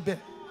change a little bit.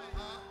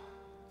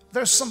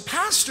 There's some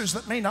pastors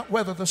that may not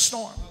weather the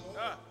storm.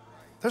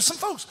 There's some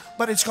folks,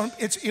 but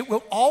it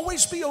will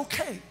always be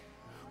okay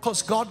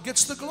because God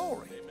gets the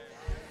glory.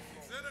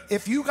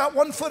 If you got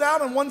one foot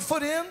out and one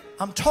foot in,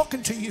 I'm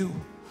talking to you.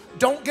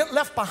 Don't get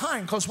left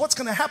behind, because what's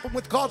going to happen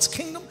with God's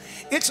kingdom,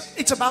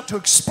 it's about to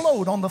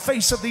explode on the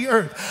face of the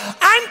earth.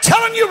 I'm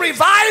telling you,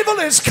 revival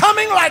is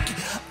coming like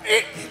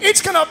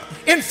it's going to,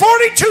 in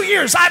 42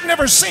 years, I've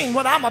never seen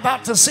what I'm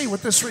about to see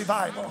with this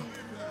revival.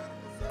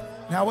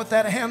 Now with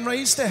that hand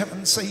raised to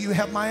heaven, say, you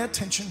have my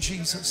attention,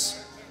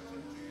 Jesus.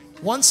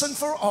 Once and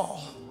for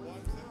all,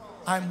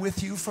 I'm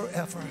with you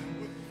forever,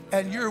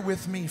 and you're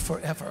with me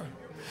forever.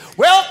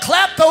 Well,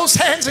 clap those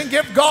hands and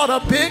give God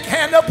a big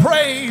hand of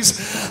praise.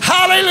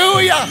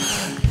 Hallelujah.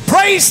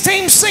 Praise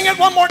team, sing it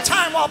one more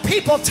time while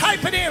people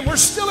type it in. We're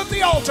still at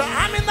the altar.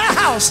 I'm in the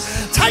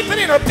house. Type it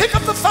in or pick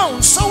up the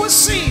phone. Sow a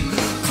seed.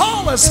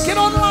 Call us. Get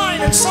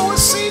online and sow a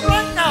seed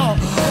right now.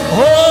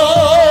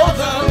 Oh,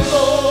 the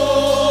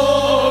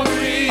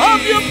glory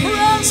of your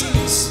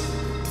presence.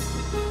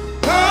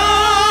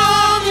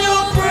 Of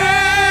your presence.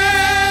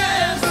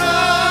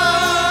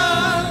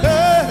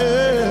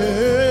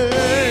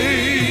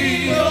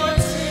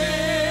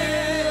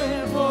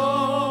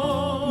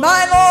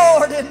 My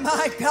Lord and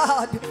my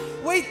God,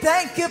 we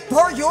thank you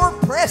for your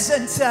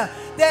presence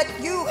that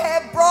you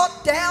have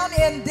brought down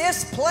in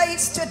this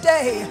place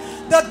today.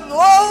 The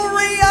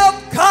glory of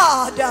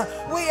God.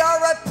 We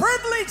are a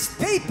privileged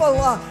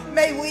people.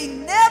 May we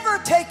never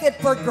take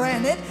it for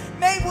granted.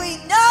 May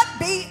we not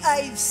be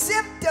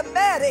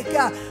asymptomatic.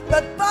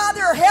 But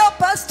Father,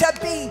 help us to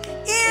be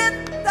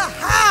in the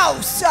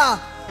house.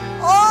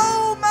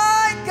 Oh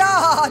my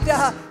God,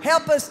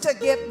 help us to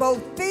get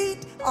both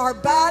feet our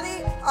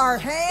body, our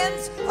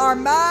hands, our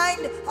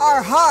mind,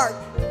 our heart.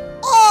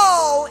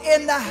 All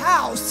in the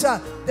house.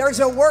 There's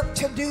a work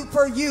to do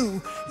for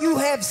you. You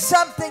have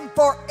something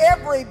for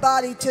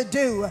everybody to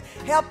do.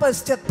 Help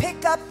us to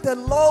pick up the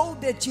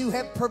load that you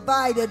have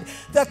provided,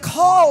 the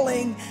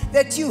calling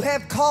that you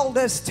have called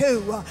us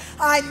to.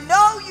 I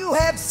know you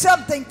have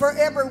something for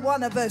every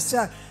one of us.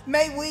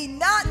 May we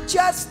not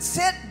just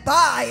sit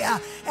by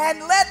and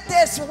let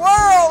this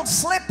world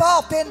slip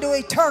off into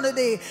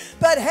eternity,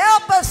 but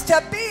help us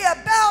to be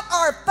about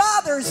our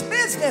Father's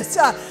business.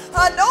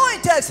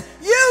 Anoint us,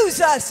 use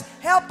us,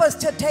 help us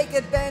to take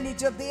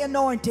advantage of the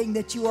anointing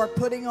that you are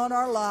putting on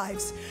our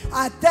lives.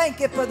 I thank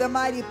you for the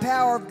mighty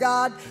power of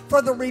God,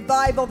 for the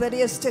revival that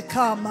is to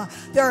come.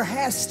 There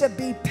has to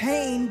be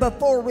pain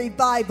before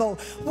revival.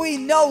 We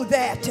know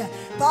that.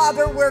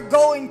 Father, we're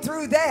going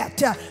through that.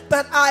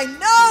 But I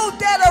know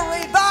that a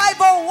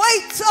revival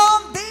waits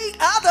on the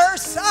other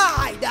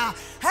side.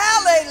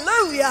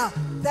 Hallelujah.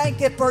 Thank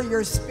you for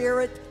your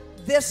Spirit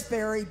this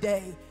very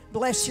day.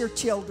 Bless your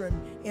children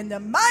in the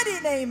mighty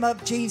name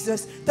of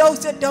Jesus. Those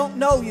that don't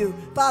know you,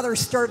 Father,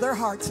 stir their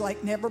hearts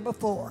like never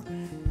before.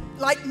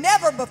 Like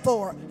never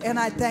before. And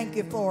I thank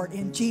you for it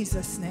in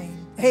Jesus'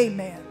 name.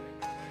 Amen.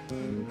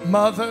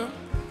 Mother,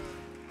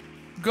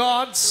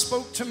 God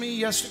spoke to me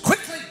yesterday.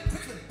 Quickly,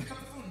 pick up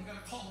the phone. You got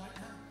a call right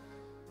now.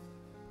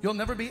 You'll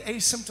never be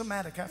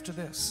asymptomatic after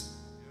this.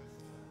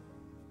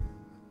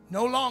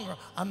 No longer.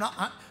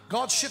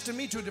 God shifted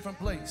me to a different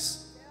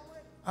place.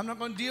 I'm not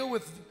going to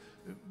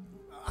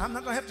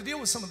have to deal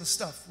with some of the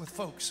stuff with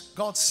folks.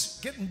 God's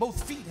getting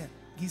both feet in.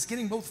 He's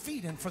getting both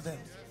feet in for them.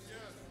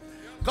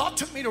 God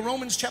took me to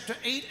Romans chapter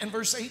 8 and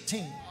verse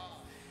 18.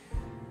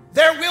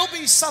 There will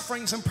be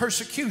sufferings and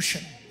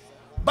persecution.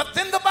 But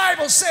then the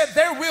Bible said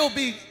there will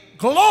be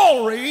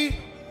glory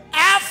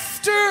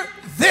after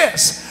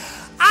this.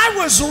 I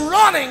was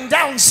running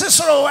down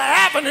Cicero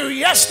Avenue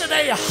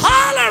yesterday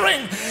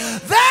hollering,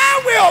 there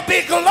will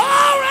be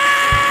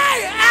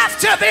glory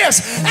after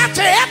this.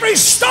 After every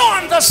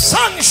storm, the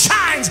sun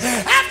shines.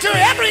 After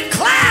every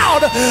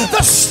cloud,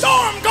 the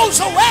storm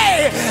goes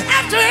away.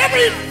 After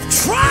every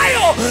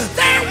trial,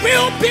 there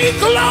will be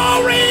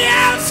glory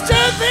after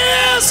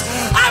this.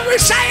 I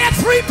wish I had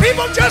 3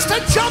 people just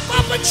to jump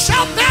up and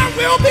shout, there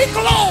will be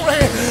glory.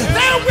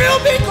 There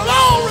will be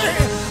glory.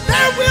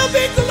 There will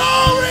be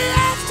glory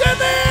after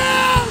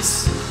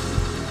this.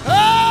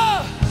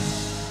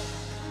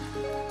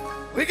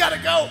 We got to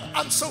go.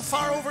 I'm so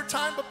far over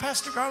time, but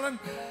Pastor Garland,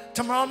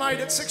 tomorrow night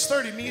at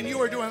 6:30, me and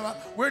you are doing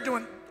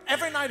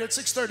every night at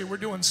 6:30, we're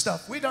doing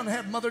stuff. We done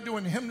had Mother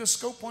doing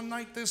hymnoscope one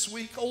night this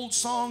week, old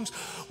songs.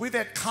 We've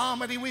had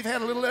comedy. We've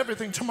had a little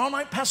everything. Tomorrow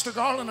night, Pastor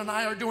Garland and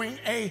I are doing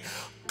a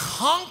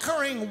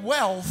conquering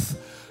wealth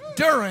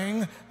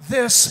during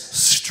this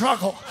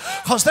struggle,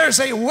 because there's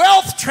a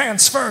wealth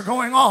transfer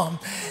going on.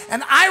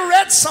 And I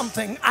read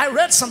something, I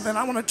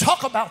want to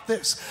talk about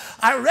this.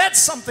 I read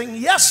something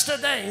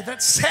yesterday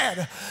that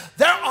said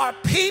there are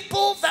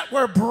people that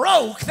were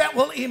broke that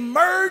will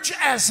emerge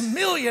as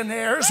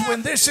millionaires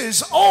when this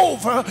is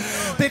over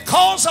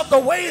because of the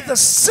way the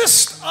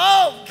system,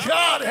 oh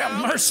God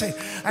have mercy.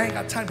 I ain't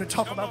got time to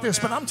talk about this,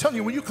 but I'm telling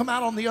you, when you come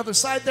out on the other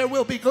side, there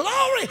will be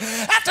glory.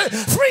 After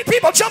 3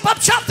 people jump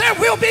up, shout, there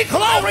will be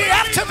glory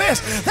after this.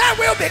 There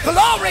will be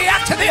glory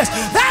after this.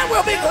 There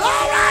will be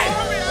glory.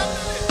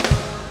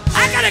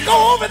 I got to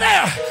go over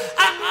there.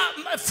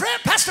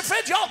 Pastor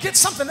Fred, y'all get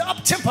something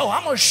up tempo.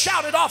 I'm going to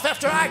shout it off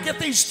after I get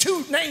these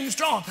 2 names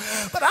drawn.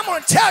 But I'm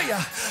going to tell you,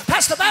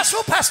 Pastor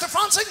Bassel, Pastor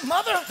Franzig,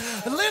 Mother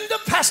Linda,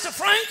 Pastor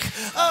Frank,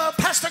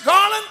 Pastor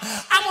Garland,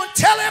 I'm going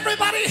to tell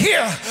everybody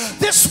here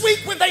this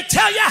week when they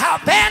tell you how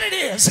bad it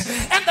is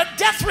and the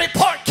death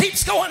report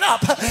keeps going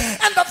up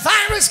and the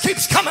virus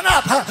keeps coming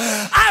up,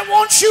 I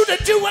want you to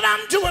do what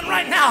I'm doing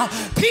right now.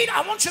 Pete,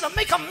 I want you to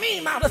make a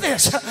meme out of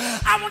this.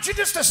 I want you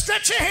just to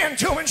stretch your hand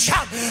to him and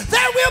shout,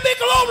 there will be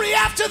glory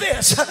after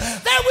this.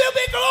 There will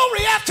be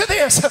glory after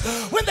this.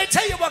 When they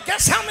tell you, well,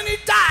 guess how many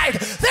died?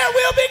 There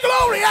will be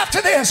glory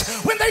after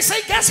this. When they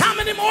say, guess how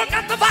many more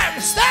got the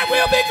virus? There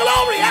will be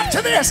glory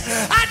after this.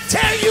 I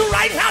tell you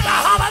right now to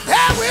holler,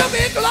 there will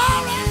be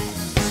glory.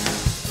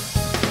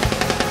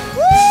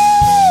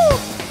 Woo!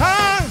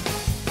 I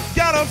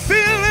got a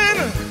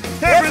feeling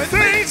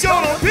everything's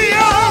gonna be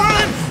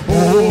alright.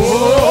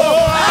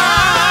 Oh,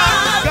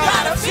 I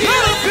got a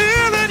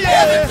feeling,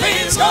 yeah,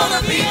 everything's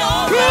gonna be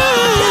alright.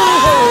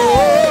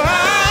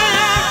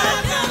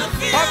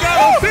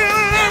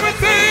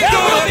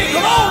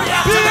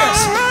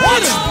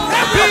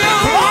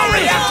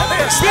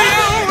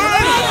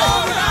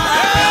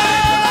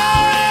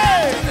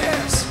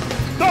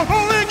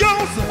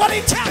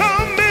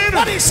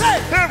 What he say?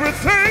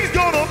 Everything's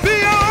gonna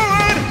be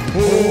alright.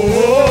 Oh,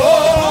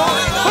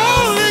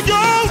 Holy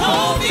Ghost,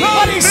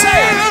 what he say?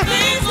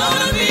 Everything's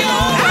gonna be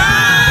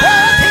alright.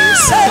 What he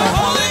say?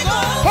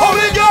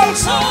 Holy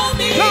Ghost,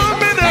 come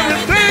in.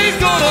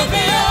 Everything's gonna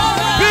be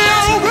alright. Be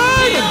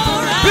alright.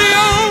 Be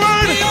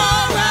alright.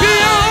 Be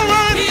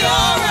alright. Be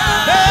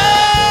alright.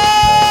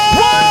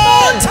 One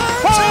more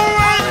time.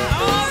 Alright.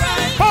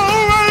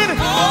 Alright.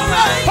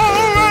 Alright.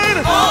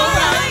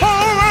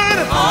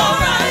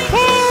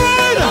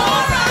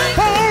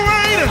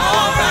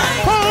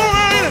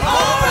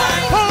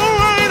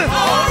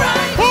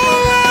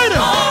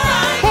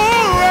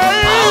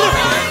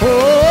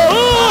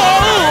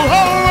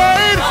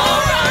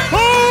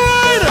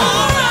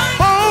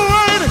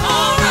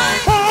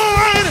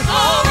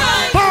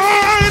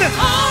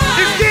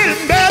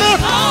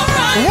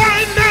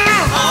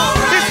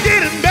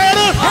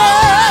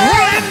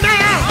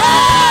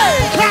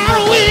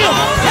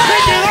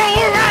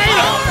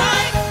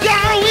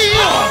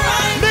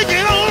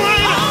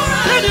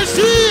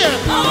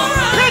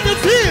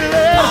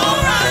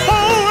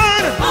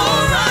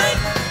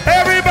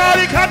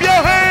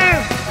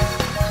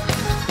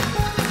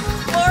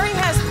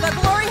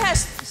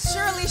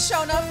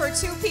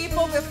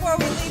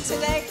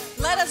 today.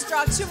 Let us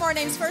draw 2 more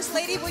names. First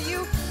Lady, will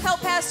you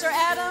help Pastor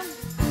Adam?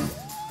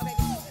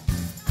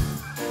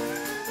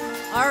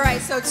 All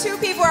right, so 2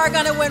 people are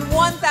going to win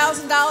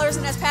 $1,000.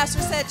 And as Pastor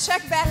said,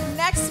 check back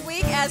next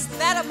week as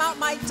that amount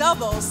might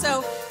double.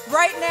 So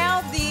right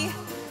now,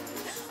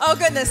 oh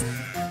goodness.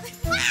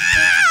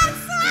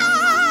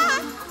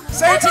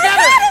 Say it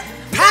together.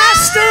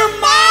 Pastor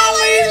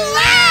Molly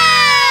Land.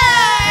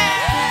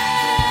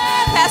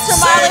 Pastor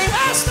Molly,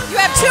 you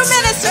have 2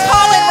 minutes to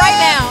call in right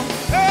now.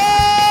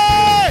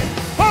 Hey!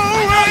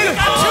 You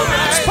got 2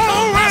 minutes.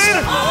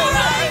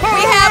 We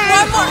have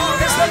one more.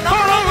 Is the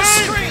number on the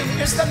screen?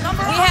 Is the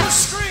number on the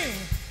screen?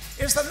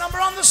 Is the number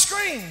on the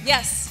screen?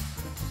 Yes.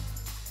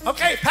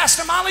 Okay,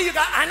 Pastor Molly,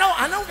 I know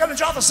I'm going to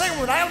draw the same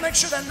word. I got to make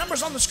sure that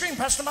number's on the screen.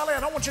 Pastor Molly,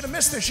 I don't want you to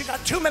miss this. You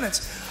got 2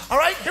 minutes. All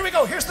right, here we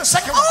go. Here's the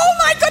second one. Oh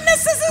my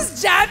goodness, this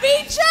is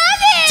Debbie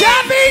Jennings.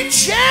 Debbie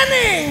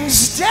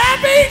Jennings.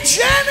 Debbie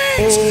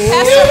Jennings.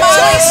 Pastor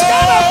Molly.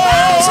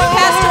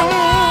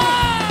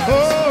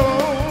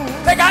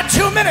 They got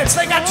 2 minutes.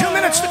 They got 2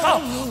 minutes to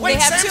call. Wait, they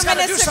have Sam's 2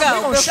 minutes to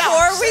go.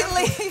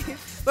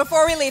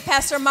 Before we leave,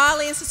 Pastor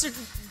Molly and Sister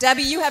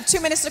Debbie, you have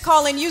 2 minutes to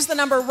call in. Use the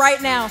number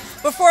right now.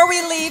 Before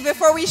we leave,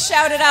 before we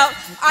shout it out,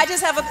 I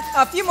just have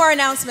a few more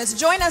announcements.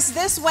 Join us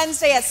this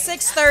Wednesday at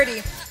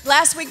 6:30.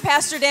 Last week,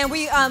 Pastor Dan,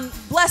 we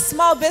blessed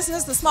small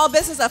business, the small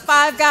business of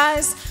 5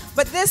 guys.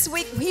 But this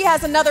week, he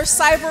has another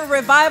cyber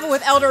revival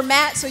with Elder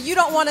Matt, so you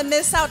don't want to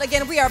miss out.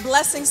 Again, we are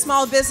blessing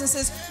small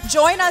businesses.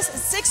 Join us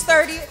at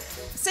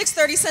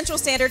 6:30 Central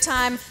Standard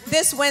Time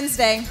this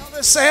Wednesday.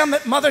 Sam,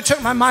 Mother took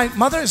my mic.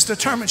 Mother is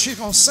determined she's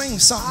going to sing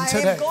something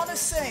today. I am going to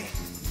sing.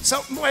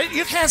 So wait,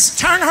 you can't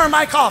turn her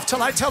mic off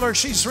till I tell her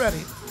she's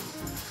ready.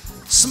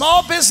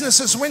 Small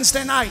businesses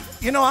Wednesday night.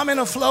 You know, I'm in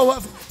a flow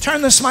of,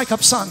 turn this mic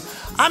up, son.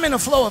 I'm in a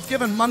flow of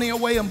giving money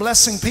away and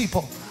blessing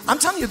people. I'm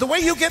telling you, the way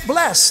you get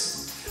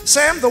blessed,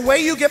 Sam, the way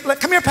you get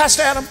blessed. Come here,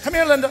 Pastor Adam. Come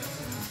here, Linda.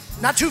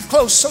 Not too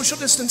close, social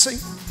distancing.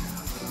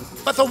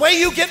 But the way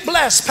you get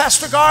blessed,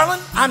 Pastor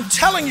Garland, I'm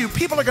telling you,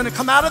 people are going to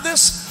come out of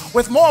this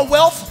with more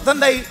wealth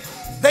than they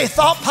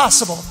thought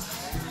possible.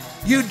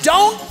 You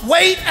don't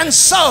wait and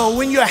sow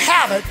when you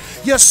have it.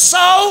 You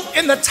sow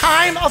in the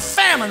time of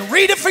famine.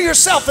 Read it for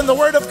yourself in the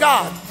Word of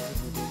God.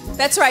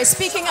 That's right.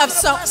 Speaking of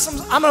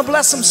I'm going to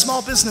bless some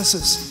small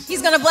businesses.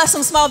 He's going to bless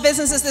some small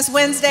businesses this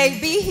Wednesday.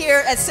 Be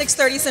here at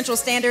 6:30 Central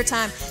Standard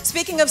Time.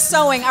 Speaking of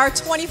sowing, our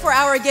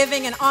 24-hour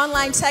giving and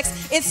online text,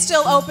 it's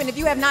still open. If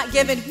you have not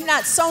given, if you've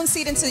not sown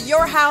seed into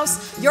your house,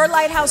 your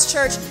Lighthouse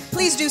Church,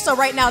 please do so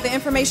right now. The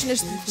information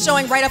is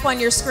showing right up on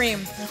your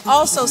screen.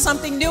 Also,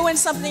 something new and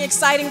something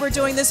exciting we're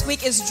doing this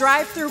week is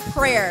drive-through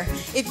prayer.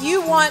 If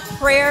you want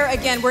prayer,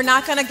 again, we're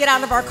not going to get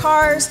out of our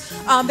cars.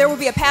 There will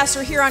be a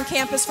pastor here on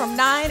campus from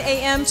 9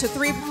 a.m. to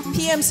 3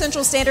 p.m.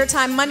 Central Standard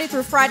Time, Monday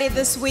through Friday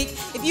this week.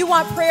 If you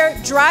want prayer,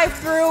 drive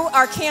through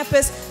our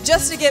campus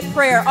just to get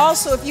prayer.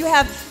 Also, if you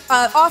have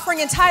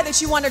offering and tithe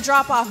that you want to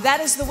drop off,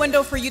 that is the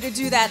window for you to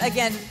do that.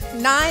 Again,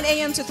 9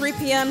 a.m. to 3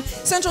 p.m.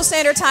 Central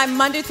Standard Time,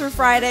 Monday through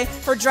Friday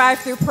for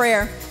drive-through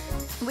prayer.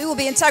 We will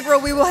be integral.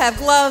 We will have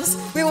gloves.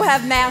 We will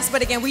have masks.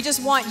 But again, we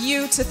just want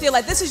you to feel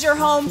like this is your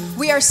home.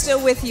 We are still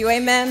with you.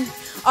 Amen.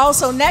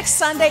 Also, next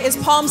Sunday is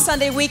Palm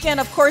Sunday weekend.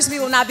 Of course, we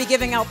will not be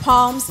giving out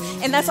palms.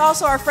 And that's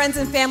also our friends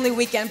and family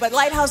weekend. But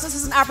Lighthouse, this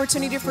is an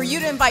opportunity for you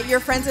to invite your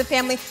friends and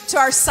family to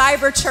our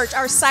cyber church,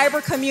 our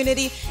cyber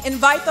community.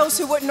 Invite those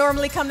who wouldn't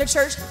normally come to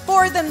church.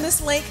 Forward them this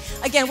link.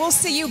 Again, we'll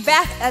see you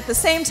back at the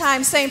same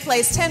time, same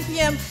place, 10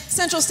 p.m.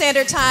 Central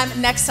Standard Time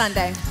next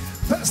Sunday.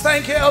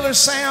 Thank you, Elder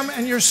Sam,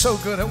 and you're so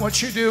good at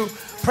what you do.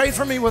 Pray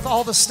for me with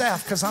all the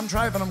staff because I'm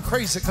driving them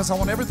crazy because I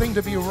want everything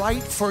to be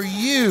right for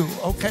you,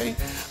 okay?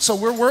 So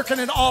we're working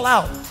it all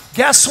out.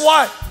 Guess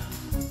what?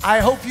 I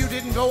hope you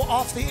didn't go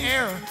off the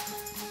air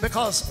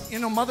because, you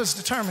know, Mother's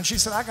determined. She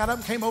said, I got up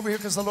and came over here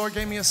because the Lord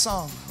gave me a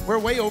song. We're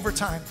way over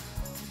time.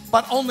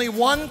 But only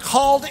one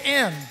called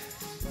in.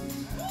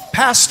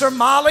 Pastor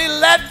Molly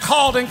Lett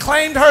called and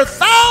claimed her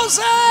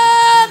 1,000.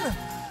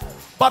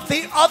 But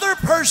the other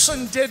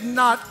person did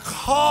not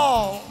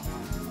call.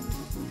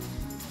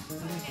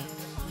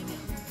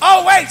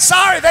 Oh, wait,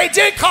 sorry, they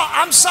did call.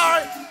 I'm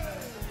sorry.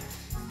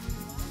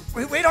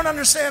 We don't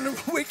understand.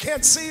 We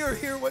can't see or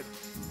hear what.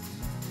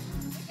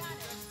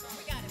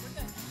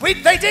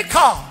 They did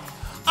call.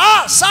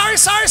 Sorry.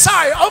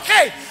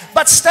 Okay,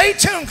 but stay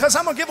tuned because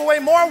I'm going to give away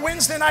more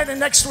Wednesday night and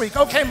next week.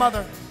 Okay,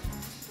 Mother.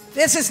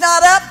 This is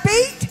not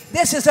upbeat.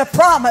 This is a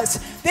promise.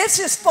 This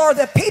is for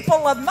the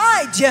people of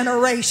my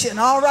generation,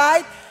 all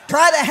right?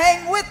 Try to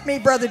hang with me,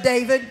 Brother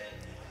David.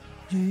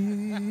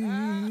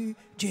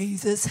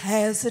 Jesus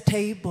has a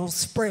table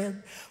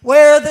spread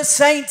where the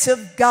saints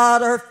of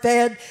God are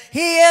fed.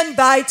 He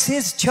invites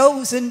his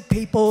chosen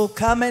people,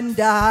 come and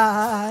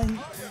dine.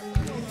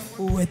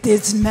 With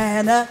his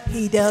manna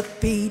he doth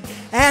feed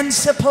and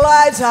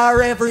supplies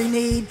our every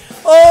need.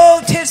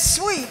 Oh, 'tis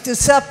sweet to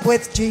sup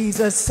with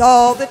Jesus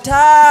all the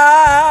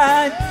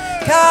time.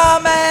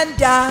 Come and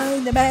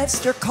dine, the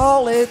Master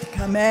calleth,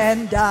 come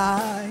and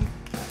dine.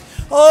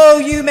 Oh,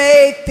 you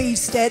may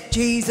feast at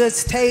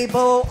Jesus'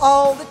 table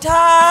all the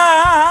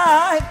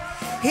time.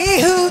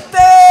 He who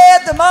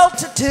fed the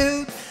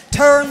multitude,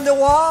 turned the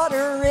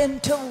water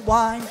into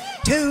wine.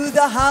 To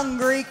the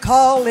hungry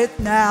call it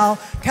now.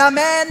 Come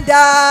and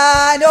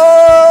dine,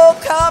 oh,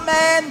 come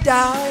and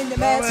dine. The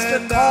master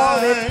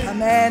called it,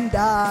 come and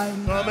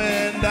dine. Come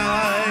and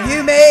dine.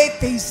 You may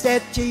feast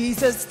at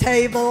Jesus'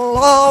 table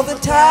all the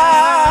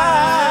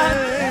time.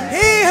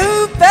 He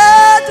who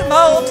fed the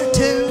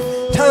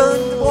multitude,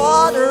 turned the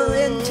water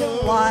into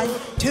wine.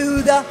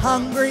 To the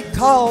hungry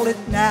call it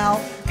now.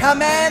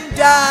 Come and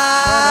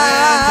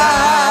dine.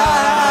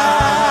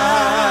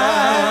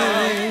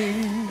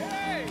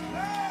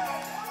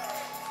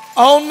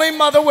 Only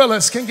Mother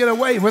Willis can get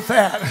away with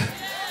that.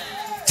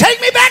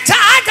 Take me back to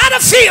I Got a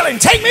Feeling.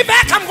 Take me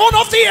back. I'm going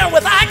off the air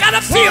with I Got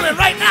a Feeling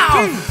right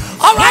now.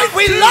 All right,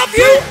 we love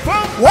you.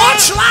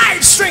 Watch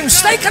live stream.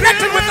 Stay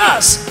connected with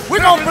us.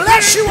 We're going to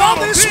bless you all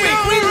this week.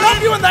 We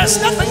love you, and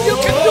there's nothing you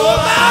can do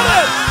about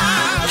it.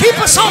 Keep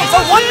us on for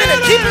 1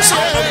 minute. Keep us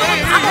on for 1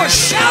 minute. I'm going to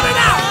shout it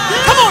out.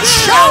 Come on,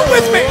 shout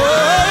with me.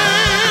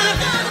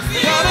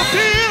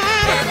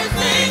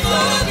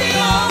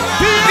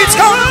 It's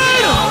going to be